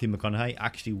believe that Matthew McConaughey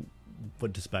actually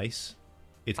went to space.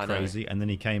 It's crazy. And then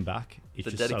he came back. It's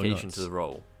the just dedication so to the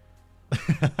role.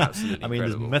 Absolutely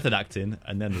incredible. There's method acting,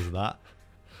 and then there's that.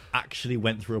 Actually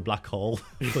went through a black hole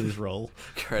for this role.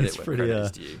 Credit where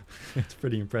credit's due. It's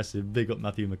pretty impressive. Big up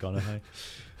Matthew McConaughey.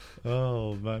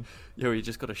 Oh man! Yo, you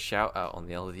just got a shout out on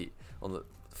the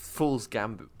Fool's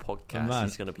Gambit podcast. Man,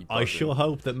 he's going to be buzzing. I sure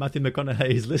hope that Matthew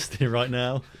McConaughey is listening right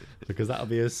now, because that'll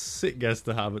be a sick guest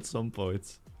to have at some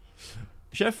point.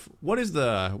 Chef, what is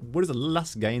the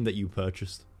last game that you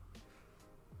purchased?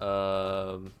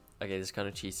 Okay, this is kind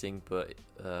of cheating, but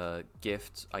I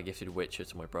gifted Witcher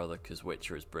to my brother because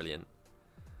Witcher is brilliant.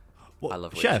 I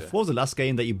love Witcher. Chef, what was the last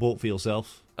game that you bought for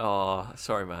yourself? Oh,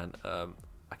 sorry, man. I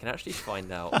can actually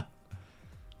find out.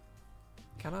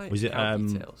 Can I? Was it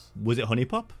details? Was it Honey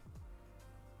Pop?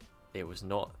 It was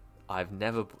not. I've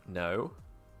never bought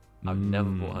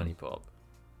Honey Pop.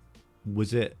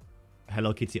 Was it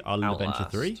Hello Kitty Island Adventure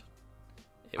 3?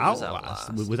 It was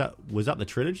Outlast. Was that the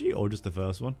trilogy or just the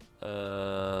first one?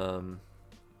 There's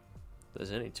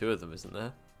only 2 of them, isn't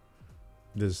there?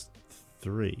 There's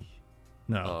 3.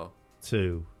 No,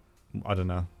 2. I don't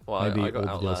know. Well, maybe I got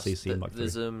all the Outlast. DLC seem like 3.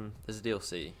 There's a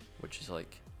DLC which is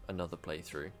like another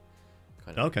playthrough.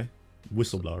 Kind of. Okay.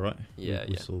 Whistleblower, right? Yeah,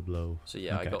 Whistleblow. So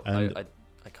yeah, okay.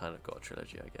 I kind of got a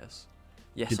trilogy, I guess.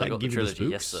 Yes, Did I that got give the trilogy. You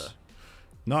the yes, sir.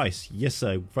 Nice. Yes,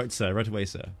 sir. Right away,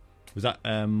 sir. Was that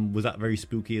very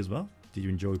spooky as well? Did you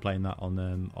enjoy playing that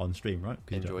on stream? Right?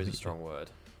 Enjoy is a strong word.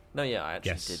 No, yeah, I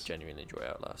actually did genuinely enjoy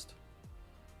Outlast.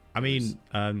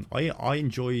 I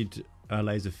enjoyed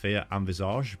Layers of Fear and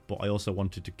Visage, but I also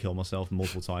wanted to kill myself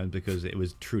multiple times because it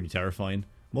was truly terrifying.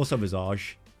 More so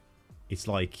Visage, it's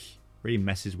like really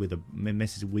messes with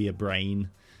your brain,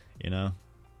 you know.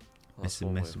 Well, that's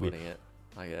one way of putting it,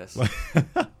 I guess.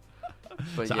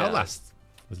 But so Outlast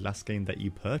was the last game that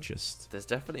you purchased. There's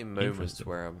definitely moments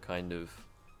where I'm kind of.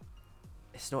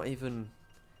 It's not even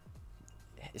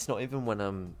when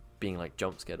I'm being like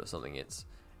jump scared or something. It's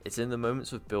in the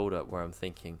moments of build up where I'm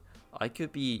thinking I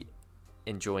could be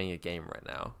enjoying a game right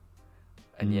now,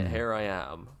 and yet here I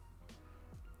am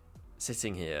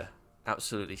sitting here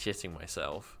absolutely shitting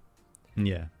myself.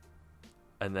 Yeah.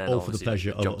 And then all for the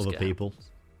pleasure of other people.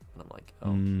 And I'm like,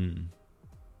 oh.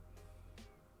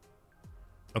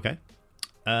 Okay.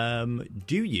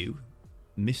 Do you,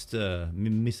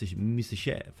 Mr.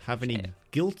 Chef, have any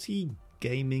guilty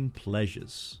gaming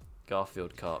pleasures?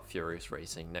 Garfield Kart Furious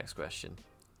Racing. Next question.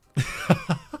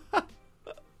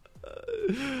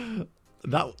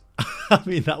 That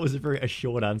was a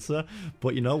short answer,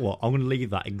 but you know what? I'm going to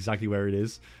leave that exactly where it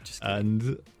is. Just kidding.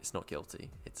 And it's not guilty.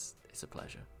 It's a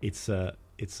pleasure. It's a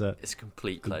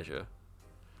complete pleasure.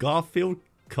 Garfield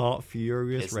Kart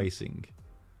Furious Racing.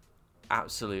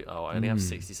 Absolute. Oh, I only have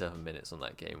 67 minutes on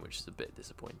that game, which is a bit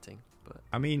disappointing. But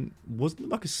I mean, wasn't it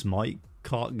like a Smite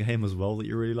kart game as well that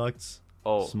you really liked?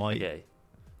 Oh, Smite, okay.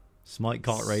 Smite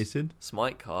kart racing.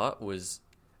 Smite kart was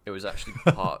actually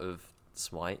part of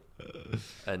Smite,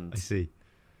 and I see.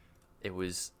 It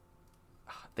was.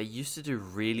 They used to do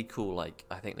really cool, like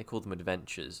I think they called them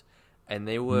adventures, and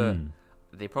they were.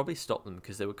 They probably stopped them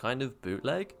because they were kind of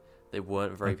bootleg. They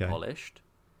weren't very polished.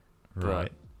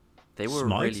 Right. They were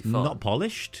Smite, really fun. Not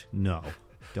polished? No.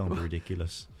 Don't be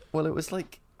ridiculous. Well, it was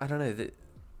like, I don't know,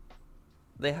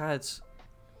 they had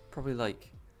probably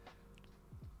like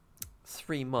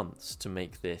 3 months to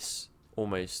make this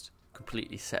almost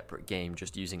completely separate game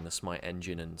just using the Smite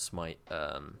engine and Smite,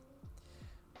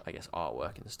 I guess,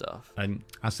 artwork and stuff. And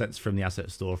assets from the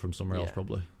asset store from somewhere else,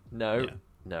 probably. No.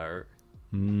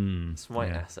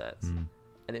 Smite assets.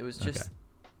 And it was just...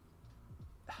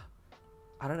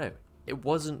 I don't know. It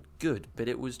wasn't good, but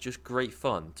it was just great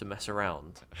fun to mess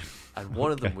around. And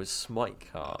one of them was Smite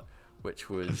Kart, which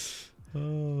was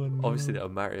obviously a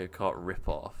Mario Kart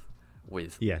rip-off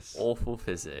with awful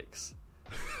physics,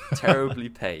 terribly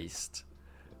paced,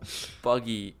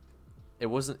 buggy. It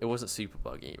wasn't super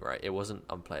buggy, right? It wasn't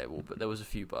unplayable, but there was a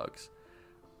few bugs.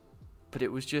 But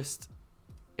it was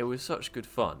such good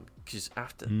fun because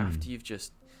after you've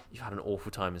had an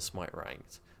awful time in Smite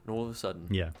ranked, and all of a sudden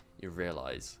you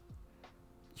realise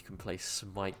you can play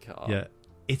Smite Kart. Yeah,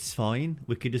 it's fine.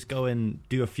 We could just go and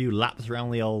do a few laps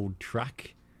around the old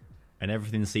track, and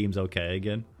everything seems okay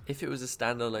again. If it was a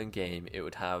standalone game, it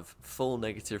would have full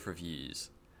negative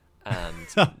reviews, and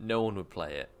no one would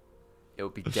play it. It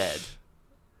would be dead.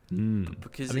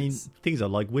 Because things are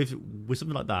like with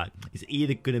something like that, it's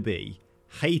either going to be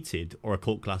hated or a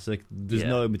cult classic. There's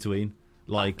no in between.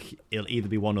 Like it'll either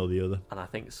be one or the other. And I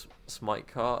think Smite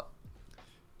Kart,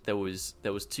 there was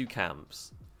 2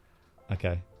 camps.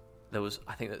 Okay.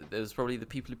 I think that there was probably the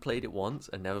people who played it once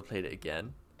and never played it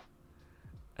again,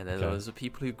 and then there was the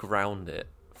people who ground it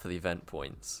for the event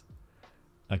points.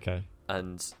 Okay.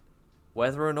 And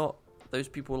whether or not those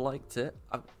people liked it,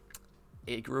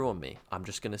 it grew on me. I'm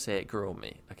just going to say it grew on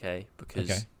me, okay? Because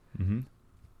it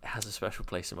has a special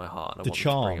place in my heart, and I want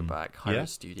to bring it back. Hyrule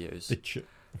Studios.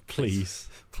 Please.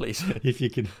 Please. if you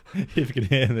can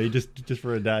hear me, just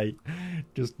for a day,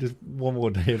 just one more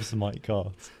day of Smite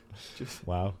Kart.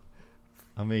 Wow.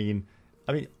 I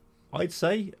would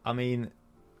say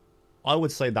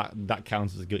that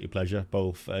counts as a guilty pleasure,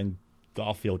 both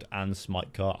Garfield and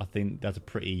Smite Kart. I think that's a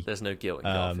pretty... There's no guilt in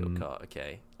Garfield Kart,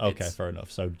 okay. Okay, fair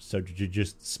enough. So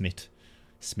just Smite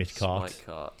Kart. Smite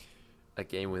Kart. A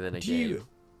game within a game.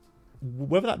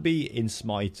 Whether that be in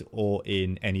Smite or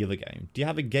in any other game, do you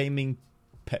have a gaming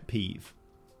pet peeve?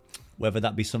 Whether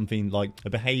that be something like a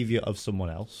behaviour of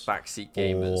someone else. Backseat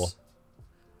gamers. Or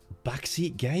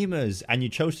backseat gamers. And you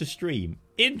chose to stream.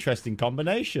 Interesting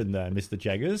combination there, Mr.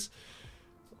 Jeggers.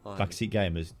 Backseat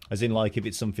gamers. As in, like, if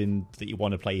it's something that you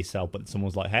want to play yourself, but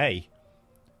someone's like, hey,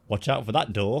 watch out for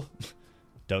that door.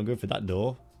 Don't go for that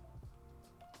door.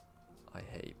 I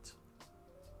hate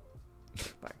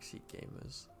backseat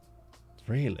gamers.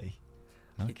 Really?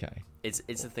 Okay. It's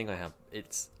a thing I have.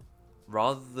 It's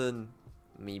rather than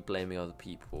me blaming other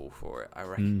people for it, I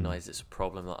recognise it's a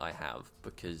problem that I have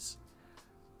because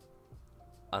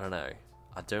I don't know.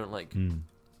 I don't like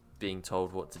being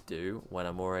told what to do when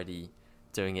I'm already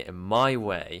doing it in my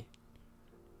way.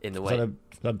 In the way. Was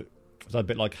that a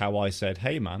bit like how I said,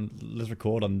 "Hey man, let's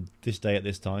record on this day at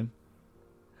this time"?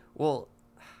 Well,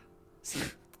 see,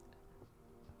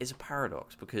 it's a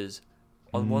paradox because.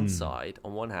 On one side,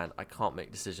 on one hand, I can't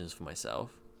make decisions for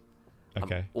myself.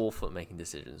 Okay. I'm awful at making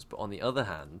decisions. But on the other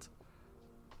hand,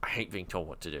 I hate being told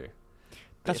what to do.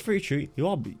 That's very true.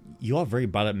 You are very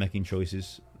bad at making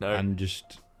choices. No. And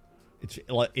just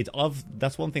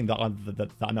that's one thing that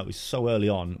I noticed so early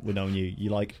on when knowing you.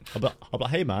 You're like, I'm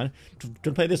like, hey man, do you want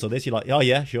to play this or this? You're like, oh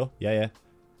yeah, sure, yeah,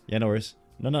 no worries.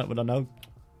 No. Do you want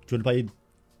to play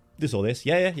this or this?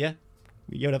 Yeah,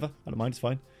 whatever. I don't mind. It's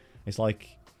fine. It's like.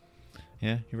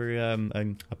 Yeah, you're very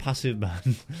a passive man.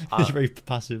 You're a very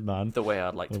passive man. The way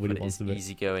I'd like to put it is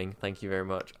easygoing. Thank you very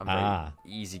much. I'm very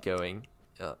easygoing.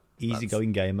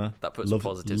 Easygoing gamer. That puts a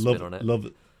positive spin on it.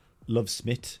 Love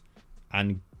Smite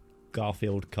and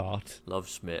Garfield Kart. Love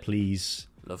Smite. Please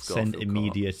love send Garfield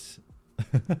immediate.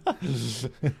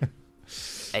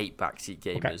 8 backseat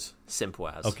gamers. Okay. Simple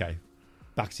as. Okay,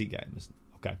 backseat gamers.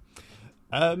 Okay.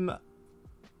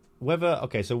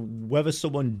 Whether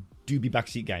someone do be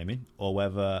backseat gaming or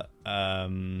whether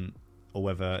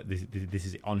this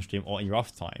is on stream or in your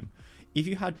off time, if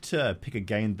you had to pick a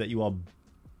game that you are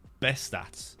best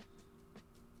at,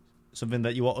 something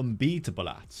that you are unbeatable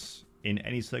at in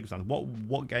any circumstance,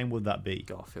 what game would that be?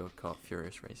 Garfield Kart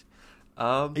Furious Racing.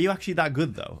 Are you actually that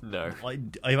good though? No.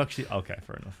 Are you actually okay?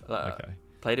 Fair enough. Okay.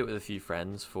 Played it with a few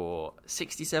friends for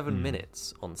 67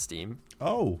 minutes on Steam.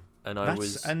 Oh,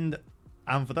 and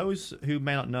and for those who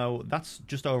may not know, that's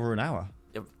just over an hour.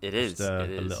 It is. A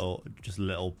little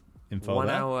info 1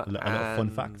 there. hour a little fun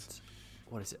fact.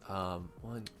 What is it?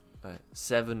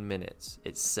 7 minutes.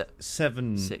 It's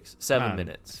 7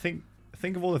 minutes. Think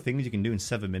of all the things you can do in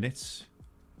 7 minutes.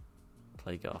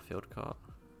 Play Garfield Kart.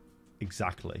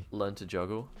 Exactly. Learn to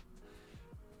juggle.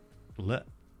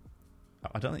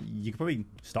 I don't think you could probably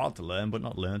start to learn, but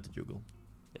not learn to juggle.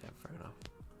 Yeah, fair enough.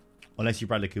 Unless you're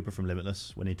Bradley Cooper from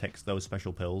Limitless when he takes those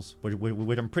special pills,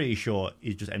 which I'm pretty sure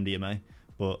is just MDMA,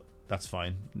 but that's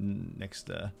fine. Next,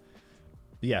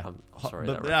 yeah. I'm sorry,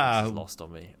 that reference is lost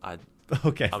on me.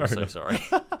 Okay, I'm so enough. sorry.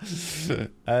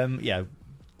 Yeah,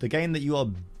 the game that you are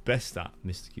best at,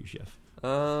 Mr. qChef.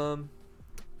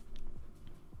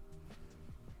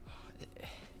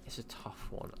 It's a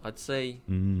tough one. I'd say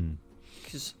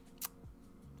because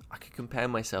I could compare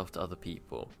myself to other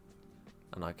people,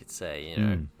 and I could say,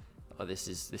 oh, this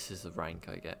is the rank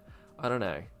I get. I don't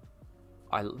know.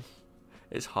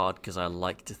 It's hard because I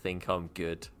like to think I'm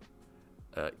good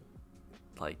at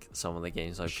like some of the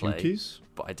games I play,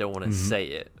 but I don't want to say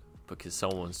it because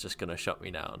someone's just gonna shut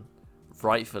me down.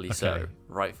 Rightfully so.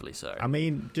 I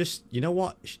mean, just you know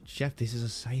what, Chef, this is a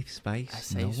safe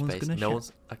space. No one's gonna know.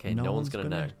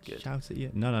 Good. Shout at you.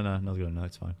 No one's gonna know.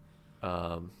 It's fine.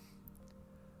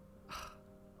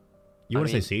 You want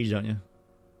to say Siege, don't you?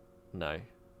 No.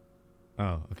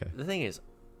 Oh, okay. The thing is,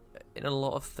 in a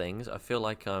lot of things, I feel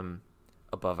like I'm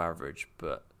above average,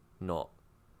 but not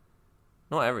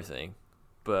everything.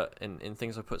 But in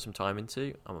things I put some time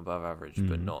into, I'm above average,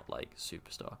 but not like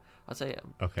superstar. I'd say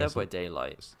Dead by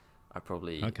Daylight, I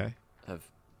probably have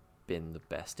been the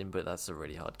best in, but that's a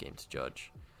really hard game to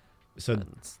judge. So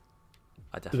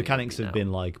the mechanics have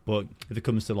been like, but if it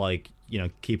comes to like,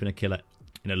 keeping a killer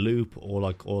in a loop or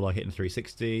like hitting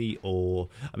 360, or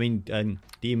I mean,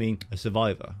 do you mean a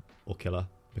survivor or killer?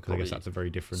 Because probably I guess that's a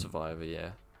very different survivor. Yeah.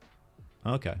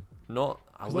 Okay. I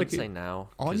wouldn't say now.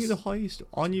 Aren't you the highest?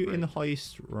 Aren't you in the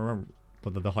highest? Remember,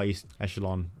 the highest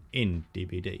echelon in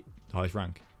DBD, the highest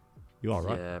rank. You are,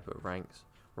 right? Yeah, but ranks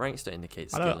don't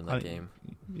indicate skill in that game.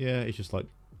 Yeah, it's just like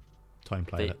time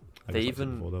played. They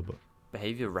even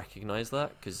behavior recognize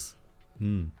that because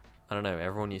I don't know.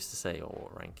 Everyone used to say, "Oh,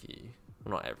 what rank are you?"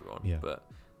 Well, not everyone, but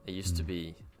it used to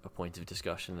be a point of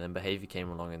discussion. And then behavior came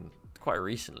along and quite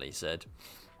recently said,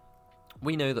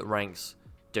 "We know that ranks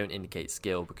don't indicate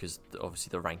skill because obviously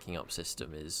the ranking up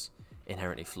system is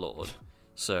inherently flawed.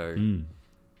 So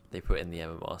they put in the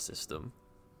MMR system."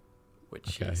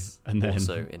 Which is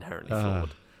also inherently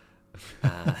flawed.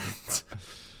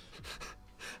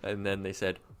 And then they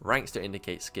said, ranks don't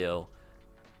indicate skill.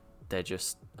 They're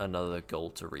just another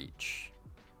goal to reach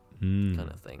kind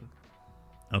of thing.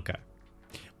 Okay.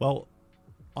 Well,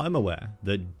 I'm aware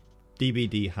that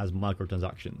DBD has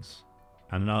microtransactions.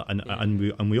 And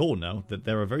we all know that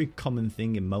they're a very common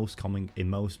thing in most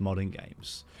modern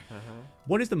games.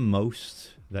 What is the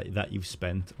most that you've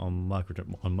spent on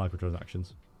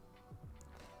microtransactions?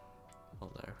 Oh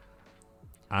no.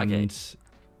 And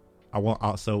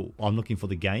so I'm looking for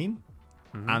the game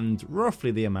and roughly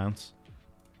the amount.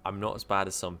 I'm not as bad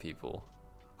as some people.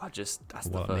 That's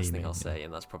the first thing I'll say,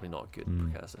 and that's probably not a good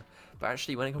precursor. But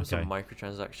actually, when it comes to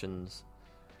microtransactions,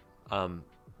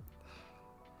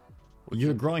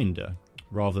 you're a grinder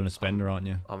rather than a spender, aren't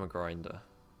you? I'm a grinder.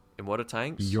 In Water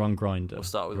Tanks? You're on Grinder. We'll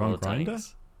start with Water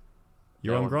Tanks.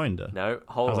 You're on Grinder? No,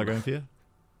 hold on. How's that going for you?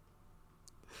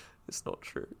 It's not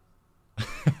true.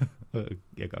 World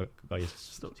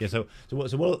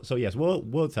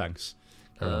Tanks.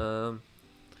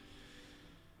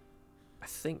 I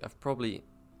think I've probably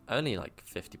only like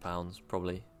 £50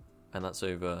 probably, and that's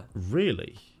over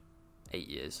really 8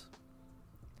 years.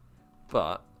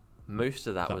 But most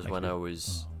of that was when I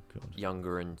was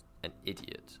younger and an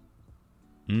idiot.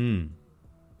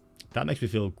 That makes me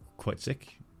feel quite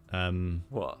sick.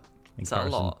 What? Is that a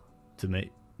lot to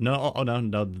me? No,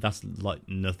 no, that's like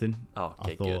nothing. Oh,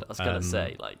 okay, good. I was gonna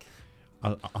say like,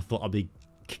 I thought I'd be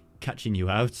catching you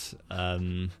out.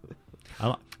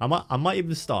 I might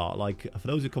even start, like, for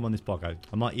those who come on this podcast,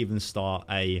 I might even start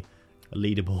a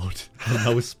leaderboard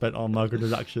I was spent on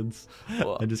microtransactions.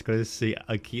 I'm just going to see.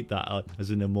 I keep that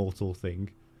as an immortal thing.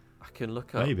 I can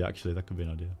look up. Maybe actually that could be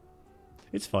an idea.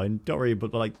 It's fine, don't worry.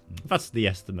 But like, if that's the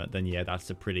estimate, then yeah, that's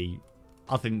a pretty.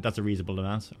 I think that's a reasonable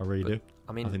amount. I really do.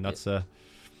 I mean, I think that's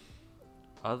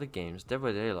other games. Dead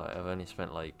by Daylight, I've only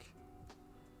spent like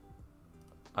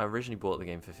I originally bought the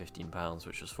game for £15,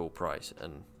 which was full price,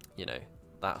 and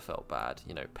that felt bad.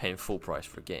 Paying full price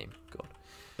for a game. God.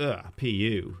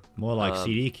 PU. More like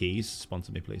CD Keys.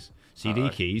 Sponsor me, please. CD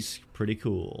Keys, pretty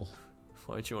cool.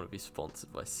 Why would you want to be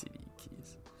sponsored by CD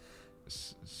Keys?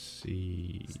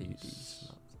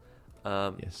 CDs.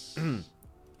 Yes.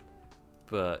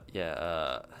 But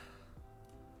yeah,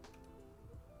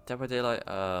 Dead by Daylight.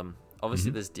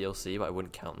 Obviously, there's DLC, but I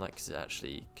wouldn't count that because it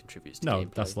actually contributes to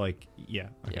gameplay. That's like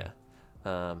Okay.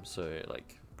 Yeah. So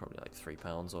like probably like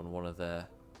 £3 on one of their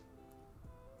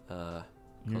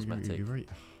cosmetic you're right.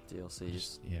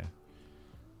 DLCs. Yeah.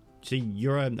 See,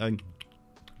 you're a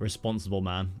responsible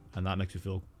man, and that makes me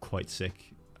feel quite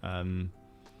sick.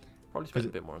 Probably spend a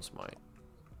bit more on Smite.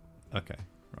 Okay,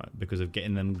 right, because of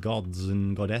getting them gods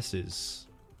and goddesses.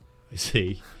 I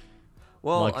see.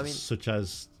 Well, like, such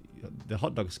as the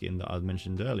hot dog skin that I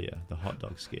mentioned earlier, the hot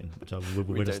dog skin, which I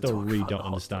still really don't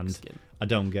understand. I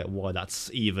don't get why that's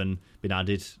even been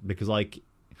added, because like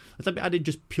it's been added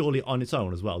just purely on its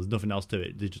own as well. There's nothing else to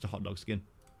it. There's just a hot dog skin.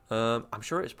 I'm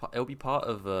sure it'll be part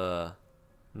of the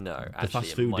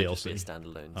fast food it might DLC. Just be a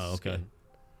standalone. Oh, okay. Skin.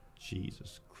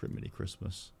 Jesus, criminy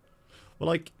Christmas. Well,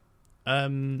 like, I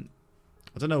don't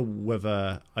know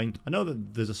whether I know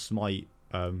that there's a Smite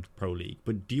Pro League,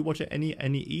 but do you watch any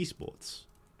esports?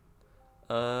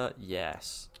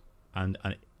 Yes. And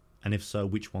if so,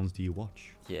 which ones do you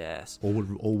watch? Yes. Or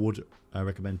would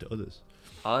recommend to others?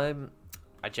 I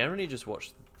generally just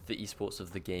watch the esports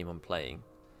of the game I'm playing,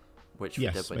 which for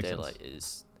Dead by Daylight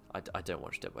is I don't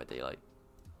watch Dead by Daylight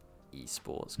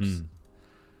esports.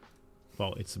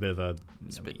 Well, it's a bit of a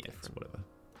different. It's whatever.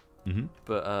 Mm-hmm.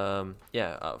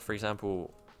 But for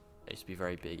example, I used to be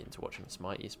very big into watching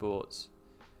Smite esports.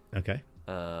 Okay.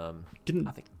 Didn't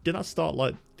that start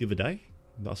like the other day?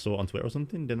 That I saw it on Twitter or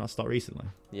something. Didn't that start recently?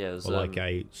 Yeah, it was, or like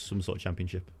some sort of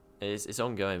championship. It's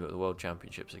ongoing, but the World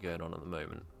Championships are going on at the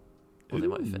moment. Or they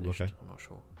might have finished. Okay. I'm not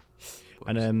sure.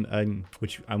 And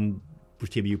which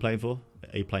team are you playing for?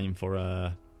 Are you playing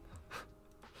for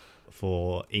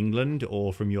England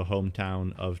or from your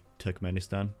hometown of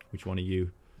Turkmenistan? Which one are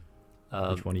you?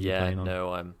 Which one are you playing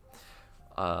on?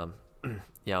 No,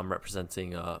 I'm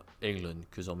representing England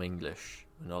because I'm English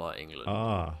and I like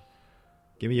England.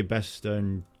 Give me your best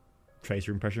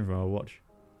Tracer impression from Overwatch.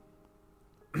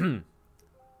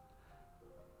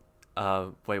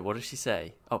 Wait, what did she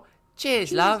say? Oh,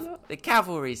 cheers, love. The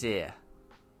cavalry's here.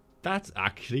 That's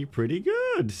actually pretty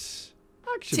good.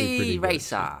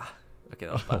 Racer. Okay,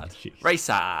 that was bad.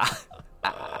 Racer.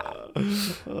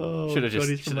 Should have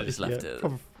just left it.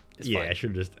 I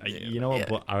should have just. You know what? Yeah.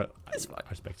 But I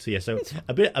respect. So yeah, so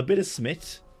a bit of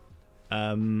Smite.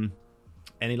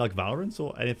 Any like Valorant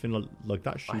or anything like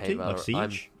that shooting, like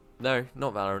Siege? No,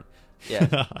 not Valorant. Yeah,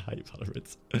 I hate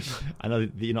Valorant. I know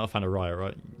that you're not a fan of Riot,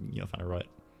 right? You're not a fan of Riot.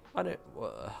 I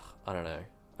don't know.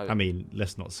 I mean,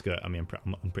 let's not skirt. I mean,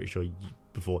 I'm pretty sure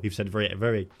before you've said very,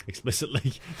 very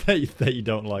explicitly that you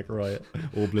don't like Riot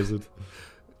or Blizzard.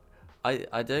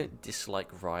 I don't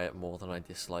dislike Riot more than I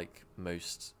dislike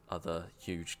most other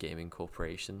huge gaming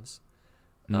corporations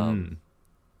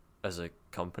as a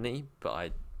company,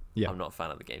 but I'm not a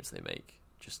fan of the games they make.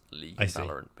 Just League and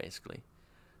Valorant, basically.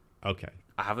 Okay.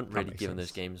 I haven't really given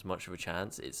those games much of a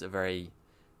chance. It's a very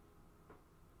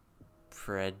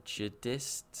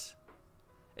prejudiced.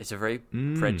 It's a very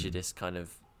prejudiced kind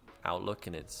of outlook,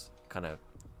 and it's kind of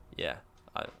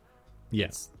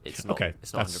It's not. Okay,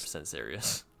 it's not 100%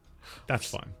 serious. That's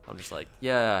fine. I'm just like,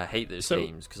 I hate those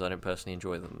games because I don't personally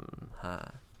enjoy them.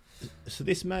 So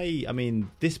this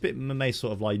bit may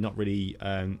sort of like not really,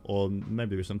 or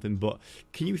maybe there's something, but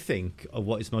can you think of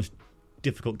what is the most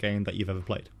difficult game that you've ever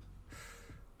played?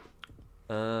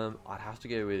 I'd have to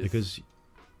go with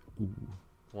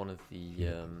one of the.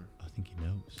 I think he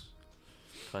knows.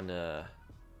 Kind of.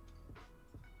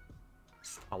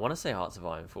 I want to say Hearts of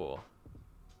Iron 4.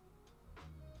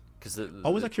 I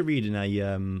was actually reading a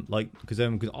because I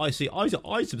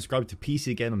subscribe to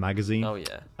PC Gamer magazine. Oh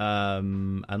yeah.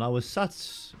 And I was sat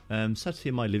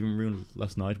in my living room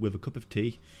last night with a cup of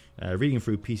tea, reading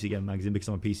through PC Gamer magazine because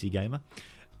I'm a PC gamer,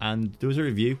 and there was a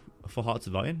review for Hearts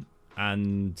of Iron,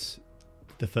 and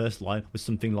the first line was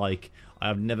something like, "I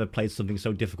have never played something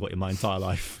so difficult in my entire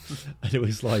life," and it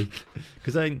was like,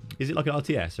 because is it like an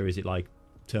RTS or is it like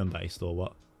turn-based or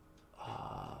what?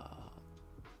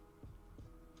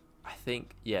 I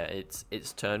think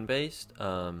it's turn based.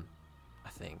 I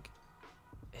think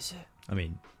is it? I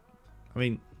mean,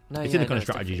 no, it's in the kind of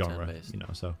strategy genre, you know.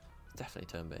 So it's definitely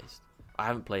turn based. I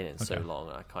haven't played it in so long,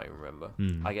 I can't even remember.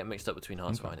 I get mixed up between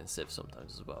Hearts of Iron and Civ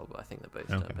sometimes as well, but I think they're both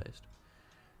turn based.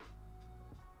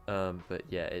 But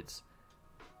yeah, it's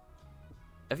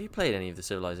Have you played any of the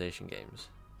Civilization games?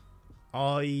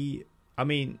 I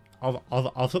mean, I've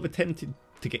sort of attempted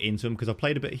to get into them because I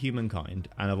played a bit of Humankind,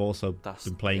 and I've also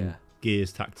been playing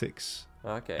Gears Tactics.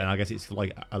 Okay. And I guess it's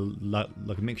like a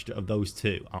mixture of those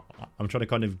two. I'm trying to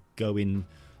kind of go in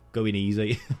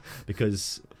easy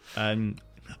because I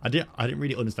didn't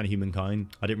really understand Humankind.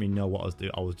 I didn't really know what I was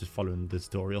doing. I was just following the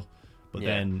tutorial. But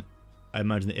then I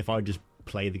imagine that if I just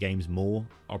play the games more,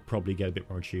 I'll probably get a bit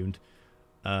more attuned.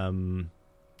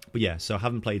 But yeah, so I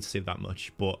haven't played Civ that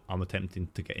much, but I'm attempting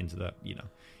to get into that,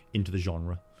 into the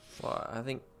genre. Well, I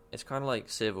think it's kind of like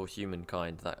Civ or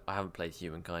Humankind. That I haven't played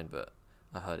Humankind, but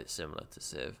I heard it's similar to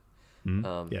Civ.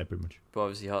 Yeah, pretty much. But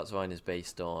obviously, Hearts of Iron is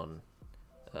based on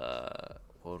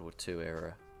World War II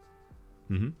era.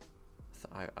 Mm-hmm.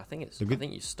 I think it's. I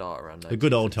think you start around the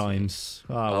good old times.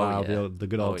 Oh wow, yeah. the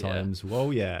good old times.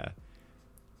 Whoa, yeah.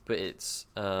 But it's.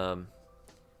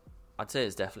 I'd say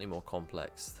it's definitely more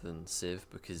complex than Civ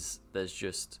because there's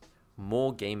just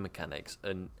more game mechanics,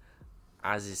 and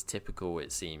as is typical,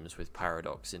 it seems, with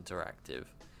Paradox Interactive,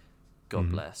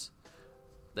 God bless,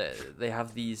 they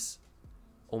have these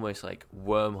almost like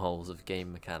wormholes of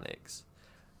game mechanics,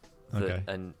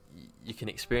 and you can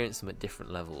experience them at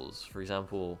different levels. For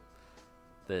example,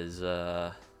 there's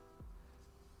I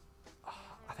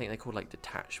think they're called like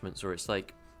detachments, or it's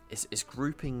like it's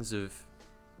groupings of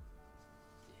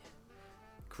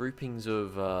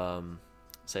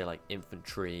say like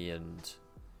infantry and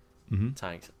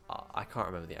tanks. I can't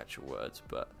remember the actual words,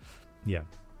 but yeah,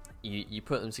 you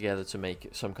put them together to make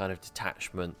some kind of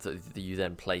detachment that you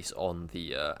then place on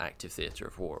the active theatre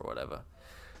of war or whatever.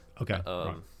 Okay.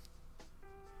 Right.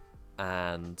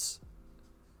 And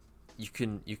you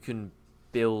can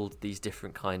build these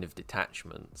different kind of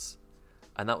detachments,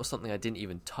 and that was something I didn't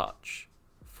even touch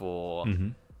for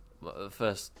the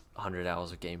first 100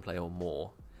 hours of gameplay or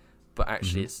more. But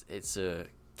actually, it's a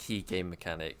key game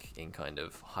mechanic in kind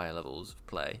of higher levels of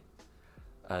play,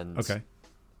 and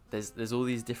there's all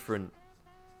these different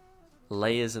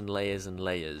layers and layers and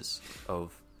layers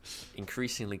of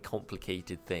increasingly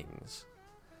complicated things.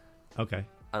 Okay.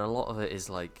 And a lot of it is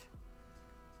like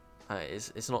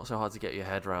it's not so hard to get your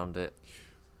head around it,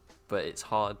 but it's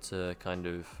hard to kind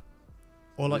of.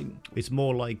 Or like it's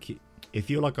more like if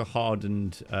you're like a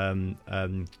hardened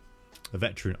a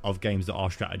veteran of games that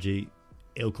are strategy,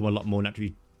 it'll come a lot more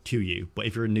naturally to you. But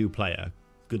if you're a new player,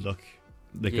 good luck,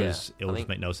 because it'll just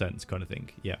make no sense, kind of thing.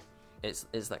 Yeah, it's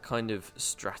that kind of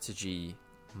strategy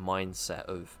mindset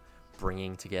of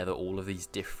bringing together all of these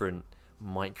different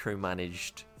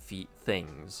micromanaged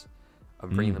things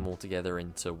and bringing them all together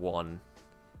into one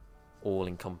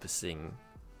all-encompassing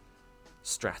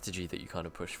strategy that you kind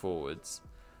of push forwards.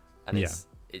 And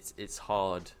it's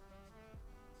hard.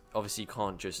 Obviously, you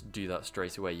can't just do that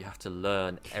straight away. You have to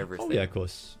learn everything. Oh, yeah, of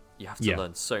course. You have to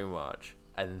learn so much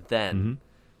and then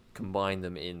combine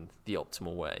them in the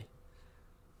optimal way.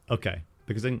 Okay.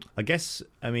 Because then, I guess,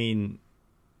 I mean,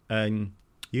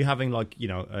 you having, like,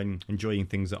 enjoying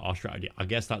things that are strategy, I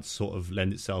guess that sort of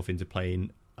lends itself into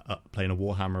playing a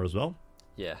Warhammer as well.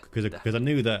 Yeah. Because I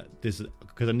knew that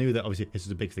obviously this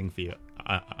is a big thing for you.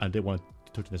 I did want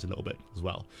to touch on this a little bit as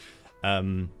well.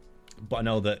 But I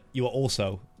know that you are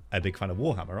also a big fan of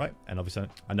Warhammer, right? And obviously,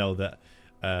 I know that.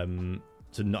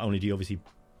 So not only do you obviously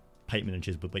paint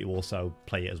miniatures, but you also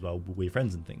play it as well with your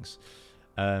friends and things.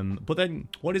 But then,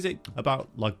 what is it about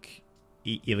like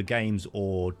either games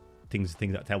or things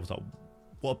that tables? Like,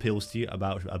 what appeals to you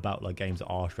about like games that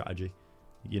are strategy?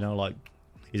 Like,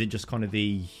 is it just kind of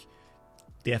the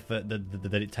effort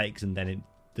that it takes, and then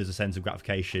there's a sense of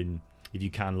gratification if you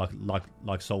can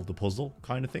like solve the puzzle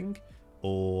kind of thing,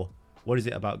 or what is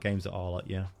it about games that are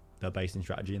they're based in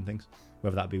strategy and things,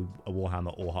 whether that be a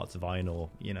Warhammer or Hearts of Iron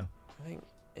or I think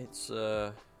it's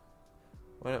when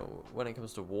it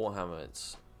comes to Warhammer,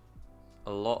 it's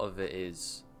a lot of it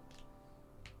is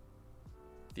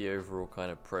the overall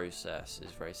kind of process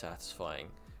is very satisfying,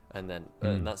 and then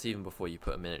and that's even before you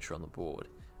put a miniature on the board.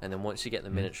 And then once you get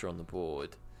the miniature on the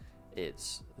board,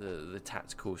 it's the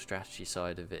tactical strategy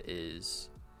side of it is,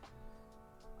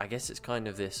 I guess it's kind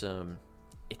of this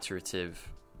iterative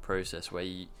process where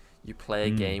you play a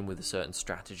game with a certain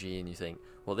strategy and you think,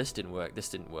 well, this didn't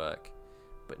work,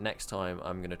 but next time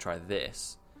I'm going to try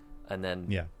this, and then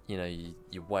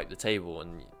you wipe the table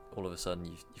and all of a sudden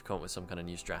you've come up with some kind of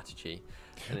new strategy.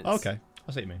 And it's, okay,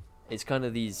 I see what you mean. It's kind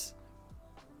of these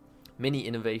mini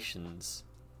innovations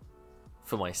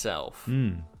for myself.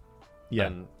 Yeah.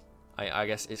 And I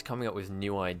guess it's coming up with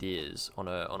new ideas on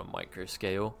a micro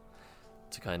scale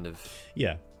to kind of...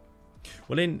 Yeah.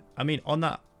 Well, on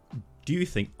that, do you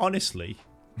think, honestly,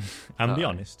 and be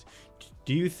honest,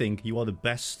 do you think you are the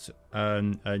best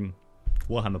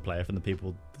Warhammer player from the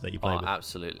people that you play with?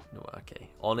 Absolutely. No, okay.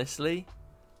 Honestly,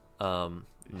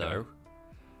 no.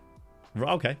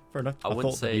 Right, okay, fair enough. I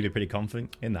thought that you'd be pretty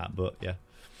confident in that, but yeah.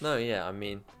 No, yeah, I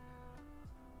mean,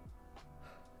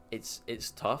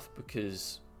 it's tough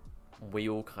because we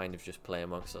all kind of just play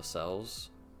amongst ourselves.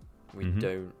 We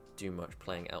don't do much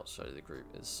playing outside of the group.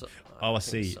 I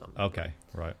see. Okay,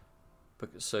 right.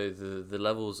 So the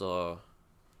levels are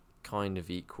kind of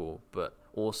equal, but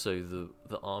also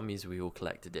the armies we all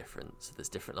collect are different. So there's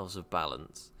different levels of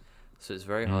balance. So it's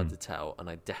very hard to tell, and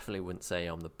I definitely wouldn't say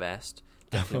I'm the best.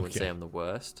 Definitely wouldn't say I'm the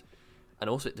worst. And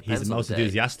also, it depends. He's the most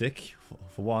enthusiastic,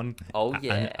 for one. Oh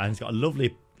yeah, and he's got a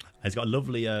lovely,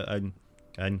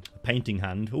 painting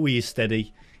hand. Oh, he's steady.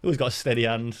 He always got a steady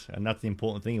hand, and that's the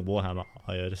important thing in Warhammer.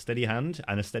 I heard a steady hand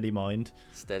and a steady mind.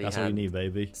 That's all you need,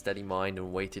 baby. Steady mind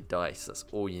and weighted dice. That's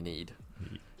all you need.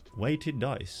 Weighted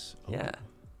dice. Oh. Yeah,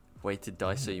 weighted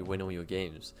dice so you win all your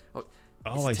games.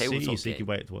 I see. So you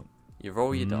wait what? You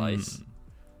roll your dice.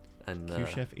 And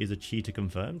qChef is a cheater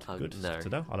confirmed. Good no, to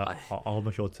know. I'll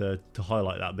make sure to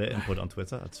highlight that bit and put it on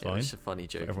Twitter. That's fine. It's a funny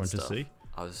joke for everyone to see.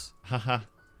 I was haha.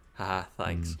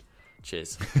 Thanks.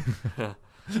 Cheers.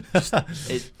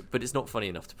 But it's not funny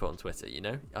enough to put on Twitter, you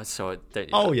know. So I don't.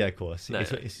 Oh yeah, of course. No.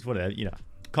 It's whatever. You know,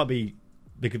 can't be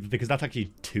because that's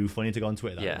actually too funny to go on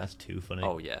Twitter. Yeah, that's too funny.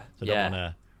 Oh yeah. So I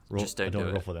don't want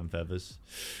to ruffle them feathers.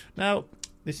 Now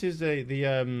this is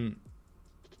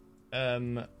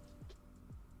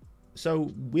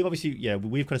So we've obviously,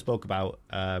 we've kind of spoke about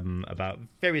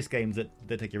various games that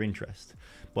take your interest.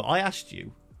 But I asked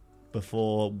you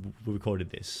before we recorded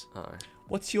this,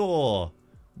 what's your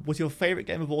favourite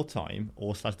game of all time,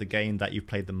 or / the game that you've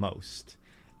played the most?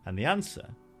 And the answer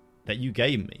that you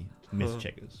gave me, Mr.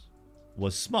 Checkers,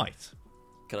 was Smite.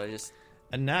 Can I just?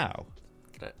 And now,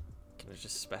 can I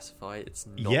just specify? It's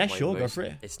not. Go for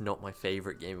it. It's not my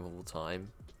favourite game of all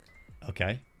time.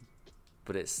 Okay.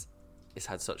 But it's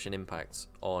had such an impact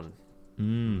on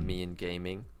me in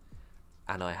gaming,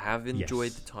 and I have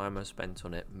enjoyed the time I spent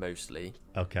on it mostly.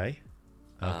 Okay.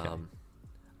 I'm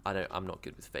not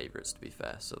good with favourites, to be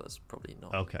fair, so that's probably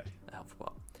not a helpful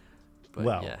part.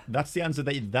 But, that's the answer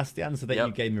that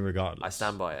you gave me regardless. I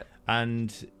stand by it.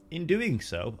 And in doing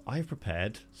so, I've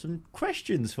prepared some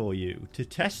questions for you to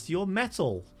test your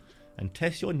mettle and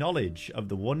test your knowledge of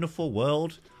the wonderful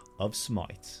world of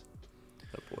Smite.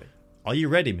 Oh boy. Are you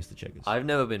ready, Mr. Checkers? I've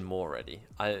never been more ready.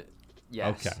 I'm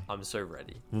so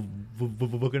ready. We're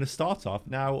going to start off.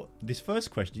 Now, this first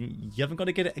question, you haven't got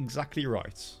to get it exactly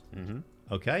right. Mm-hmm.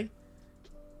 Okay?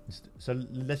 So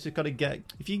let's just got to get...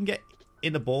 If you can get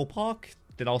in the ballpark,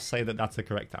 then I'll say that that's the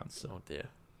correct answer. Oh, dear.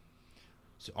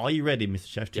 So are you ready, Mr.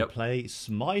 Chef, to play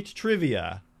Smite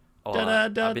Trivia?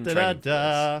 I've been training for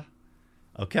this.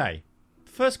 Okay.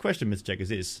 First question, Mr.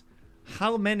 Checkers, is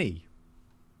how many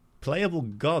playable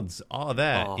gods are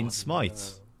there in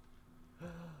Smite? No.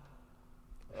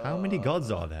 How many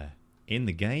gods are there in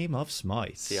the game of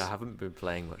Smite? See, I haven't been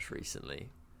playing much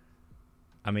recently.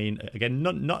 I mean, again,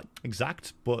 not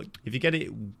exact, but if you get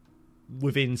it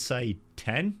within, say,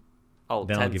 10, then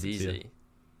 10's I'll give it easy. to you.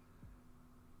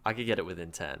 I could get it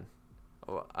within 10.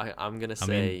 I'm going to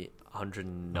say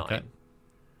 109. Okay.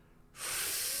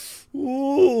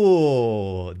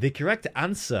 Ooh, the correct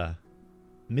answer,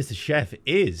 Mr. Chef,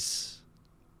 is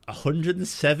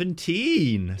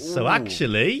 117. Ooh. So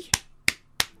actually,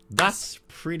 that's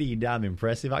pretty damn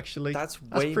impressive, actually. That's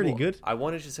pretty good. I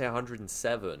wanted to say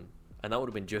 107, and that would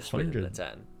have been just within the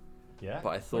 10. Yeah. But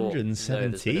I thought, 117. No,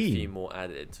 there's been a few more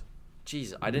added.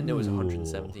 Jeez, I didn't know it was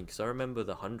 117, because I remember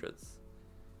the 100th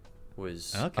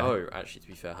was... Okay. Oh, actually, to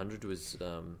be fair, 100 was...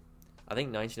 I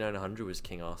think 99 and 100 was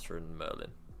King Arthur and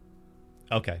Merlin.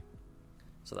 Okay.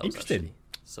 So that was actually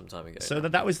some time ago. So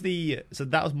that was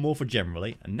more for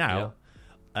generally, and now,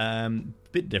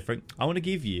 bit different. I want to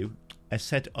give you a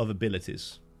set of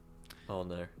abilities. Oh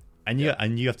no! And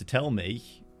you have to tell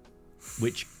me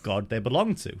which god they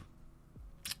belong to.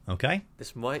 Okay.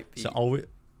 This might be. So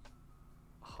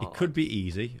it could be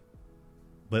easy,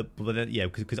 but then,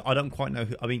 because I don't quite know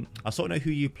who. I mean, I sort of know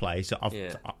who you play, so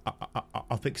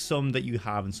I'll pick some that you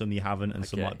have and some you haven't, and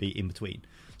some might be in between.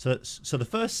 So the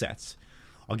first set,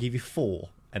 I'll give you 4,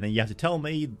 and then you have to tell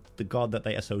me the god that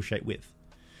they associate with.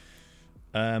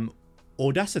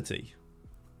 Audacity,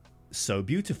 So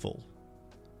Beautiful,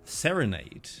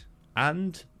 Serenade,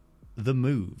 and The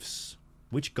Moves.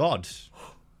 Which god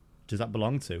does that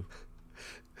belong to?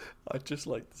 I'd just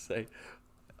like to say,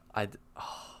 I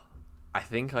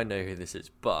think I know who this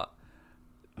is, but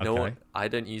I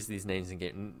don't use these names in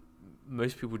game.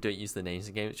 most people don't use the names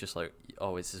in game. It's just like,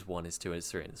 oh, this is 1, it's 2,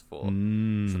 it's 3, and it's 4.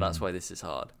 So that's why this is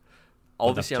hard.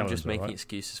 Obviously, I'm just making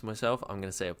excuses for myself. I'm going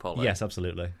to say Apollo. Yes,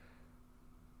 absolutely.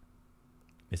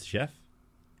 Mr. Chef?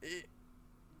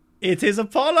 It is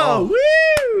Apollo!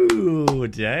 Woo!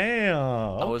 Damn!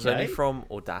 I was only from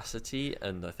Audacity,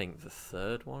 and I think the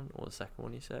third one, or the second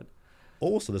one you said.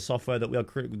 Also, the software that we are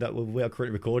currently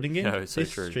recording in. No, so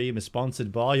this true. Stream is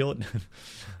sponsored by your...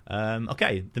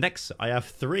 okay, the next, I have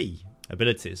 3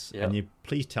 abilities, and you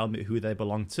please tell me who they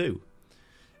belong to.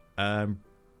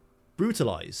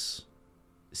 Brutalize,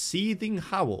 Seething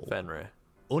Howl, Fenrir,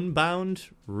 Unbound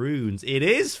Runes. It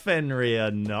is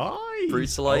Fenrir. Nice.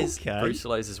 Brutalize. Okay.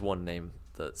 Brutalize is one name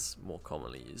that's more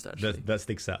commonly used. Actually, that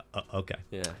sticks out. Okay.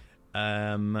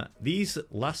 Yeah. These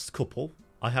last couple,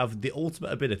 I have the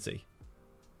ultimate ability.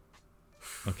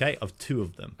 Okay, of 2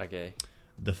 of them. Okay.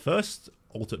 The first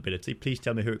ultimate ability, please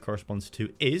tell me who it corresponds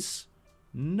to, is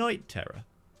Night Terror.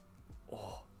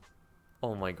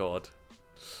 Oh my god.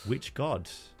 Which god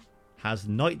has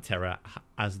Night Terror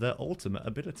as their ultimate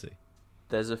ability?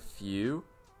 There's a few.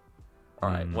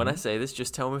 Alright, when I say this,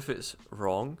 just tell me if it's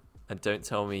wrong, and don't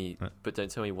tell me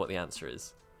what the answer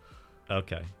is.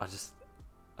 Okay.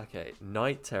 Okay,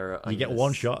 Night Terror. You get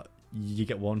one shot. You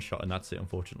get one shot, and that's it,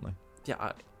 unfortunately.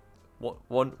 Yeah,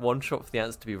 one shot for the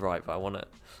answer to be right, but I want it.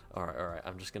 Alright,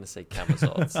 I'm just going to say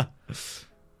Camazots.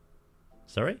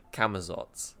 Sorry?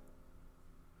 Camazots.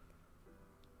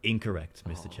 Incorrect,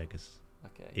 Mr. Checkers.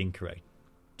 Okay. Incorrect.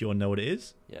 Do you want to know what it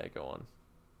is? Yeah, go on.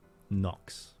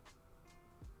 Nox.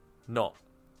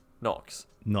 Nox.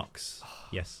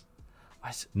 Yes.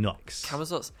 Nox.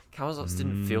 Camazots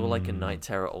didn't feel like a Night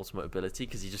Terror ultimate ability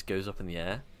because he just goes up in the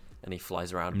air and he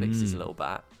flies around and picks his little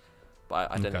bat.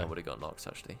 But I don't think I would have got Nox,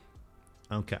 actually.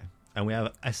 Okay. And we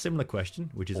have a similar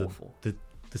question, which is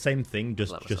the same thing,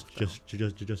 just with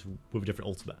a different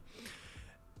ultimate.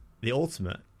 The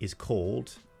ultimate is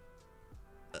called...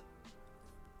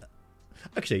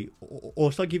 Actually,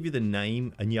 or shall I give you the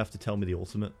name and you have to tell me the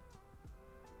ultimate?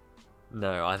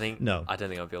 No, I don't think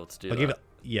I'll be able to do that. Give it,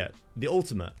 the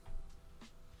ultimate.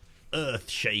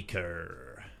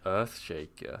 Earthshaker.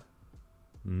 Earthshaker.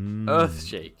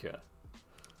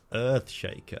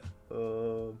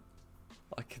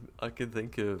 I can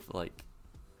think of like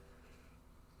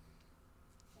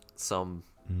some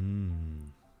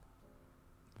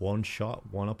one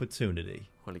shot, one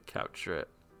opportunity. Want to capture it.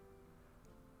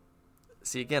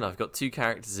 See, again, I've got 2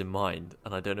 characters in mind,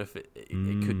 and I don't know if it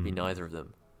could be neither of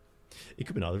them. It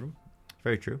could be neither of them.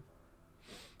 Very true.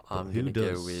 I'm going to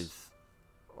go with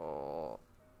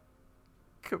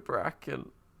Cabrakan.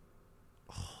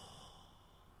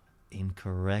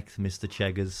 Incorrect, Mr.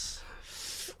 Cheggers.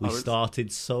 We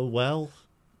started so well,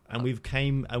 and we've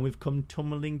come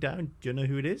tumbling down. Do you know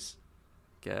who it is?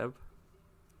 Geb?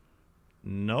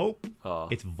 Nope.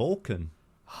 It's Vulcan.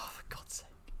 Oh, for God's sake.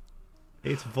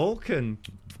 It's Vulcan.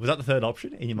 Was that the third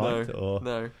option in your mind?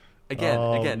 No.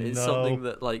 Again, it's something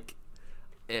that like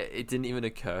it didn't even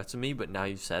occur to me, but now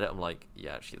you've said it, I'm like,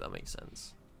 yeah, actually, that makes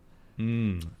sense.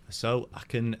 So I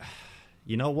can,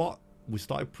 you know what? We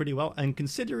started pretty well, and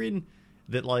considering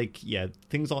that, like,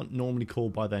 things aren't normally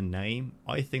called by their name,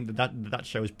 I think that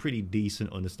shows pretty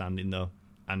decent understanding, though,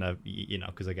 and you know,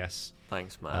 because I guess.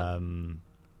 Thanks, man.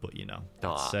 But you know,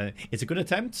 it's a good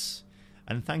attempt.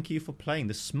 And thank you for playing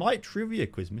the Smite trivia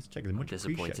quiz, Mr. Checkers. I'm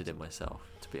disappointed in myself,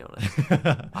 to be honest.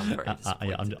 I'm very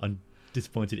disappointed. I'm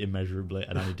disappointed immeasurably,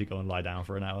 and I need to go and lie down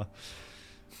for an hour.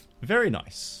 Very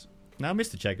nice. Now,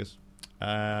 Mr. Checkers,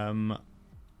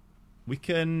 we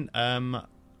can.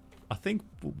 I think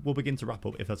we'll begin to wrap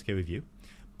up if that's okay with you.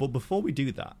 But before we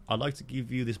do that, I'd like to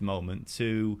give you this moment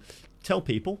to tell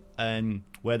people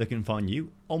where they can find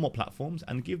you on what platforms,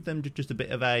 and give them just a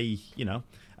bit of a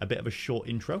short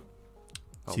intro.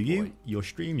 To you, your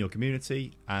stream, your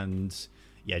community, and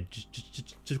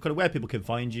just kind of where people can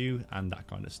find you and that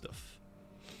kind of stuff.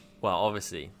 Well,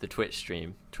 obviously the Twitch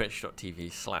stream,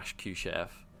 twitch.tv/qChef.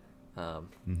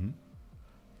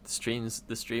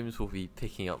 The streams will be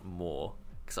picking up more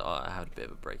because I had a bit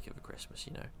of a break over Christmas,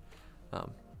 you know,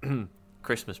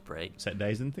 Christmas break, set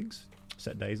days and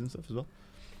stuff as well.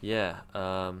 Yeah,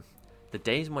 the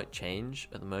days might change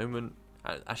at the moment.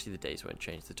 Actually, the days won't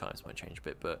change, the times might change a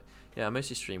bit, but yeah, I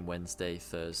mostly stream Wednesday,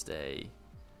 Thursday,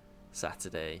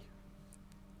 Saturday.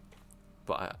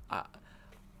 But I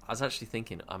was actually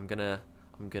thinking I'm gonna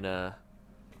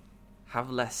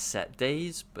have less set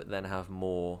days, but then have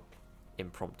more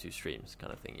impromptu streams,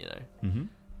 kind of thing, you know.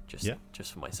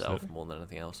 Just for myself. Absolutely. More than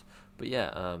anything else. But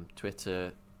yeah,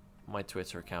 Twitter. My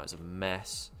Twitter account is a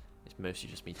mess. It's mostly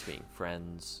just me tweeting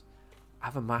friends. I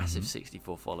have a massive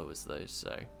 64 followers though,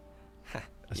 so.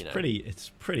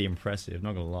 It's pretty impressive,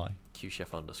 not gonna lie.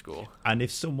 qChef_. And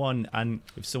if someone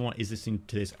is listening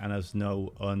to this and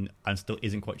and still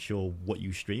isn't quite sure what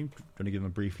you stream, do you want to give them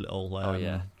a brief little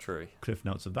true cliff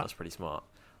notes of that? That's pretty smart.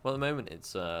 Well, at the moment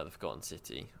it's The Forgotten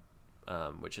City,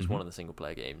 which is one of the single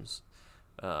player games.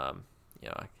 I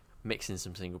mix in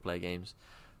some single player games,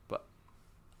 but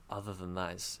other than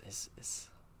that, it's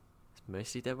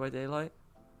mostly Dead by Daylight,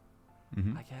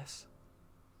 I guess.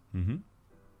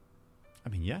 I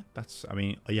mean, yeah,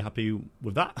 are you happy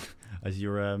with that as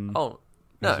your no,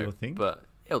 as your thing? But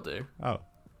it'll do. Oh,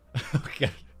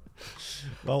 okay.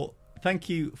 Well, thank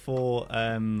you for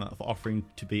offering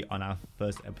to be on our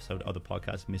first episode of the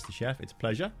podcast, Mr. Chef. It's a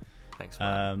pleasure. Thanks,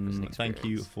 man. Thank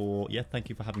you for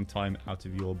having time out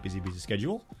of your busy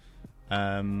schedule.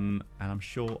 And I'm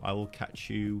sure I will catch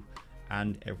you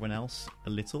and everyone else a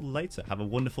little later. Have a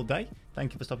wonderful day.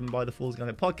 Thank you for stopping by the Fool's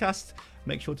Gambit podcast.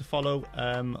 Make sure to follow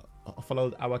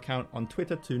our account on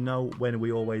Twitter to know when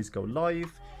we always go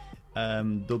live.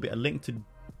 There'll be a link to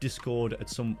Discord at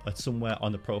somewhere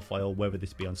on the profile, whether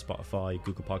this be on Spotify,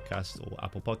 Google Podcasts, or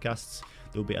Apple Podcasts.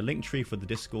 There'll be a link tree for the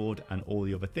Discord and all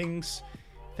the other things.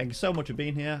 Thank you so much for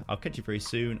being here. I'll catch you very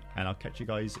soon, and I'll catch you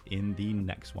guys in the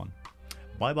next one.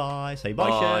 Bye bye. Say bye,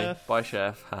 Chef. Bye,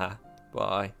 Chef.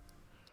 Bye.